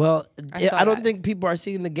Brown. Well, I don't think people are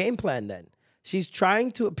seeing the game plan then. She's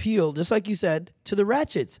trying to appeal, just like you said, to the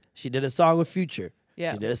ratchets. She did a song with Future.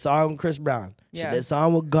 Yeah. She did a song with Chris Brown. She Yeah. did a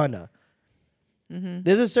song with Gunna.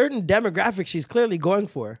 There's a certain demographic she's clearly going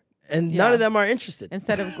for, and none of them are interested.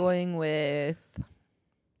 Instead of going with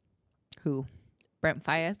who? Brent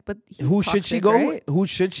Fayez, but Who should she go with? Who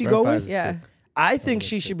should she go with? Yeah. I think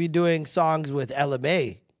she should be doing songs with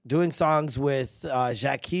LMA, doing songs with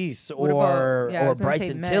Jacquees or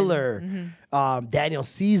Bryson Tiller. Daniel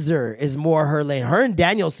Caesar is more her lane. Her and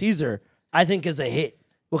Daniel Caesar, I think, is a hit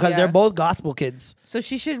because they're both gospel kids. So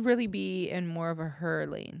she should really be in more of a her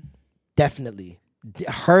lane. Definitely.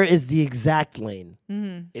 Her is the exact lane.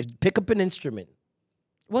 Pick up an instrument.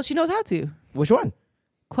 Well, she knows how to. Which one?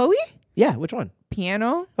 Chloe? Yeah, which one?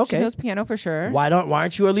 Piano. Okay. She knows piano for sure. Why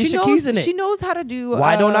aren't you Alicia Keys in it? She knows how to do.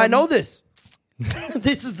 Why don't I know this?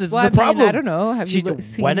 This is the problem. I don't know. Have you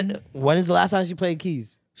seen? When is the last time she played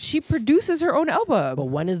keys? She produces her own album. But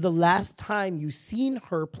when is the last time you seen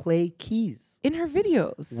her play keys? In her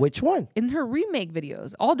videos. Which one? In her remake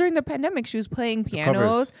videos. All during the pandemic, she was playing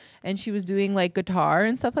pianos and she was doing like guitar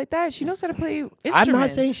and stuff like that. She knows how to play instruments. I'm not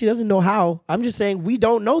saying she doesn't know how. I'm just saying we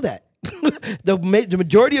don't know that. The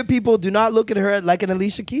majority of people do not look at her like an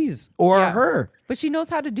Alicia Keys or her. But she knows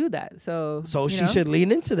how to do that. So she should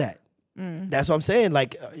lean into that. That's what I'm saying.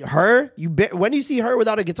 Like her, when do you see her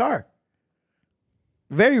without a guitar?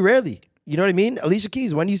 Very rarely. You know what I mean? Alicia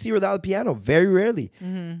Keys, when do you see her without a piano? Very rarely.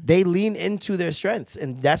 They lean into their strengths,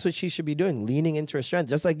 and that's what she should be doing, leaning into her strengths.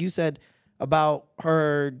 Just like you said about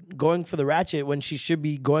her going for the ratchet when she should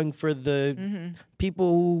be going for the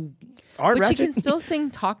people who aren't ratchet. But she can still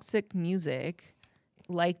sing toxic music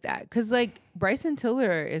like that. Because like Bryson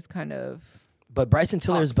Tiller is kind of But Bryson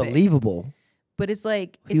Tiller is toxic. Believable. But it's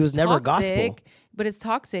like He was never gospel. But it's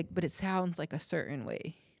toxic, but it sounds like a certain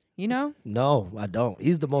way. You know? No, I don't.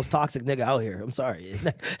 He's the most toxic nigga out here. I'm sorry.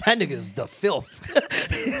 That nigga is the filth.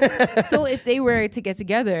 So if they were to get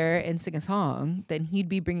together and sing a song, then he'd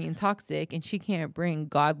be bringing toxic and she can't bring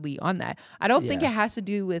godly on that. I don't think it has to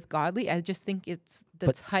do with godly. I just think it's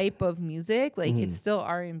the type of music. Like it's still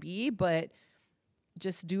R&B, but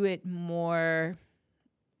just do it more,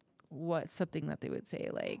 what's something that they would say?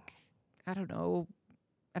 Like, I don't know.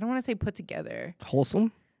 I don't want to say put together.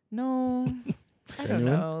 Wholesome? No. I don't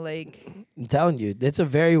know. Like, I'm telling you, it's a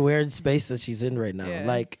very weird space that she's in right now. Yeah.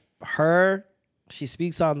 Like she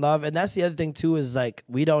speaks on love, and that's the other thing too. Is like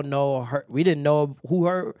we don't know her. We didn't know who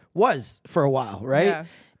her was for a while, right? Yeah.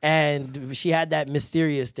 And she had that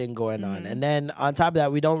mysterious thing going on, and then on top of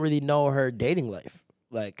that, we don't really know her dating life.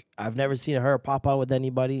 Like I've never seen her pop out with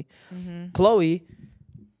anybody. Chloe,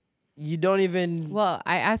 you don't even. Well,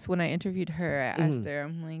 I asked when I interviewed her, I asked her,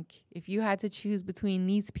 I'm like, if you had to choose between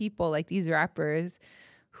these people, like these rappers,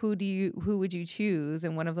 who would you choose?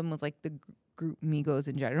 And one of them was like the group Migos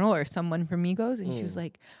in general, or someone from Migos, and she was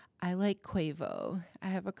like, I like Quavo. I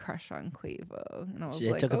have a crush on Quavo. And I was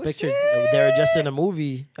like, took a picture. Shit. They were just in a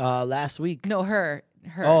movie last week. No, her.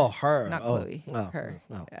 Oh, her. Not Chloe. Her.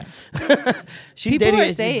 Oh. Yeah. She's People dating.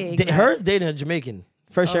 are saying Her's dating a Jamaican.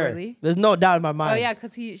 For sure. Really? There's no doubt in my mind. Oh yeah,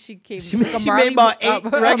 because she came. She made about 8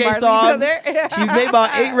 reggae songs. She made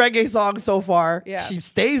about 8 reggae songs so far. Yeah. She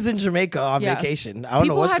stays in Jamaica on vacation. I don't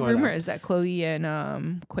know what's going on. People had rumors that Chloe and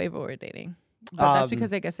Quavo were dating, but that's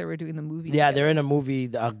because I guess they were doing the movie. Yeah, together. they're in a movie,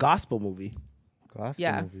 a gospel movie.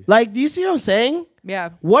 Movie. Like, do you see what I'm saying? Yeah.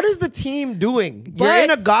 What is the team doing? You're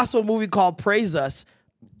in a gospel movie called Praise Us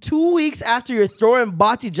 2 weeks after you're throwing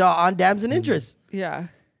Batija on Dams and Interest. Yeah.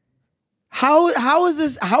 How is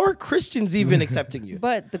this? How are Christians even accepting you?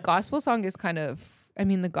 But the gospel song is kind of, I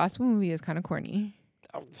mean, the gospel movie is kind of corny.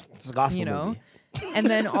 It's a gospel movie. movie. And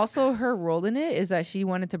then also her role in it is that she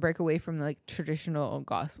wanted to break away from like traditional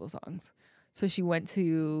gospel songs. So she went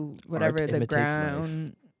to whatever Art the imitates ground.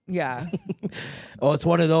 life. Yeah. Oh, it's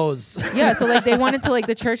one of those. Yeah. So like they wanted to, like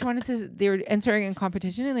the church wanted to, they were entering in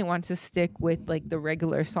competition and they wanted to stick with like the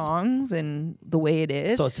regular songs and the way it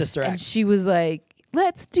is. So it's Sister And Act. she was like,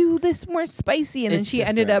 let's do this more spicy. And then It's she Sister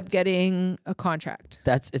ended up Act. getting a contract.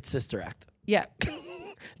 It's Sister Act. Yeah.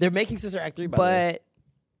 They're making Sister Act 3, by the way.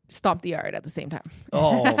 But stomp the yard at the same time.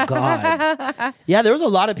 Oh, God. Yeah, there was a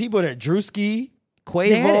lot of people in it. Drewski,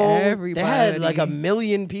 Quavo. They had like 1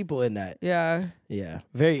 million people in that. Yeah. Yeah,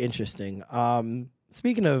 very interesting.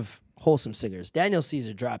 Speaking of wholesome singers, Daniel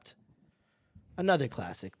Caesar dropped another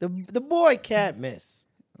classic. The boy can't miss.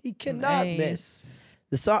 He cannot miss.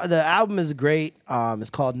 The album is great. It's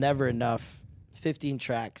called Never Enough. 15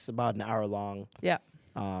 tracks, about an hour long. Yeah.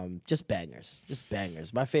 Just bangers.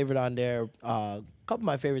 My favorite on there, a couple of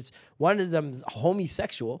my favorites. One of them is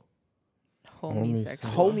Homosexual.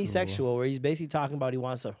 Homosexual, where he's basically talking about he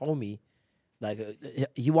wants a homie Like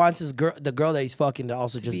he wants the girl that he's fucking to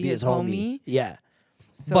also just be his homie. Yeah.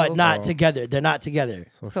 So, but not together. They're not together.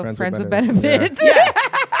 So friends with benefits. Yeah.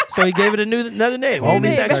 So he gave it another name.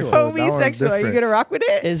 Homosexual. Homosexual. Are you gonna rock with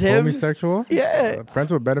it? Is him homosexual? Yeah.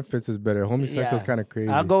 Friends with benefits is better. Homosexual is kind of crazy.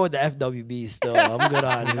 I'll go with the FWB still. I'm good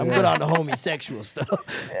on the homosexual stuff.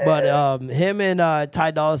 But him and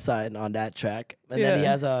Ty Dolla $ign on that track, and then he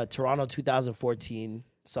has a Toronto 2014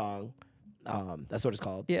 song. That's what it's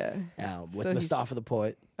called. Yeah. With so Mustafa the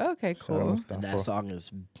Poet. Okay, cool. And that song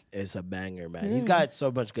is a banger, man. He's got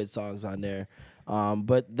so much good songs on there.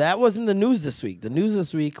 But that wasn't the news this week. The news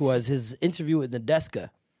this week was his interview with Nadeska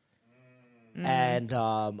and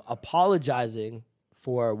apologizing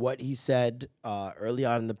for what he said early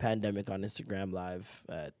on in the pandemic on Instagram Live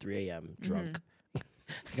at 3 a.m. drunk.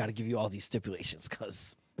 I got to give you all these stipulations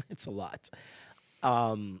because it's a lot.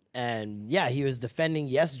 And yeah, he was defending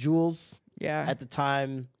Yes Jules at the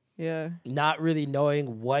time. Yeah. Not really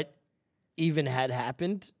knowing what even had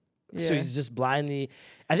happened. So he's just blindly.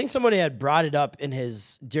 I think somebody had brought it up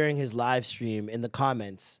during his live stream in the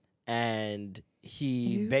comments, and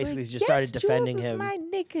he basically just started defending him. My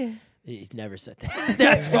nigga. He never said that.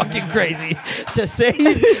 That's fucking crazy to say.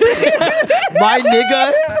 My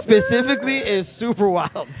nigga specifically is super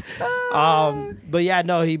wild. But yeah,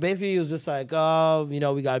 no, he basically was just like, oh,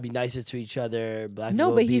 we got to be nicer to each other. Black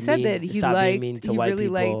people but he said mean, that he really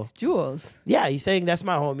liked Jules. Yeah, he's saying that's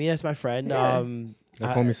my homie, that's my friend. Yeah.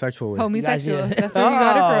 Like homosexual. Homosexual. That's where you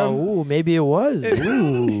got it from. Ooh, maybe it was.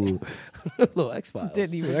 Ooh. Little X-Files.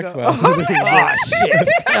 Didn't even go. Oh, shit.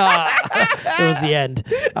 It was the end.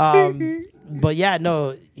 But yeah,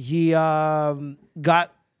 no, he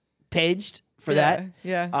got paged for that.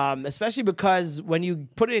 Yeah. Especially because when you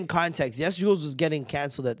put it in context, Yes Jules was getting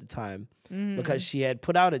canceled at the time because she had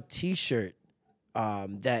put out a T-shirt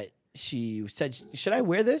that she said, should I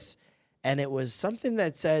wear this? And it was something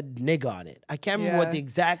that said nigga on it. I can't remember what the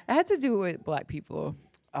exact... It had to do with black people.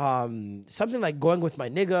 Something like going with my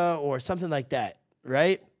nigga or something like that,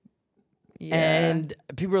 right? Yeah. And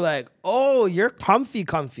people were like, oh, you're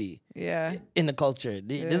comfy. Yeah. In the culture.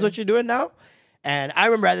 This is what you're doing now? And I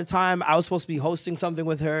remember at the time, I was supposed to be hosting something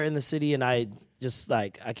with her in the city, and I just I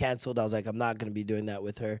canceled. I was like, I'm not going to be doing that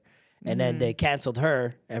with her. And then they canceled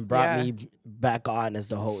her and brought me back on as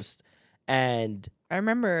the host. And I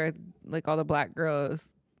remember all the black girls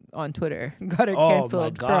on Twitter got her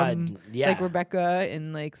canceled from Rebecca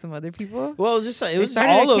and some other people. Well, it was just it was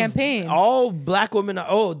all a campaign. All black women.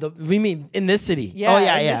 We mean in this city?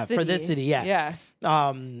 Yeah, for this city, yeah.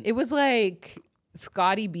 It was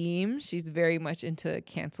Scotty Beam. She's very much into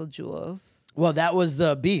cancel Jules. Well, that was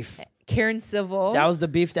the beef. Karen Civil. That was the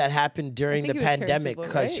beef that happened during the pandemic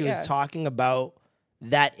because she was talking about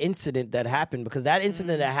that incident that happened, because that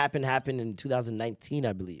incident that happened in 2019,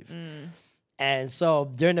 I believe. And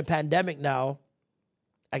so during the pandemic now,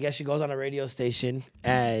 I guess she goes on a radio station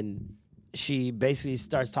and she basically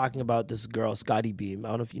starts talking about this girl, Scotty Beam. I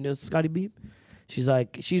don't know if you know Scotty Beam. She's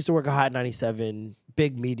like, she used to work at Hot 97,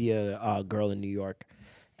 big media girl in New York,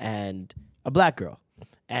 and a black girl.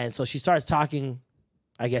 And so she starts talking,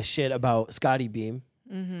 I guess, shit about Scotty Beam.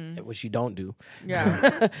 Which you don't do.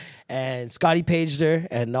 Yeah. And Scotty paged her,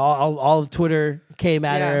 and all of Twitter came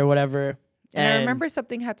at her or whatever. And I remember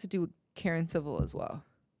something had to do with Karen Civil as well.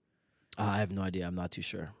 I have no idea. I'm not too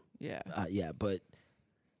sure. Yeah. But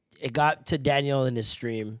it got to Daniel in his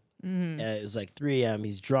stream. It was 3 a.m.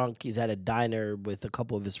 He's drunk. He's at a diner with a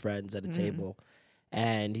couple of his friends at a table.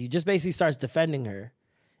 And he just basically starts defending her.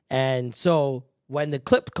 And so when the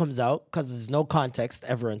clip comes out, because there's no context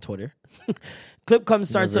ever on Twitter,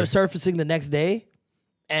 starts surfacing the next day,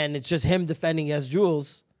 and it's just him defending Yes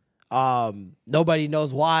Jules. Nobody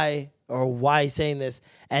knows why or why he's saying this.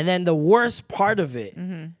 And then the worst part of it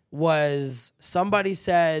was somebody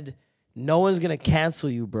said, no one's going to cancel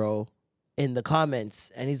you, bro, in the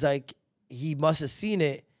comments. And he's like, he must have seen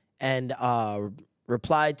it and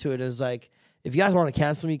replied to it as if you guys want to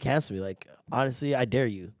cancel me, cancel me. Honestly, I dare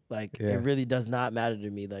you. It really does not matter to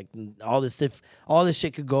me. All this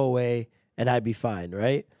shit could go away and I'd be fine,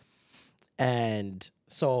 right? And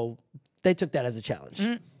so they took that as a challenge.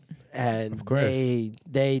 And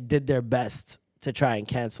they did their best to try and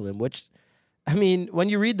cancel him, which, I mean, when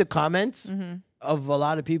you read the comments of a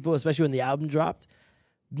lot of people, especially when the album dropped,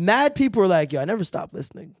 mad people were like, yo, I never stopped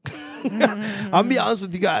listening. I'm gonna be honest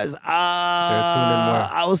with you guys.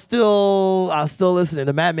 I was still listening.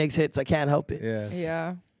 The man makes hits. I can't help it.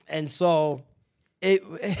 Yeah. And so it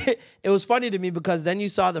was funny to me because then you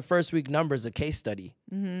saw the first week numbers, a case study,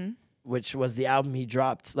 which was the album he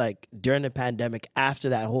dropped during the pandemic after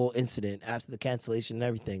that whole incident, after the cancellation and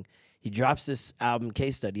everything. He drops this album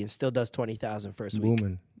Case Study and still does 20,000 first week.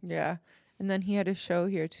 Booming. Yeah. And then he had a show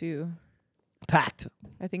here too. Packed.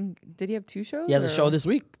 I think, did he have 2 shows? He has a show this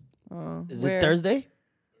week. Is where? it Thursday?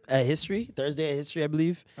 At History? Thursday at History, I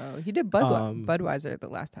believe. Oh, he did Budweiser the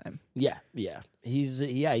last time. Yeah.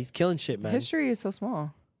 He's killing shit, man. History is so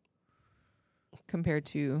small compared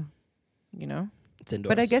to, you know. It's indoors.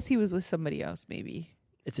 But I guess he was with somebody else, maybe.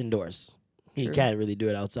 It's indoors. He True. can't really do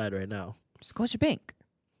it outside right now. Scotiabank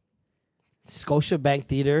Scotiabank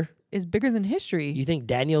Theater is bigger than History. You think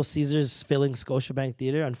Daniel Caesar's filling Scotiabank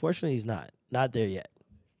Theater? Unfortunately, he's not. Not there yet.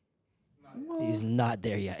 He's not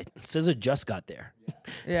there yet. Caesar just got there.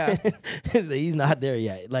 Yeah. He's not there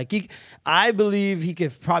yet. Like I believe he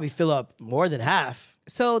could probably fill up more than half.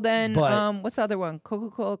 So then, But- what's the other one?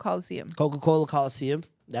 Coca-Cola Coliseum. Coca-Cola Coliseum.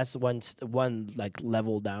 That's one like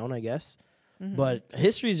level down, I guess. But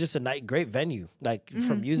History is just a great venue. Like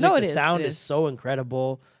from music, No, it the is, sound it is is. so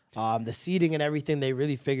incredible. The seating and everything, they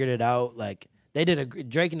really figured it out. Like they did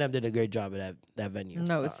Drake and them did a great job at that venue.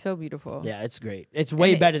 No, it's so beautiful. Yeah, it's great. It's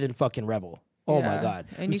way better than fucking Rebel. Oh Yeah. my god!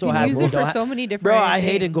 And I'm you so can happy use we it for don't so many Bro, different I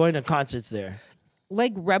hated things. going to concerts there.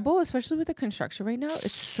 Like Rebel, especially with the construction right now,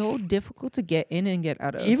 it's so difficult to get in and get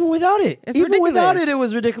out of. Even without it, It's even without ridiculous. it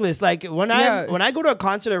was ridiculous. Like when Yeah. I go to a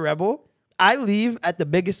concert at Rebel, I leave at the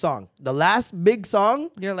biggest song. The last big song,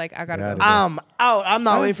 You're like, I gotta Yeah. go. To I'm out. I'm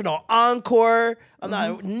not waiting for no encore. I'm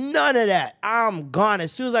not none of that. I'm gone.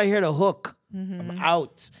 As soon as I hear the hook, I'm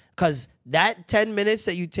out. Cause that 10 minutes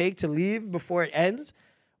that you take to leave before it ends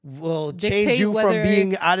will change Dictate you from whether-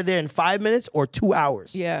 being out of there in 5 minutes or 2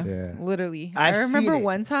 hours. Yeah, Yeah. literally. I've I remember seen it.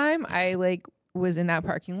 one time I was in that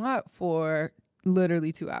parking lot for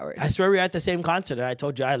literally 2 hours. I swear we were at the same concert and I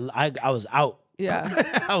told you I was out. Yeah.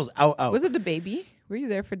 I was out. Was it the baby? Were you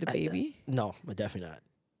there for the baby? No, but definitely not.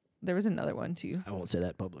 There was another one too. I won't say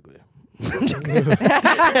that publicly. This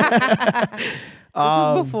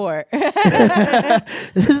was before.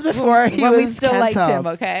 This is before he when was we still liked him,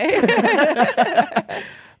 okay?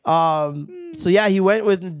 So yeah, he went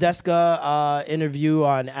with Deska interview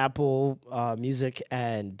on Apple Music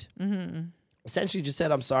and essentially just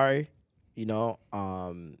said I'm sorry, you know.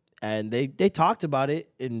 And they talked about it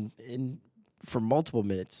in for multiple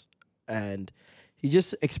minutes, and he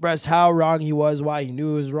just expressed how wrong he was, why he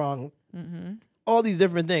knew it was wrong, all these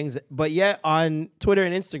different things. But yet on Twitter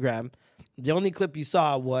and Instagram, the only clip you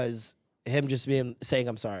saw was him just saying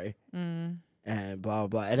I'm sorry and blah blah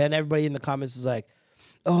blah. And then everybody in the comments is like,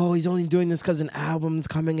 oh, he's only doing this because an album's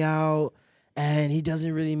coming out and he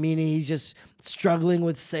doesn't really mean it. He's just struggling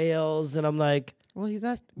with sales. And I'm like, Well, he's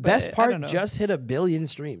not. best but I part don't know. just hit 1 billion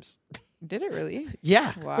streams. Did it really?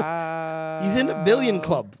 Yeah. Wow. He's in the billion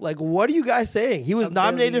club. Like, what are you guys saying? He was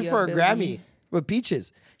nominated for a Grammy with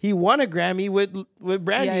Peaches. He won a Grammy with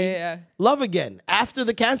Brandy. Yeah. Love Again after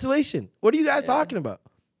the cancellation. What are you guys talking about?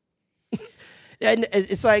 And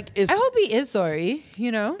it's like I hope he is sorry.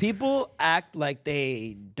 You know. people act like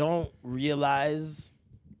they don't realize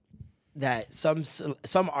that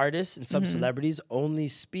some artists and some celebrities only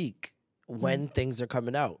speak when things are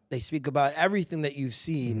coming out. They speak about everything that you've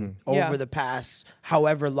seen over the past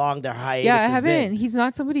however long their hiatus Yeah, I has haven't. been. He's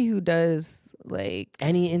not somebody who does like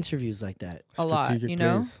Any interviews like that. a lot. Strategic You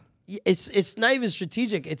know. plays. It's not even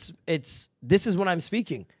strategic. It's this is when I'm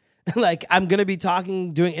speaking. Like I'm gonna be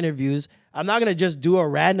doing interviews. I'm not gonna just do a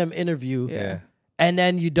random interview. Yeah. And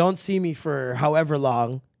then you don't see me for however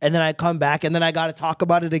long, and then I come back, and then I gotta talk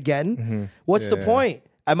about it again. What's the Yeah. point?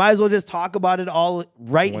 I might as well just talk about it all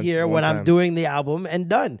right here one when I'm time. doing the album and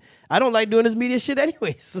done. I don't like doing this media shit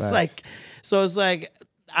anyways. It's like, so it's like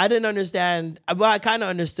I didn't understand. Well, I kind of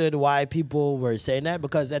understood why people were saying that,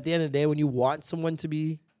 because at the end of the day, when you want someone to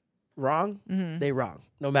be wrong, they wrong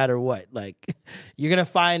no matter what. Like you're gonna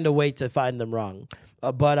find a way to find them wrong.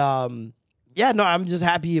 Yeah, no, I'm just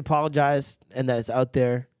happy he apologized and that it's out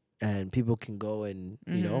there and people can go and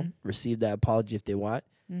you know receive that apology if they want.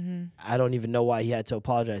 I don't even know why he had to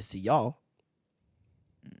apologize to y'all.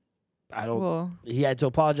 I don't. Well, He had to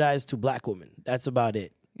apologize to black women. That's about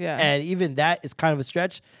it. yeah. And even that is kind of a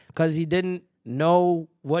stretch because he didn't know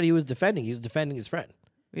what he was defending. He was defending his friend.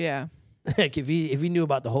 Yeah. Like if he knew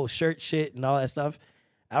about the whole shirt shit and all that stuff,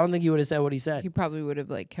 I don't think he would have said what he said. He probably would have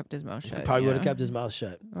like kept his mouth shut. Probably you would have know? kept his mouth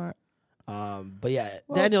shut. Or- But yeah,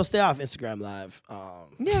 Daniel, stay off Instagram Live.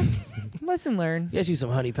 Yeah. Lesson learned. Get you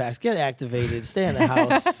some honey packs. Get activated. Stay in the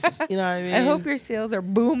house. You know what I mean? I hope your sales are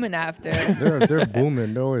booming after. They're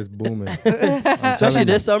booming. They're always booming. Especially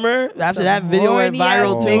this summer, after that video went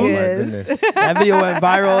viral horny-ass too. Oh my niggas. goodness. That video went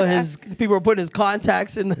viral. His people were putting his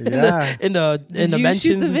contacts in the Yeah. in the Did you mentions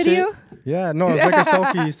shoot the and video? shit. Yeah, no, it's like a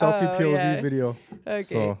selfie POV yeah. video. Okay.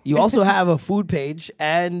 So You also have a food page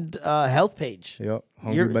and a health page. yep,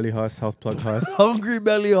 Hungry You're- Belly Huss, Health Plug Huss, Hungry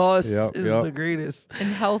Belly Huss Yep, is yep. the greatest. And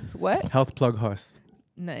health what? Health Plug Huss.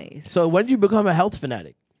 Nice. So when did you become a health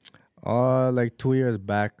fanatic? Like 2 years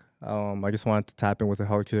back, I just wanted to tap in with a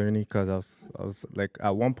health journey because I was like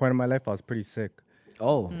at one point in my life I was pretty sick.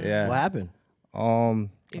 Oh, Yeah. What happened?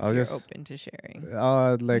 if I was you're just open to sharing.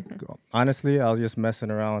 like honestly, I was just messing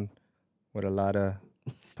around with a lot of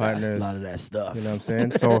partners. A lot of that stuff. You know what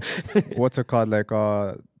I'm saying? So what's it called? Like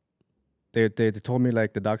they told me,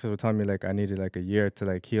 like the doctors were telling me like I needed like a year to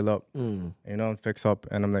like heal up, you know, and fix up.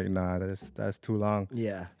 And I'm like, nah, that's too long.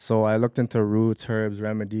 Yeah. So I looked into roots, herbs,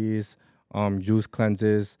 remedies, juice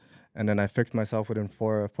cleanses, and then I fixed myself within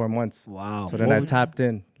 4 months. Wow. So then I tapped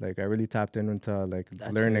in, like I really tapped in into like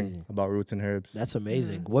That's learning amazing. about roots and herbs. That's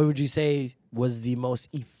amazing. What would you say was the most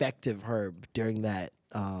effective herb during that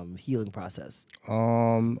healing process?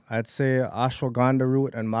 I'd say ashwagandha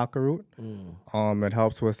root and maca root. It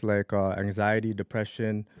helps with like anxiety,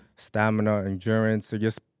 depression, stamina, endurance. It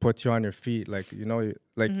just puts you on your feet. Like, you know,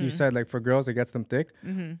 like you said, like for girls, it gets them thick.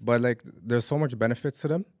 But like there's so much benefits to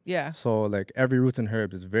them. Yeah. So like every roots and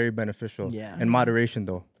herbs is very beneficial. Yeah. In moderation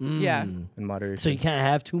though. Yeah. In moderation. So you can't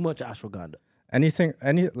have too much ashwagandha.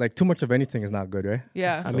 Like too much of anything is not good, right?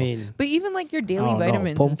 Yeah. I mean, But even like your I daily don't know.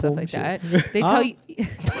 vitamins Pom and stuff pom like shit. that, they tell you.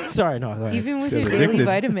 sorry, no. Go ahead. Even with Shit, your daily addicted.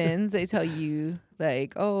 vitamins, they tell you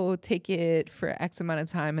like, oh, take it for X amount of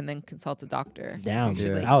time and then consult a doctor. Damn, You should,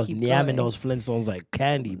 dude. like, I was keep yamming going. those Flintstones like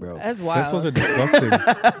candy, bro. That's Those wild. are disgusting.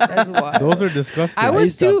 That's wild. Those are disgusting. I was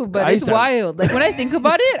used to- too, but I it's used to- wild. Like when I think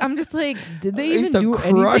about it, I'm just like, did they I used even to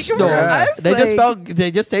do crush anything those. for us? They just Like,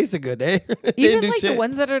 they just tasted good. They didn't even do like the shit.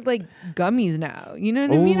 ones that are like gummies now. You know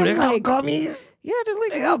what I Ooh, mean? they I'm got like, gummies. yeah, they're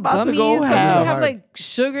like They little about to gummies. go Some ham. have like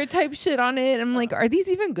sugar type shit on it. I'm like, are these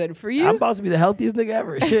even good for you? I'm about to be the healthiest nigga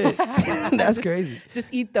ever. Shit, that's crazy. Just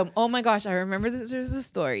eat them. Oh my gosh, I remember there's a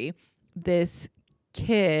story. This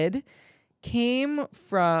kid came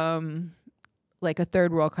from like a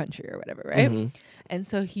third world country or whatever, right? And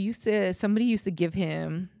so somebody used to give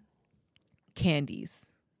him candies.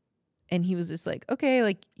 And he was just like, okay,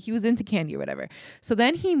 like he was into candy or whatever. So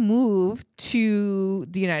then he moved to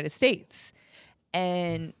the United States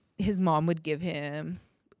and his mom would give him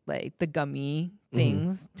like the gummy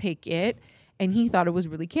things, take it. And he thought it was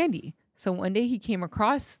really candy. So one day he came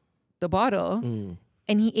across the bottle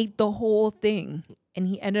and he ate the whole thing. And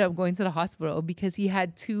he ended up going to the hospital because he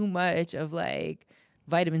had too much of like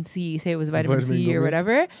vitamin C, say it was vitamin C or gummies.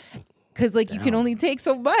 whatever. Because like you can only take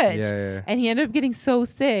so much. Yeah. And he ended up getting so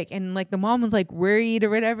sick. And like the mom was like worried or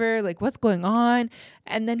whatever, like what's going on?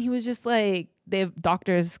 And then he was just like, the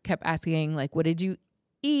doctors kept asking like, what did you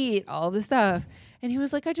eat? All this stuff. And he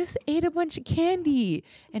was like, I just ate a bunch of candy.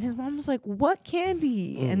 And his mom was like, what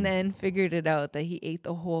candy? And then figured it out that he ate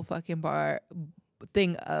the whole fucking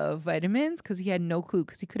thing of vitamins because he had no clue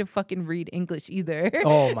because he couldn't fucking read English either.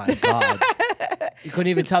 Oh my god, you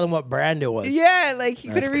couldn't even tell him what brand it was. Yeah, like he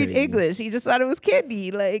That's couldn't read crazy. English. He just thought it was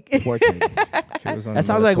candy. Like Poor thing. That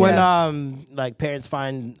sounds like when like parents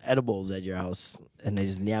find edibles at your house and they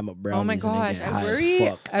just yam up brownies. oh my and they gosh, get I high as worry.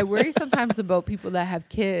 fuck. I worry sometimes about people that have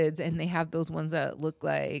kids and they have those ones that look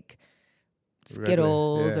like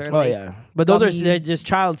Skittles yeah. or Oh like yeah, but those gummy- they're just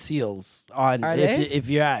child seals on. Are If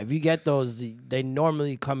you get those, they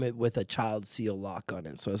normally come with a child seal lock on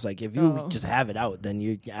it. So it's like if you Oh. just have it out, then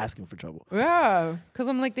you're asking for trouble. Yeah, because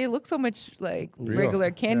I'm like they look so much like Real. regular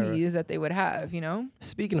Yeah, candies that they would have, you know?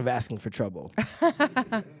 Speaking of asking for trouble,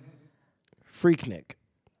 Freaknik,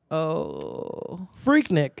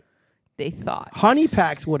 Freaknik, They thought honey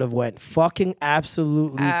packs would have went fucking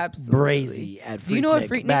absolutely brazy at Freaknik Do you know what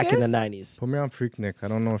Freaknik back in is? the 90s. Put me on Freaknik. I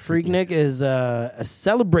don't know. Freaknik is a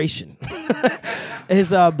celebration. Is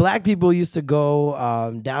black people used to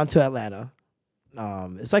go down to Atlanta.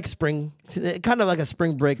 It's like spring, kind of like a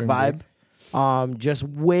spring break vibe. Just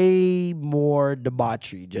way more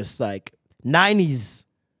debauchery. Just like 90s.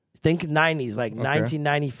 Think 90s, like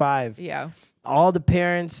 1995. Yeah. All the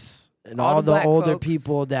parents and All all the the black older folks.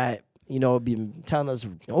 people that, you know, be telling us,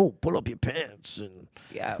 oh, pull up your pants and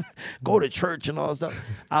Yeah. go to church and all that stuff.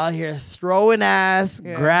 Out here throwing ass,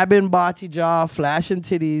 Yeah. grabbing body jaw, flashing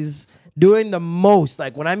titties, doing the most.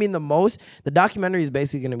 Like when I mean the most, the documentary is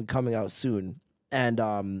basically going to be coming out soon. And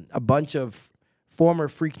a bunch of former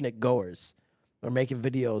Freaknik goers are making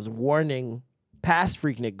videos warning past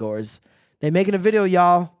Freaknik goers. They making a video,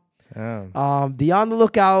 y'all. Be on the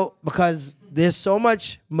lookout because there's so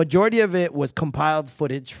much. Majority of it was compiled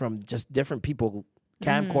footage from just different people,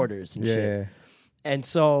 camcorders and shit. And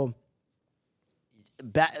so,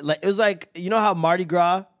 like it was like, you know how Mardi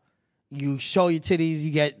Gras, you show your titties,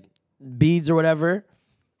 you get beads or whatever.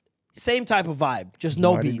 Same type of vibe, just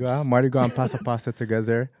no Mardi beads. Gras, Mardi Gras and Pasta Pasta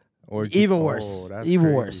together. Or Even worse.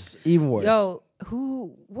 Even worse. Even worse. Yo,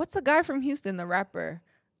 what's the guy from Houston, the rapper?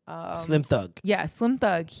 Slim Thug. Yeah, Slim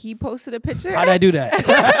Thug. He posted a picture. How'd I do that?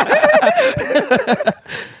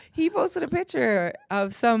 He posted a picture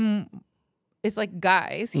of it's like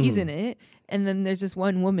guys. He's in it. And then there's this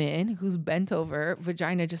one woman who's bent over,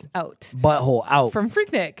 vagina just out. Butthole out. From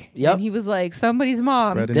Freaknik. Yep. And he was like, somebody's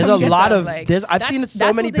mom. There's a lot of, I've seen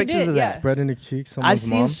so many pictures of that. Spreading the cheeks. I've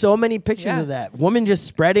seen so many pictures of that. Woman just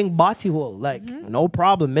spreading body hole, like no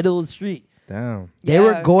problem, middle of the street. Damn. They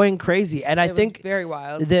were going crazy. And I think very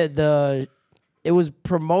wild. It was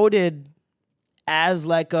promoted as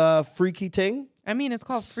like a freaky thing. I mean, it's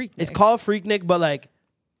called Freaknik. It's called Freaknik, but like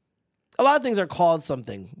a lot of things are called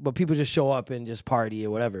something, but people just show up and just party or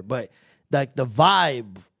whatever. But like the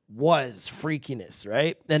vibe was freakiness,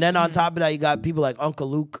 right? And then on top of that, you got people like Uncle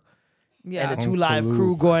Luke and the 2 Live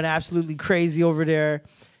crew going absolutely crazy over there.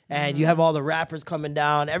 And you have all the rappers coming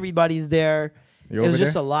down. Everybody's there. It was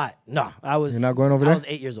just a lot. No, You're not going over there? I was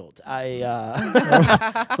 8 years old.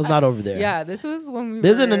 I was not over there. Yeah, this was when we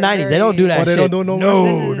This were is in the 90s. They don't do that shit. They don't do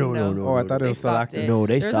no No. Oh, I thought it was still active. No,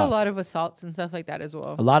 they There's stopped. a lot of assaults and stuff like that as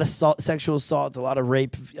well. A lot of sexual assault, a lot of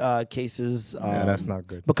rape cases. Yeah, that's not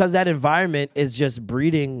good. Because that environment is just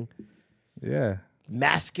breeding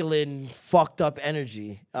masculine, fucked up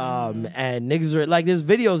energy. And niggas are like, there's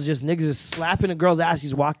videos just niggas is slapping a girl's ass.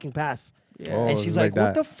 She's walking past. Yeah. Oh, And she's like like,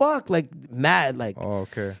 what that. the fuck? Like, mad. Like, Oh,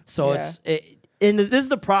 okay. so and this is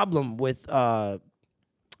the problem with a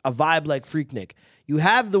vibe like Freaknik. You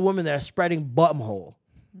have the woman that are spreading buttonhole.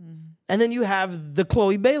 And then you have the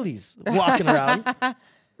Chloe Baileys walking around,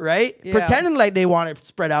 right? Yeah. Pretending like they want to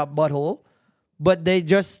spread out butthole, but they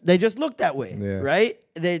just look that way, right?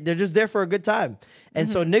 They're just there for a good time. And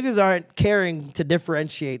so niggas aren't caring to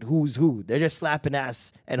differentiate who's who. They're just slapping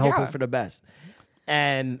ass and hoping for the best.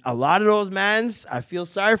 And a lot of those mans, I feel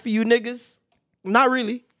sorry for you niggas. Not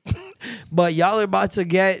really. But y'all are about to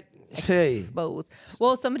get exposed.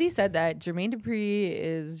 Well, somebody said that Jermaine Dupri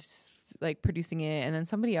is like producing it, and then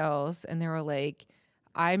somebody else, and they were like,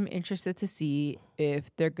 I'm interested to see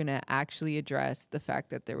if they're gonna actually address the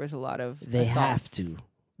fact that there was a lot of They assaults. have to.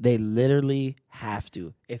 They literally have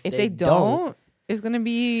to. If they don't, it's gonna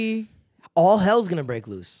be all hell's gonna break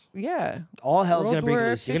loose. Yeah. All hell's World gonna break War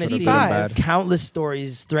loose. You're gonna 55. see countless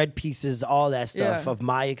stories, thread pieces, all that stuff Yeah. of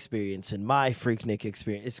my experience and my Freaknik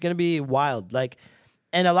experience. It's gonna be wild. Like,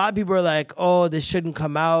 and a lot of people are like, "Oh, this shouldn't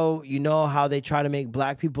come out." You know how they try to make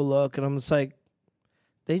black people look, and I'm just like,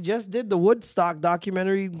 they just did the Woodstock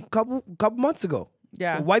documentary a couple months ago.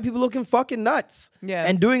 Yeah. White people looking fucking nuts. Yeah.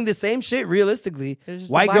 And doing the same shit realistically. There's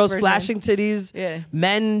just a White black girls version. flashing titties, Yeah.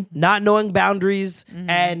 men not knowing boundaries,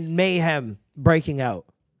 and mayhem breaking out.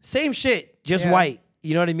 Same shit, just Yeah. white.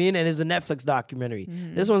 You know what I mean? And it's a Netflix documentary.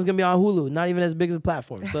 This one's gonna be on Hulu, not even as big as a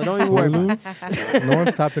platform. So don't even worry about it. No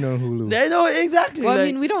one's tapping on Hulu. They know exactly. Well, I like-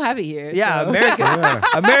 mean, we don't have it here. yeah, so.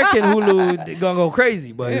 American Hulu they gonna go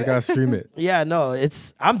crazy, but You just gotta stream it. yeah, no,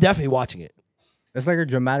 I'm definitely watching it. It's like a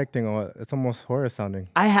dramatic thing. It's almost horror sounding.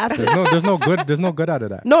 I have to. There's no good out of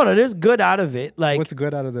that. No, there's good out of it. Like, what's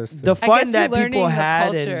good out of this? the I fun guess that you're learning people the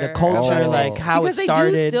had and the culture, Oh. like how because it they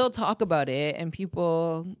started. do still talk about it, and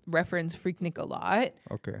people reference Freaknik a lot.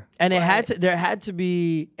 Okay. And it had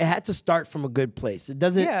to start from a good place. It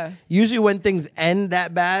doesn't Yeah. usually when things end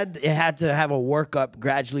that bad, it had to have a workup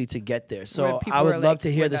gradually to get there. Where So people I would were love like,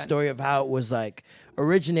 to hear "We're the done." story of how it was like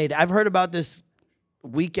originated. I've heard about this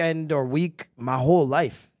weekend or week my whole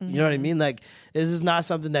life. You know what I mean? Like, this is not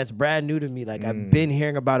something that's brand new to me. Like, I've been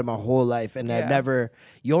hearing about it my whole life, and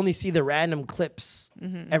you only see the random clips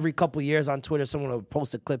every couple years on Twitter. Someone will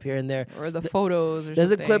post a clip here and there. Or the photos or There's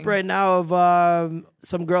something. a clip right now of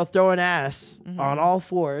some girl throwing ass on all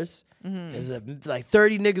fours. There's like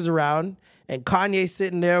 30 niggas around, and Kanye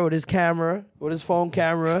sitting there with his camera, with his phone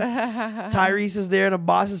camera. Tyrese is there in a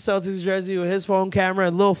Boston Celtics jersey with his phone camera,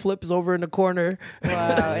 and Lil Flip is over in the corner, Wow.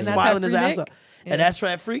 And that's smiling at his ass Freaknik? off. And that's for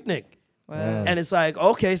that Freaknik. Wow. And it's like,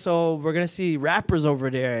 okay, so we're gonna see rappers over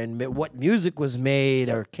there, and what music was made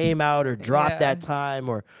or came out or dropped Yeah. that time,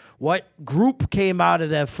 or what group came out of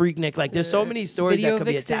that Freaknik. Like, there's so many stories Video that could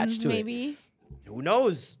be vixens, attached to it. maybe? Who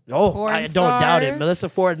knows? Oh, Porn I don't doubt it. stars. Melissa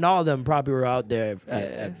Ford and all of them probably were out there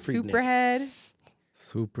at Freaknik. Superhead.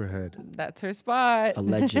 Superhead. That's her spot. A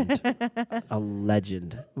legend. A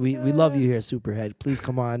legend. We love you here, Superhead. Please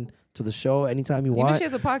come on to the show anytime you You know want. she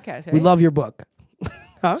has a podcast, right? We love your book.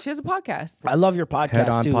 She has a podcast. I love your podcast Head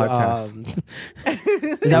On too. Podcast.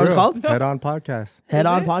 Is that what it's called? Head On Podcast. Head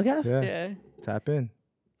On Podcast? Yeah. Yeah. Tap in.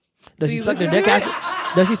 Does So she you suck their listen dick to after?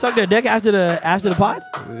 Does she suck their dick after the pod?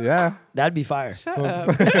 Yeah. That'd be fire. Shut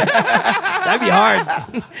up. That'd be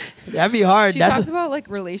hard. That'd be hard. She That's talks about like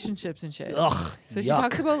relationships and shit. Ugh, so she yuck.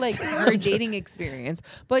 talks about like her dating experience,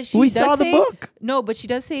 but she We does saw the say, book. No, but she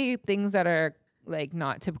does say things that are like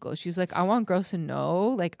not typical. She's like, I want girls to know,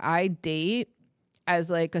 like I date as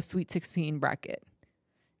like a sweet 16 bracket.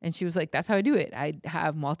 And she was like, that's how I do it. I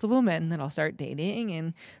have multiple men that I'll start dating,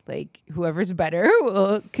 and like whoever's better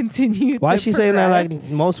will continue. Why is she saying that? Like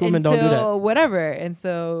most women don't do that. Whatever. And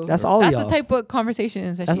so That's all that's y'all. the type of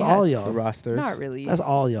conversations that That's she all has. y'all. The rosters. Not really. That's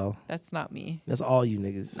all y'all. That's not me. That's all you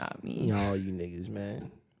niggas. Not me. Y'all you niggas,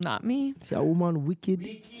 man. Not me. See that woman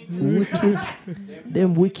wicked.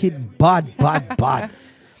 Them wicked bad.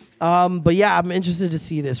 But yeah, I'm interested to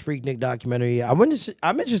see this Freaknik documentary. I'm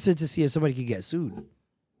interested to see if somebody could get sued.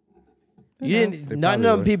 None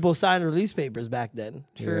of them people signed release papers back then.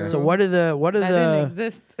 True. So what are the That didn't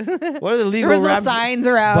exist. what are the legal There was no rams- signs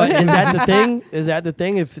around. But is that the thing? Is that the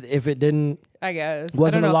thing? If it didn't I guess.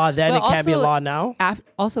 wasn't I a don't law know. then, But it can't be a also, law now?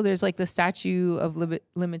 Also, there's like the statute of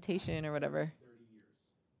limitation or whatever.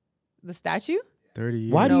 The statute? 30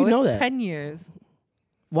 years. Why do you know it's that? 10 years.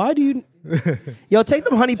 Why do you? Yo, take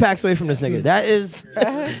them honey packs away from this nigga. That is.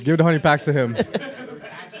 Give the honey packs to him.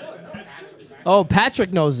 Oh,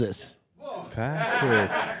 Patrick knows this.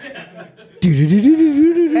 Patrick.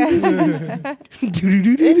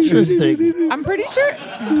 Interesting. I'm pretty sure.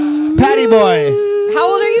 Patty boy.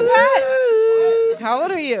 How old are you, Pat? How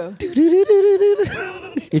old are you?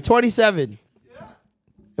 You're 27.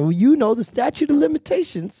 And you know the statute of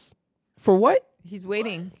limitations. For what? He's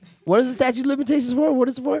waiting. What is the statute of limitations for? What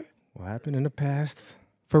is it for? What happened in the past?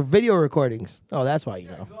 For video recordings. Oh, that's why you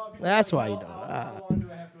know. That's why you know. How long do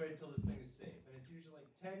I have to wait until this thing is safe? And it's usually like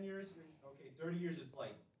 10 years. Okay, 30 years. It's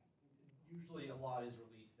like usually a lot is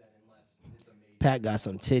released then, unless it's a major. Pat got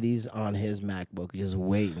some titties on his MacBook, just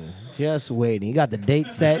waiting. Just waiting. He got the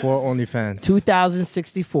date set. For OnlyFans.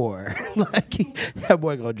 2064. Like, that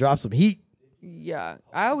boy gonna drop some heat. Yeah.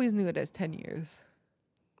 I always knew it as 10 years.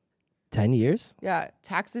 10 years? Yeah.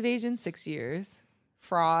 Tax evasion, 6 years.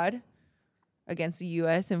 Fraud against the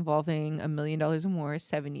U.S. involving $1 million or more,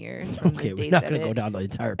 7 years. From Okay, the we're date not that going to go it- down the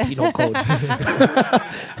entire penal code.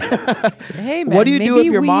 Hey, man. What do you do if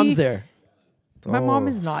maybe your mom's there? My mom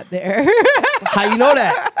is not there. How you know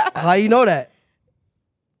that? How you know that?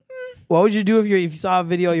 What would you do if you saw a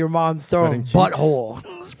video of your mom throwing Spreading cheeks.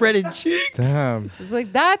 butthole, spreading cheeks? Damn. It's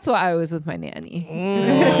like, that's why I was with my nanny.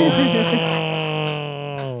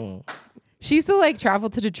 She used to like travel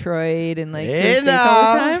to Detroit and like to the Hey States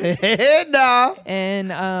all the now, time. hey now. And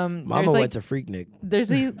Mama there's, like, went to Freaknik. there's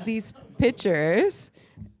these pictures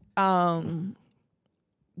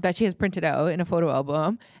that she has printed out in a photo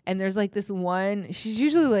album, and there's like this one. She's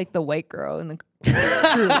usually like the white girl in the group,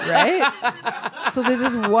 right? So there's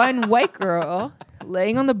this one white girl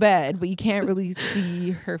laying on the bed, but you can't really see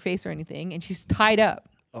her face or anything, and she's tied up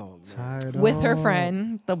with her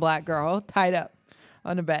friend, the black girl, tied up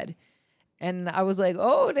on the bed. And I was like,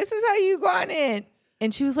 "Oh, this is how you got it."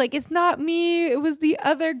 And she was like, "It's not me. It was the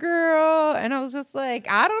other girl." And I was just like,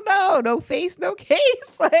 "I don't know. No face, no case."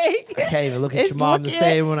 Like, I can't even look at it's your mom the looking-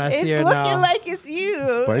 same when I see her It's now. looking like it's you.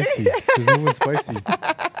 Spicy. She's moving spicy.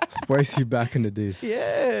 Spicy back in the days.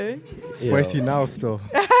 Yeah. Spicy now still.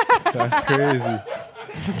 That's crazy.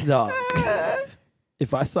 Dog.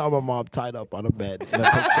 If I saw my mom tied up on a bed in a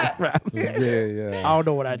picture, Yeah. I don't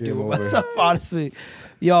know what I'd do Game with over. myself, honestly.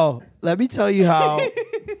 Yo, let me tell you how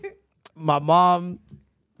my mom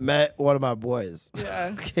met one of my boys.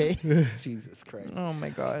 Yeah. Okay? Jesus Christ. Oh my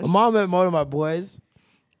gosh. My mom met one of my boys,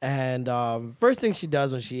 and first thing she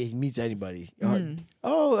does when she meets anybody, do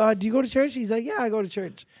you go to church? He's like, yeah, I go to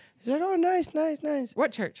church. She's like, oh, nice.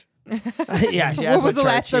 What church? Yeah, she What asked was the church,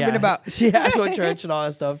 last sermon about? She asked what church and all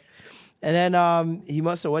that stuff. And then he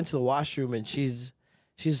must have went to the washroom, and she's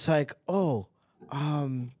like, oh,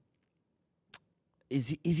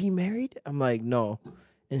 is he married? I'm like, no.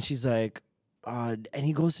 And she's like, and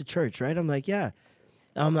he goes to church, right? I'm like, yeah.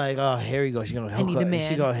 I'm like, oh, here we go. She's gonna need a man.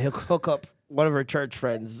 She's gonna hook up one of her church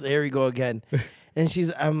friends. Here we go again. And she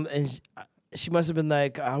must have been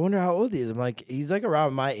like, I wonder how old he is. I'm like, he's like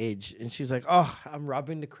around my age. And she's like, oh, I'm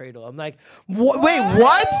robbing the cradle. I'm like, wait,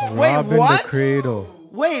 what? Wait, Robbing what? the cradle.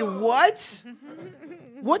 Wait, what?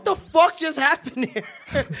 What the fuck just happened here?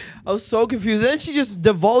 I was so confused. And then she just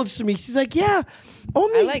divulged to me. She's like, yeah,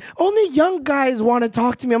 only young guys want to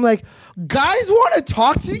talk to me. I'm like, guys want to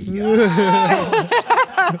talk to you?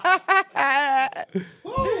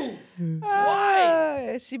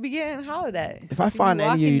 Why? She began holiday. If I find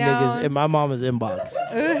any of you niggas in my mama's inbox,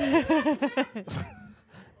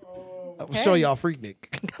 I'm show y'all Freaknik.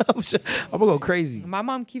 I'm gonna go crazy. My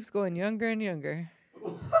mom keeps going younger and younger.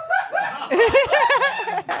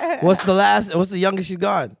 What's the youngest she's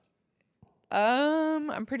gone?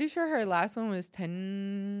 I'm pretty sure her last one was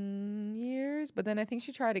 10 years, but then I think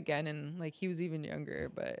she tried again and like he was even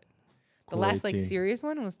younger, but the last like serious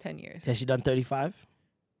one was 10 years. Has she done 35?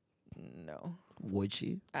 No. Would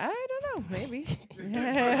she? I don't know, maybe. You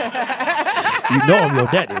know I'm your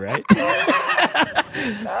daddy, right?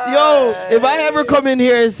 Yo, if I ever come in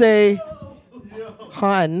here and say,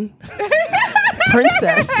 "Hun,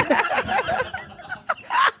 princess,"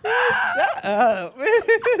 shut up.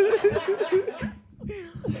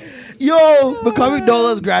 Yo, becoming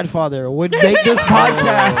Dola's grandfather would make this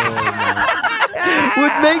podcast.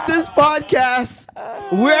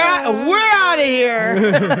 We're out of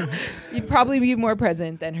here. You'd probably be more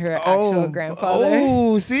present than her actual grandfather.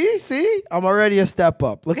 Oh, see, I'm already a step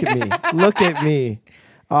up. Look at me.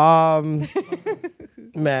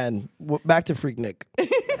 Man, back to Freaknik.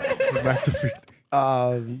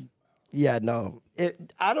 Yeah, no.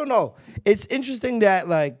 I don't know. It's interesting that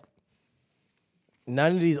like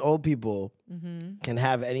none of these old people can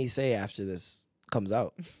have any say after this comes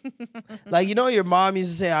out. Like, you know, your mom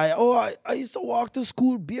used to say, I used to walk to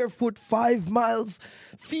school barefoot 5 miles,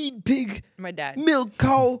 feed pig, my dad, milk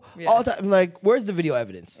cow, all the time. I'm like, where's the video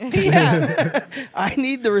evidence? I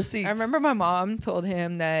need the receipts. I remember my mom told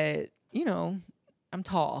him that, you know, I'm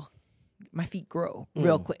tall. My feet grow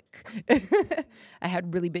real quick. I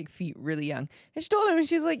had really big feet really young. And she told him, and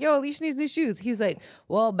she's like, yo, Alicia needs new shoes. He was like,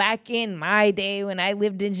 well, back in my day when I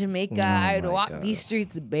lived in Jamaica, I'd walk these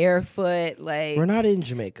streets barefoot. Like, we're not in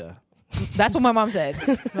Jamaica. That's what my mom said.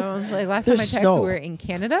 My mom's like, last time I checked, we're in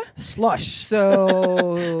Canada. Slush.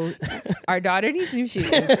 So our daughter needs new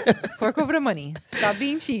shoes. Fork over the money. Stop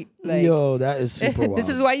being cheap. Like, yo, that is super wild. This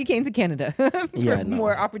is why you came to Canada. For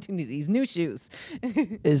more opportunities. New shoes.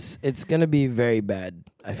 It's going to be very bad,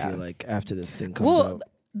 I feel like, after this thing comes out.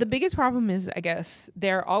 The biggest problem is, I guess,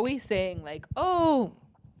 they're always saying like, oh,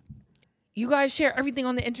 you guys share everything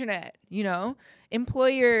on the internet, you know?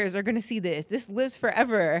 Employers are going to see this. This lives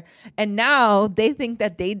forever. And now they think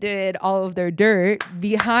that they did all of their dirt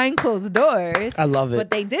behind closed doors. I love it.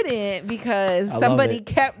 But they didn't because somebody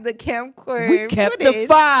kept the camcorder We kept footage. the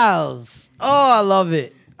files. Oh, I love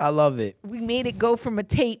it. We made it go from a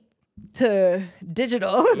tape to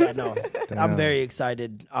digital. Yeah, no. I'm very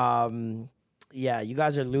excited. Yeah, you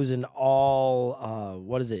guys are losing all,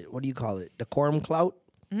 what is it? What do you call it? Decorum clout?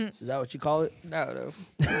 Is that what you call it? No.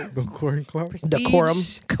 Decorum clout? Decorum.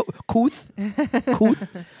 Couth.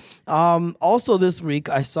 Also this week,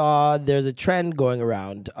 I saw there's a trend going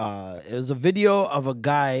around. It was a video of a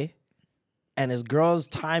guy and his girl's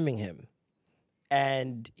timing him.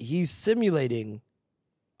 And he's simulating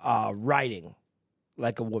riding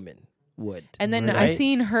like a woman would. And then I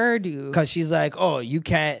seen her do, because she's like, oh, you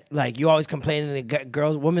can't, like, you always complaining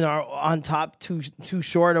that women are on top too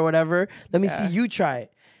short or whatever. Let me see you try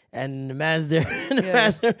it. And the man's there,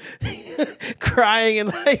 crying, and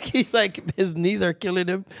like he's like his knees are killing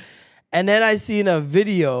him. And then I seen a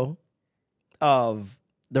video of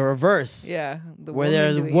the reverse, where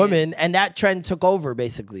there's a woman, and that trend took over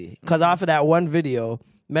basically because off of that one video,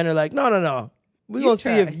 men are like, no. We're going to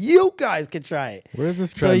see if you guys can try it. Where's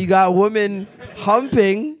this trend? So you got women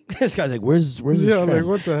humping. This guy's like, where's this trend? Like,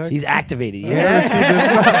 what the heck? He's activated.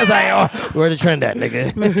 Yeah. I was like, oh, where the trend at,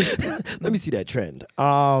 nigga? Let me see that trend.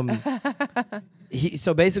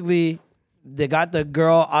 So basically, they got the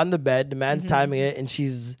girl on the bed. The man's timing it, and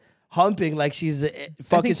she's humping like she's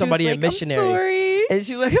fucking somebody a missionary. I'm sorry. And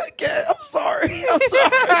she's like, I'm sorry.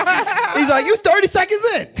 He's like, you 30 seconds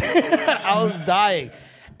in. I was dying.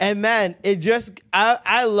 And man, it just,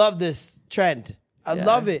 I love this trend. I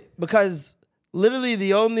love it because literally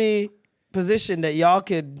the only position that y'all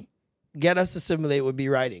could get us to simulate would be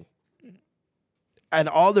riding. And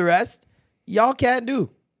all the rest, y'all can't do.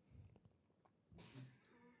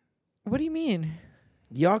 What do you mean?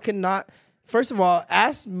 Y'all cannot. First of all,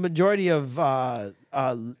 ask majority of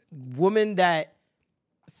women that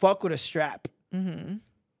fuck with a strap. Mm-hmm.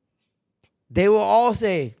 They will all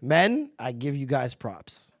say, men, I give you guys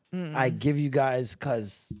props. I give you guys,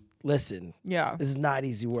 because, listen, this is not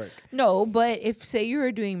easy work. No, but if, say, you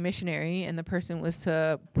were doing missionary and the person was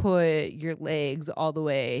to put your legs all the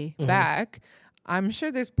way back, I'm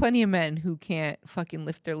sure there's plenty of men who can't fucking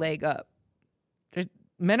lift their leg up.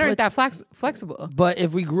 Men aren't that flexible. But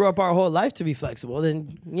if we grew up our whole life to be flexible,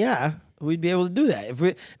 then, yeah. we'd be able to do that. If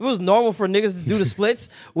it was normal for niggas to do the splits,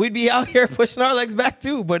 we'd be out here pushing our legs back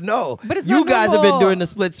too. But no, But it's you not guys have been normal. doing the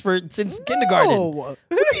splits since kindergarten. No.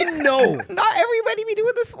 No. Not everybody be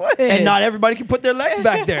doing the split. And not everybody can put their legs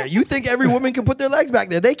back there. You think every woman can put their legs back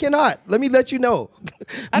there. They cannot. Let me let you know.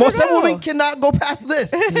 Some women cannot go past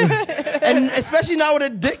this. And especially not with a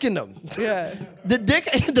dick in them. Yeah. The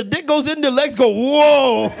dick goes in, the legs go,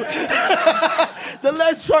 whoa. The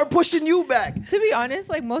legs start pushing you back. To be honest,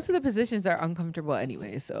 like most of the positions are uncomfortable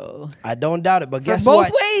anyway, so I don't doubt it, but guess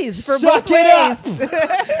both what? ways. For Suck both it ways.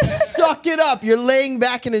 up. Suck it up. You're laying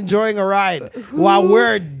back and enjoying a ride while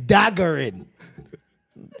we're daggering.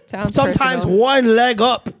 Sounds Sometimes personal. one leg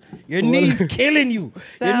up. Your knee's killing you.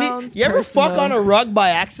 Sounds You ever fuck personal. on a rug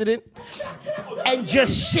by accident and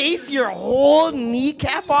just chafe your whole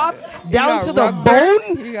kneecap off down got to the rug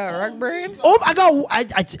burn? bone? You got rug burn? Oh,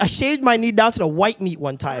 I shaved my knee down to the white meat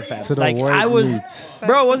one time, fam. To the Like white I was, meat.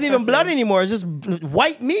 bro, it wasn't even blood anymore. It's just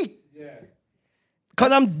white meat.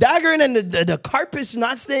 Cause I'm daggering and the carpet's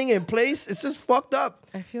not staying in place. It's just fucked up.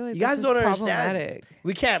 I feel like You guys this don't is understand. problematic.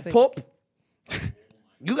 We can't Like- poop.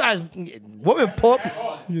 You guys, women poop.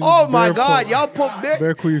 Oh my Bear God, poop. y'all poop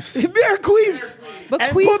Bear queefs. Bear queefs. But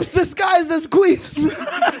And queefs- poops disguised as queefs.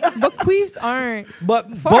 But queefs aren't But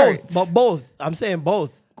farts. both. I'm saying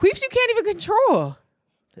both. Queefs you can't even control.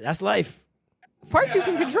 That's life. Farts you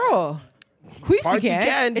can control. Queefs Farts you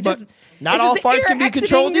can't. but It's not it's all just the farts air can be exiting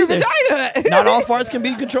controlled your either. vagina. Not all farts can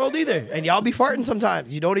be controlled either. And y'all be farting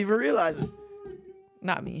sometimes. You don't even realize it.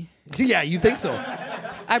 Not me. Yeah, you think so.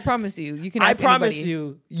 I promise you. You can I ask promise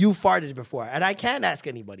anybody. you farted before. And I can't ask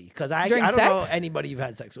anybody because I During don't know sex? anybody you've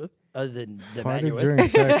had sex with other than the man you're Farted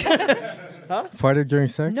with. during sex. Farted during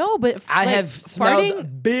sex? No, but I like, have smelled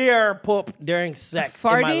farting beer poop during sex in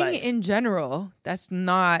my farting life. in general, that's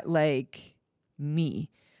not like me.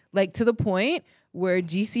 Like to the point where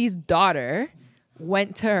GC's daughter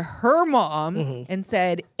went to her mom and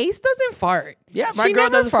said, Ace doesn't fart. Yeah, my She girl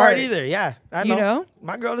never doesn't fart farts. either. Yeah, I know. You know?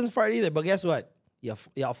 My girl doesn't fart either. But guess what?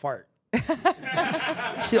 Y'all fart.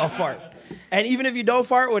 Y'all fart. And even if you don't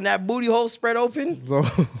fart, when that booty hole spread open,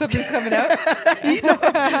 Something's coming out.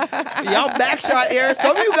 y'all backshot air.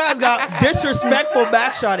 Some of you guys got disrespectful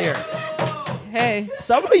backshot air. Hey.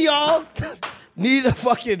 Some of y'all need a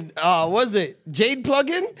fucking what's it? Jade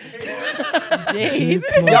plug-in? Jade.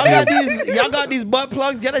 Y'all got these butt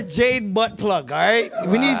plugs. Get a Jade butt plug, all right?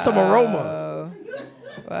 We need some aroma.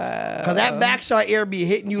 Wow. Cause that backshot air be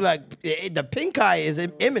hitting you like the pink eye is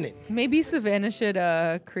imminent. Maybe Savannah should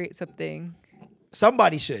create something.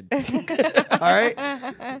 Somebody should. All right.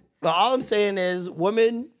 But all I'm saying is,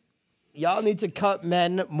 women, y'all need to cut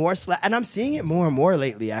men more slack. And I'm seeing it more and more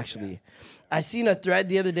lately. Actually, I seen a thread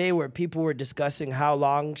the other day where people were discussing how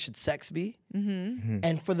long should sex be,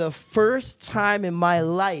 and for the first time in my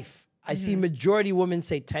life, I see majority women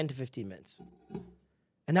say 10 to 15 minutes,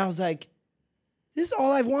 and I was like, this is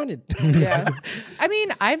all I've wanted. Yeah. I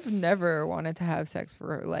mean, I've never wanted to have sex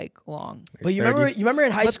for like long. But you remember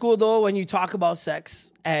in high school though, when you talk about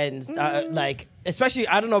sex and like, especially,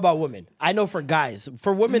 I don't know about women. I know for guys,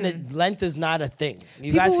 for women, length is not a thing.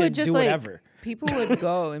 You guys can do whatever. People would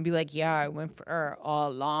go and be like, "Yeah, I went for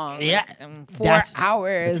all long, Yeah. 4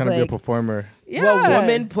 hours." Trying to be a Like, performer. yeah. Well,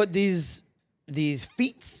 women put these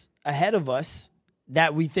feats ahead of us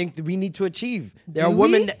that we think that we need to achieve. There are Do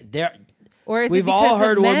women. we? There. Or is We've it all because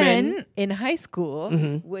heard the men women- in high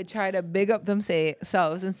school would try to big up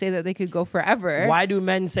themselves and say that they could go forever? Why do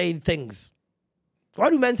men say things? Why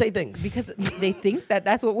do men say things? Because they think that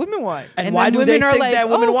that's what women want. And then why do women they are think like, that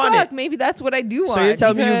women oh, want fuck, it? maybe that's what I do want. So you're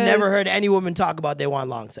telling me you've because- never heard any woman talk about they want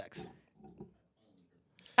long sex?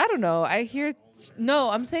 I don't know.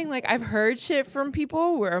 I'm saying like I've heard shit from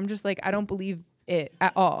people where I'm just like, I don't believe it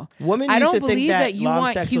at all. Women I used don't to think believe that you long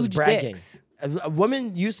want sex was huge bragging. dicks. A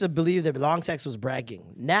woman used to believe that long sex was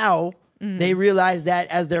bragging. Now they realize that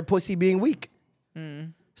as their pussy being weak.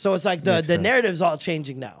 So it's like the narrative's all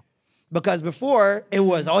changing now. Because before it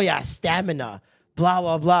was, oh yeah, stamina, blah,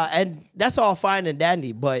 blah, blah. And that's all fine and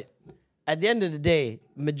dandy. But at the end of the day,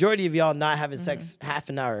 majority of y'all not having sex half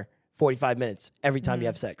an hour, 45 minutes every time you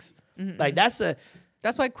have sex. Like that's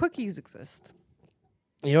why quickies exist.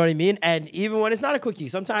 You know what I mean? And even when it's not a quickie,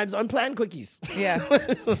 sometimes unplanned quickies.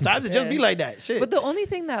 Yeah. Sometimes it just be like that. Shit. But the only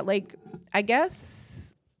thing that like, I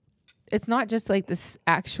guess it's not just like this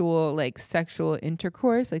actual like sexual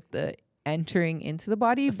intercourse, like the entering into the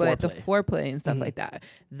body, but the foreplay and stuff like that.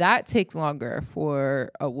 That takes longer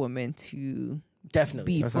for a woman to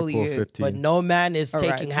definitely be That's fully like 4:15. But no man is aroused.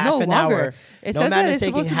 taking half No, an longer. hour. It No says man that is it's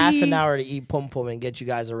taking supposed to half an be- hour to eat pum pum and get you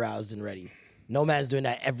guys aroused and ready. No man's doing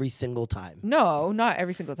that every single time. No, not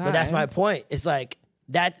every single time. But that's my point. It's like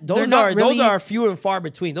those are few and far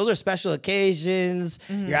between. Those are special occasions.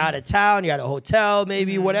 You're out of town, you're at a hotel,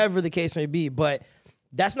 maybe whatever the case may be. But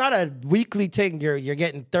that's not a weekly thing. You're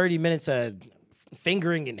getting 30 minutes of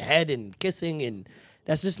fingering and head and kissing, and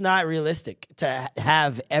that's just not realistic to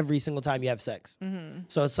have every single time you have sex.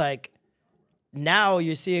 So it's like now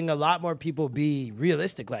you're seeing a lot more people be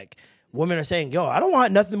realistic. Like women are saying, "Yo, I don't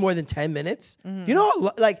want nothing more than 10 minutes." You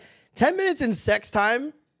know, like 10 minutes in sex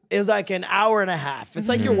time is like an hour and a half. It's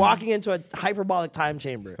like you're walking into a hyperbolic time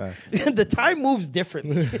chamber. The time moves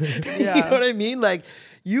differently. You know what I mean? Like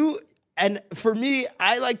and for me,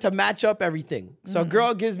 I like to match up everything. So a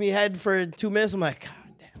girl gives me head for 2 minutes. I'm like, God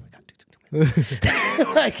damn, I got to do 2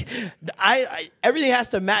 minutes. Like I everything has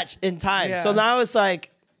to match in time. So now it's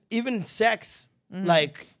like, even sex,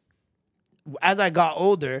 like as I got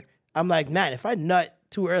older, I'm like, man, if I nut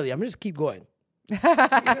too early, I'm gonna just keep going.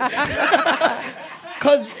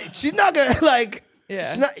 Cause she's not gonna like.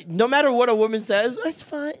 She's not, no matter what a woman says, it's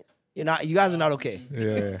fine. You guys are not okay.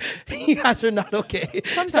 Yeah. You guys are not okay.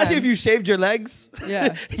 Especially if you shaved your legs.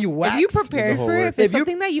 Yeah. You waxed. If you prepared for it, if it's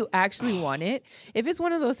something that you actually wanted, if it's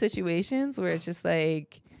one of those situations where it's just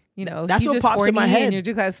like, you know, that's what pops in my head. And you're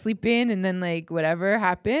just gotta sleep in, and then like whatever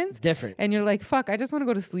happens, different. And you're like, fuck, I just want to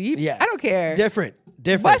go to sleep. Yeah, I don't care. Different.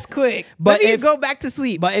 Bust quick. But if you go back to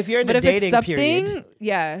sleep. But if you're in the dating period,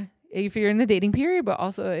 if you're in the dating period, but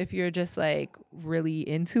also if you're just like really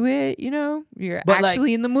into it, you know, you're but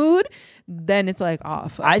actually in the mood, then it's like, oh,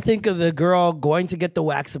 fuck. I think of the girl going to get the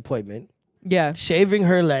wax appointment. Yeah. Shaving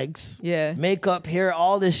her legs. Yeah. Makeup, hair,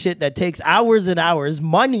 all this shit that takes hours and hours,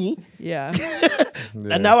 money. Yeah.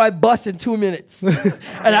 And now I bust in 2 minutes. And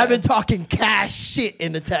I've been talking cash shit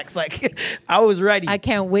in the text. Like, I was ready. I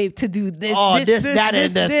can't wait to do this. This, that,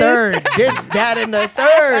 and the third. This, that, and the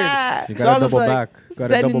third. You gotta double back.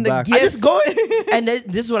 Gotta double back. I just go in. And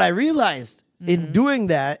this is what I realized. In doing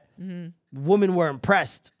that, women were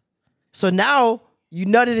impressed. So now you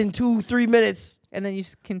nutted in 2-3 minutes. And then you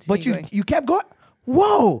just continue. But you kept going.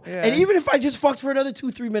 Whoa. Yeah. And even if I just fucked for another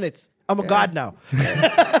 2-3 minutes, I'm a god now.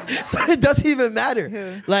 So it doesn't even matter.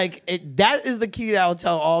 Yeah. Like, that is the key that I'll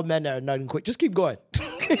tell all men that are nutting quick. Just keep going.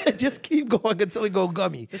 Just keep going until it goes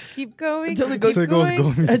gummy. Just keep going. Until it goes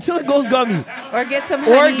gummy. Until it goes gummy. Or get some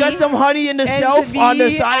honey. Or get some honey in the shelf on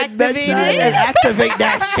the side bedside and activate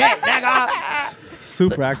that shit, nigga.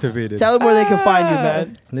 Super activated. Tell them where they can find you,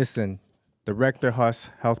 man. Listen, Director Huss,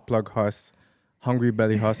 Health Plug Huss, Hungry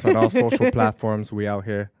Belly Huss on all social platforms. We out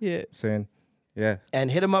here. Yeah. Saying, yeah. And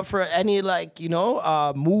hit them up for any, like, you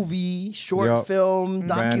know, movie, short film,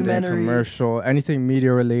 documentary. Commercial, anything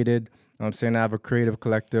media related. I'm saying I have a creative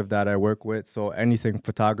collective that I work with. So anything,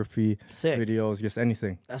 photography, videos, just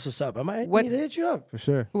anything. That's what's up. I might need to hit you up. For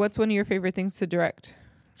sure. What's one of your favorite things to direct?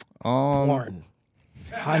 Porn.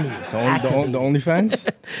 Honey. The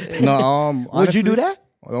OnlyFans? No, Would you do that?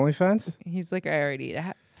 The OnlyFans? He's like, I already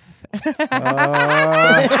have. He's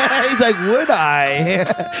like, would I?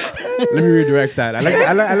 Let me redirect that. I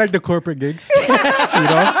like the corporate gigs. You know,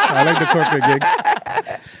 I like the corporate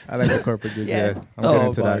gigs. Yeah, I'm getting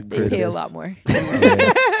into that. They pay a lot more.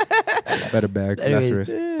 Better bag.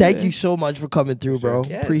 Anyways, thank you so much for coming through, bro.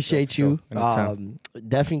 Yes, appreciate you.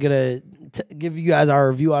 Definitely gonna give you guys our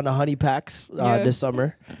review on the honey packs this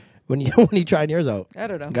summer. When you trying yours out? I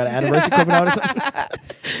don't know. Got an anniversary coming out or something?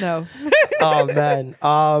 No. Oh man.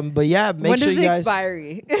 But yeah, make sure you guys.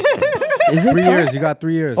 Expiry? Is it 3 years? You got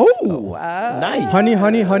 3 years. Oh, wow. Nice.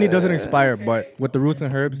 Honey doesn't expire, but with the roots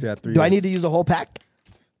and herbs, 3 years. Do I need to use the whole pack?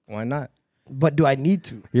 Why not? But do I need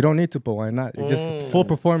to? You don't need to, but why not? You just full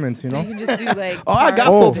performance, you know? So you can just do like. I got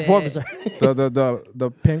full performance.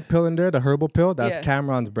 the pink pill in there, the herbal pill, that's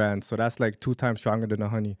Cameron's brand. So that's like 2 times stronger than the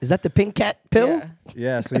honey. Is that the pink cat pill?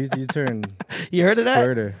 Yeah, so you turn. You heard of that?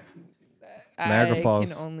 Squirter. Niagara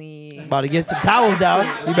Falls. About to get some towels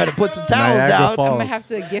down. You better put some towels Niagara down. Falls. I'm gonna have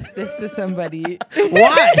to gift this to somebody.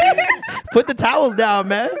 Why? Put the towels down,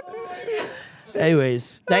 man.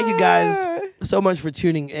 Anyways, thank you guys so much for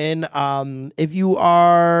tuning in. If you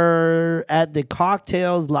are at the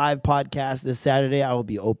Cocktails Live podcast this Saturday, I will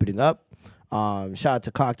be opening up. Shout out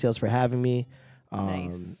to Cocktails for having me.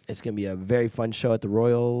 Nice. It's gonna be a very fun show at the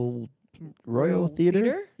Royal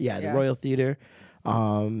Theater. Yeah, the Royal Theater.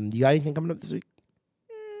 You got anything coming up this week?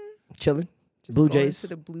 Chilling. Just Blue going Jays. to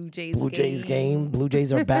the Blue Jays game. Blue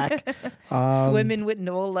Jays are back. Swimming with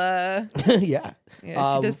Nola. Yeah.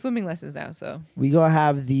 Yeah, she does swimming lessons now, so. We gonna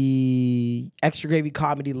have the Extra Gravy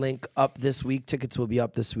Comedy link up this week. Tickets will be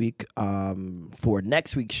up this week for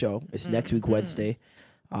next week's show. It's next week, Wednesday.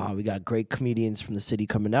 We got great comedians from the city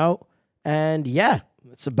coming out. And yeah,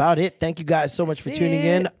 that's about it. Thank you guys so much for tuning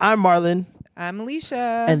in. I'm Marlon. I'm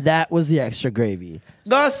Alicia. And that was the extra gravy.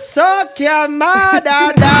 Go suck your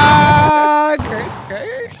mother, dog.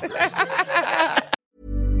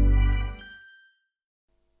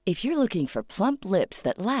 If you're looking for plump lips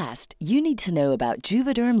that last, you need to know about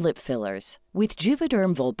Juvederm lip fillers. With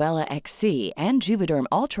Juvederm Volbella XC and Juvederm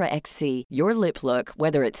Ultra XC, your lip look,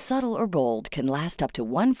 whether it's subtle or bold, can last up to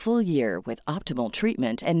 1 full year with optimal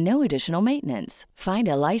treatment and no additional maintenance. Find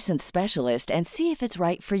a licensed specialist and see if it's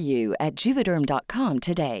right for you at Juvederm.com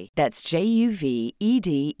today. That's JUVEDERM.com.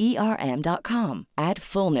 Add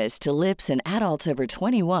fullness to lips in adults over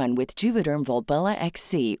 21 with Juvederm Volbella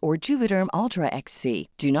XC or Juvederm Ultra XC.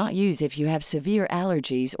 Do not use if you have severe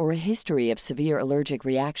allergies or a history of severe allergic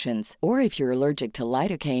reactions, or if you're allergic to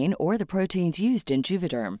lidocaine or the proteins used in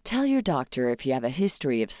Juvederm. Tell your doctor if you have a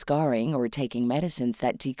history of scarring or taking medicines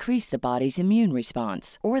that decrease the body's immune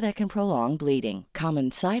response or that can prolong bleeding. Common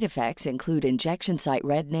side effects include injection site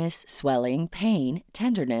redness, swelling, pain,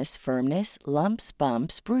 tenderness, firmness, lumps,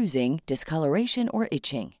 bumps, bruising, discoloration, or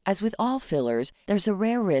itching. As with all fillers, there's a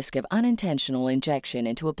rare risk of unintentional injection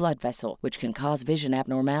into a blood vessel, which can cause vision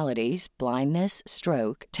abnormalities, blindness,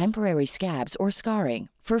 stroke, temporary scabs, or scarring.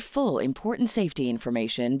 For full important safety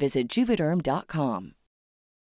information, visit Juvederm.com.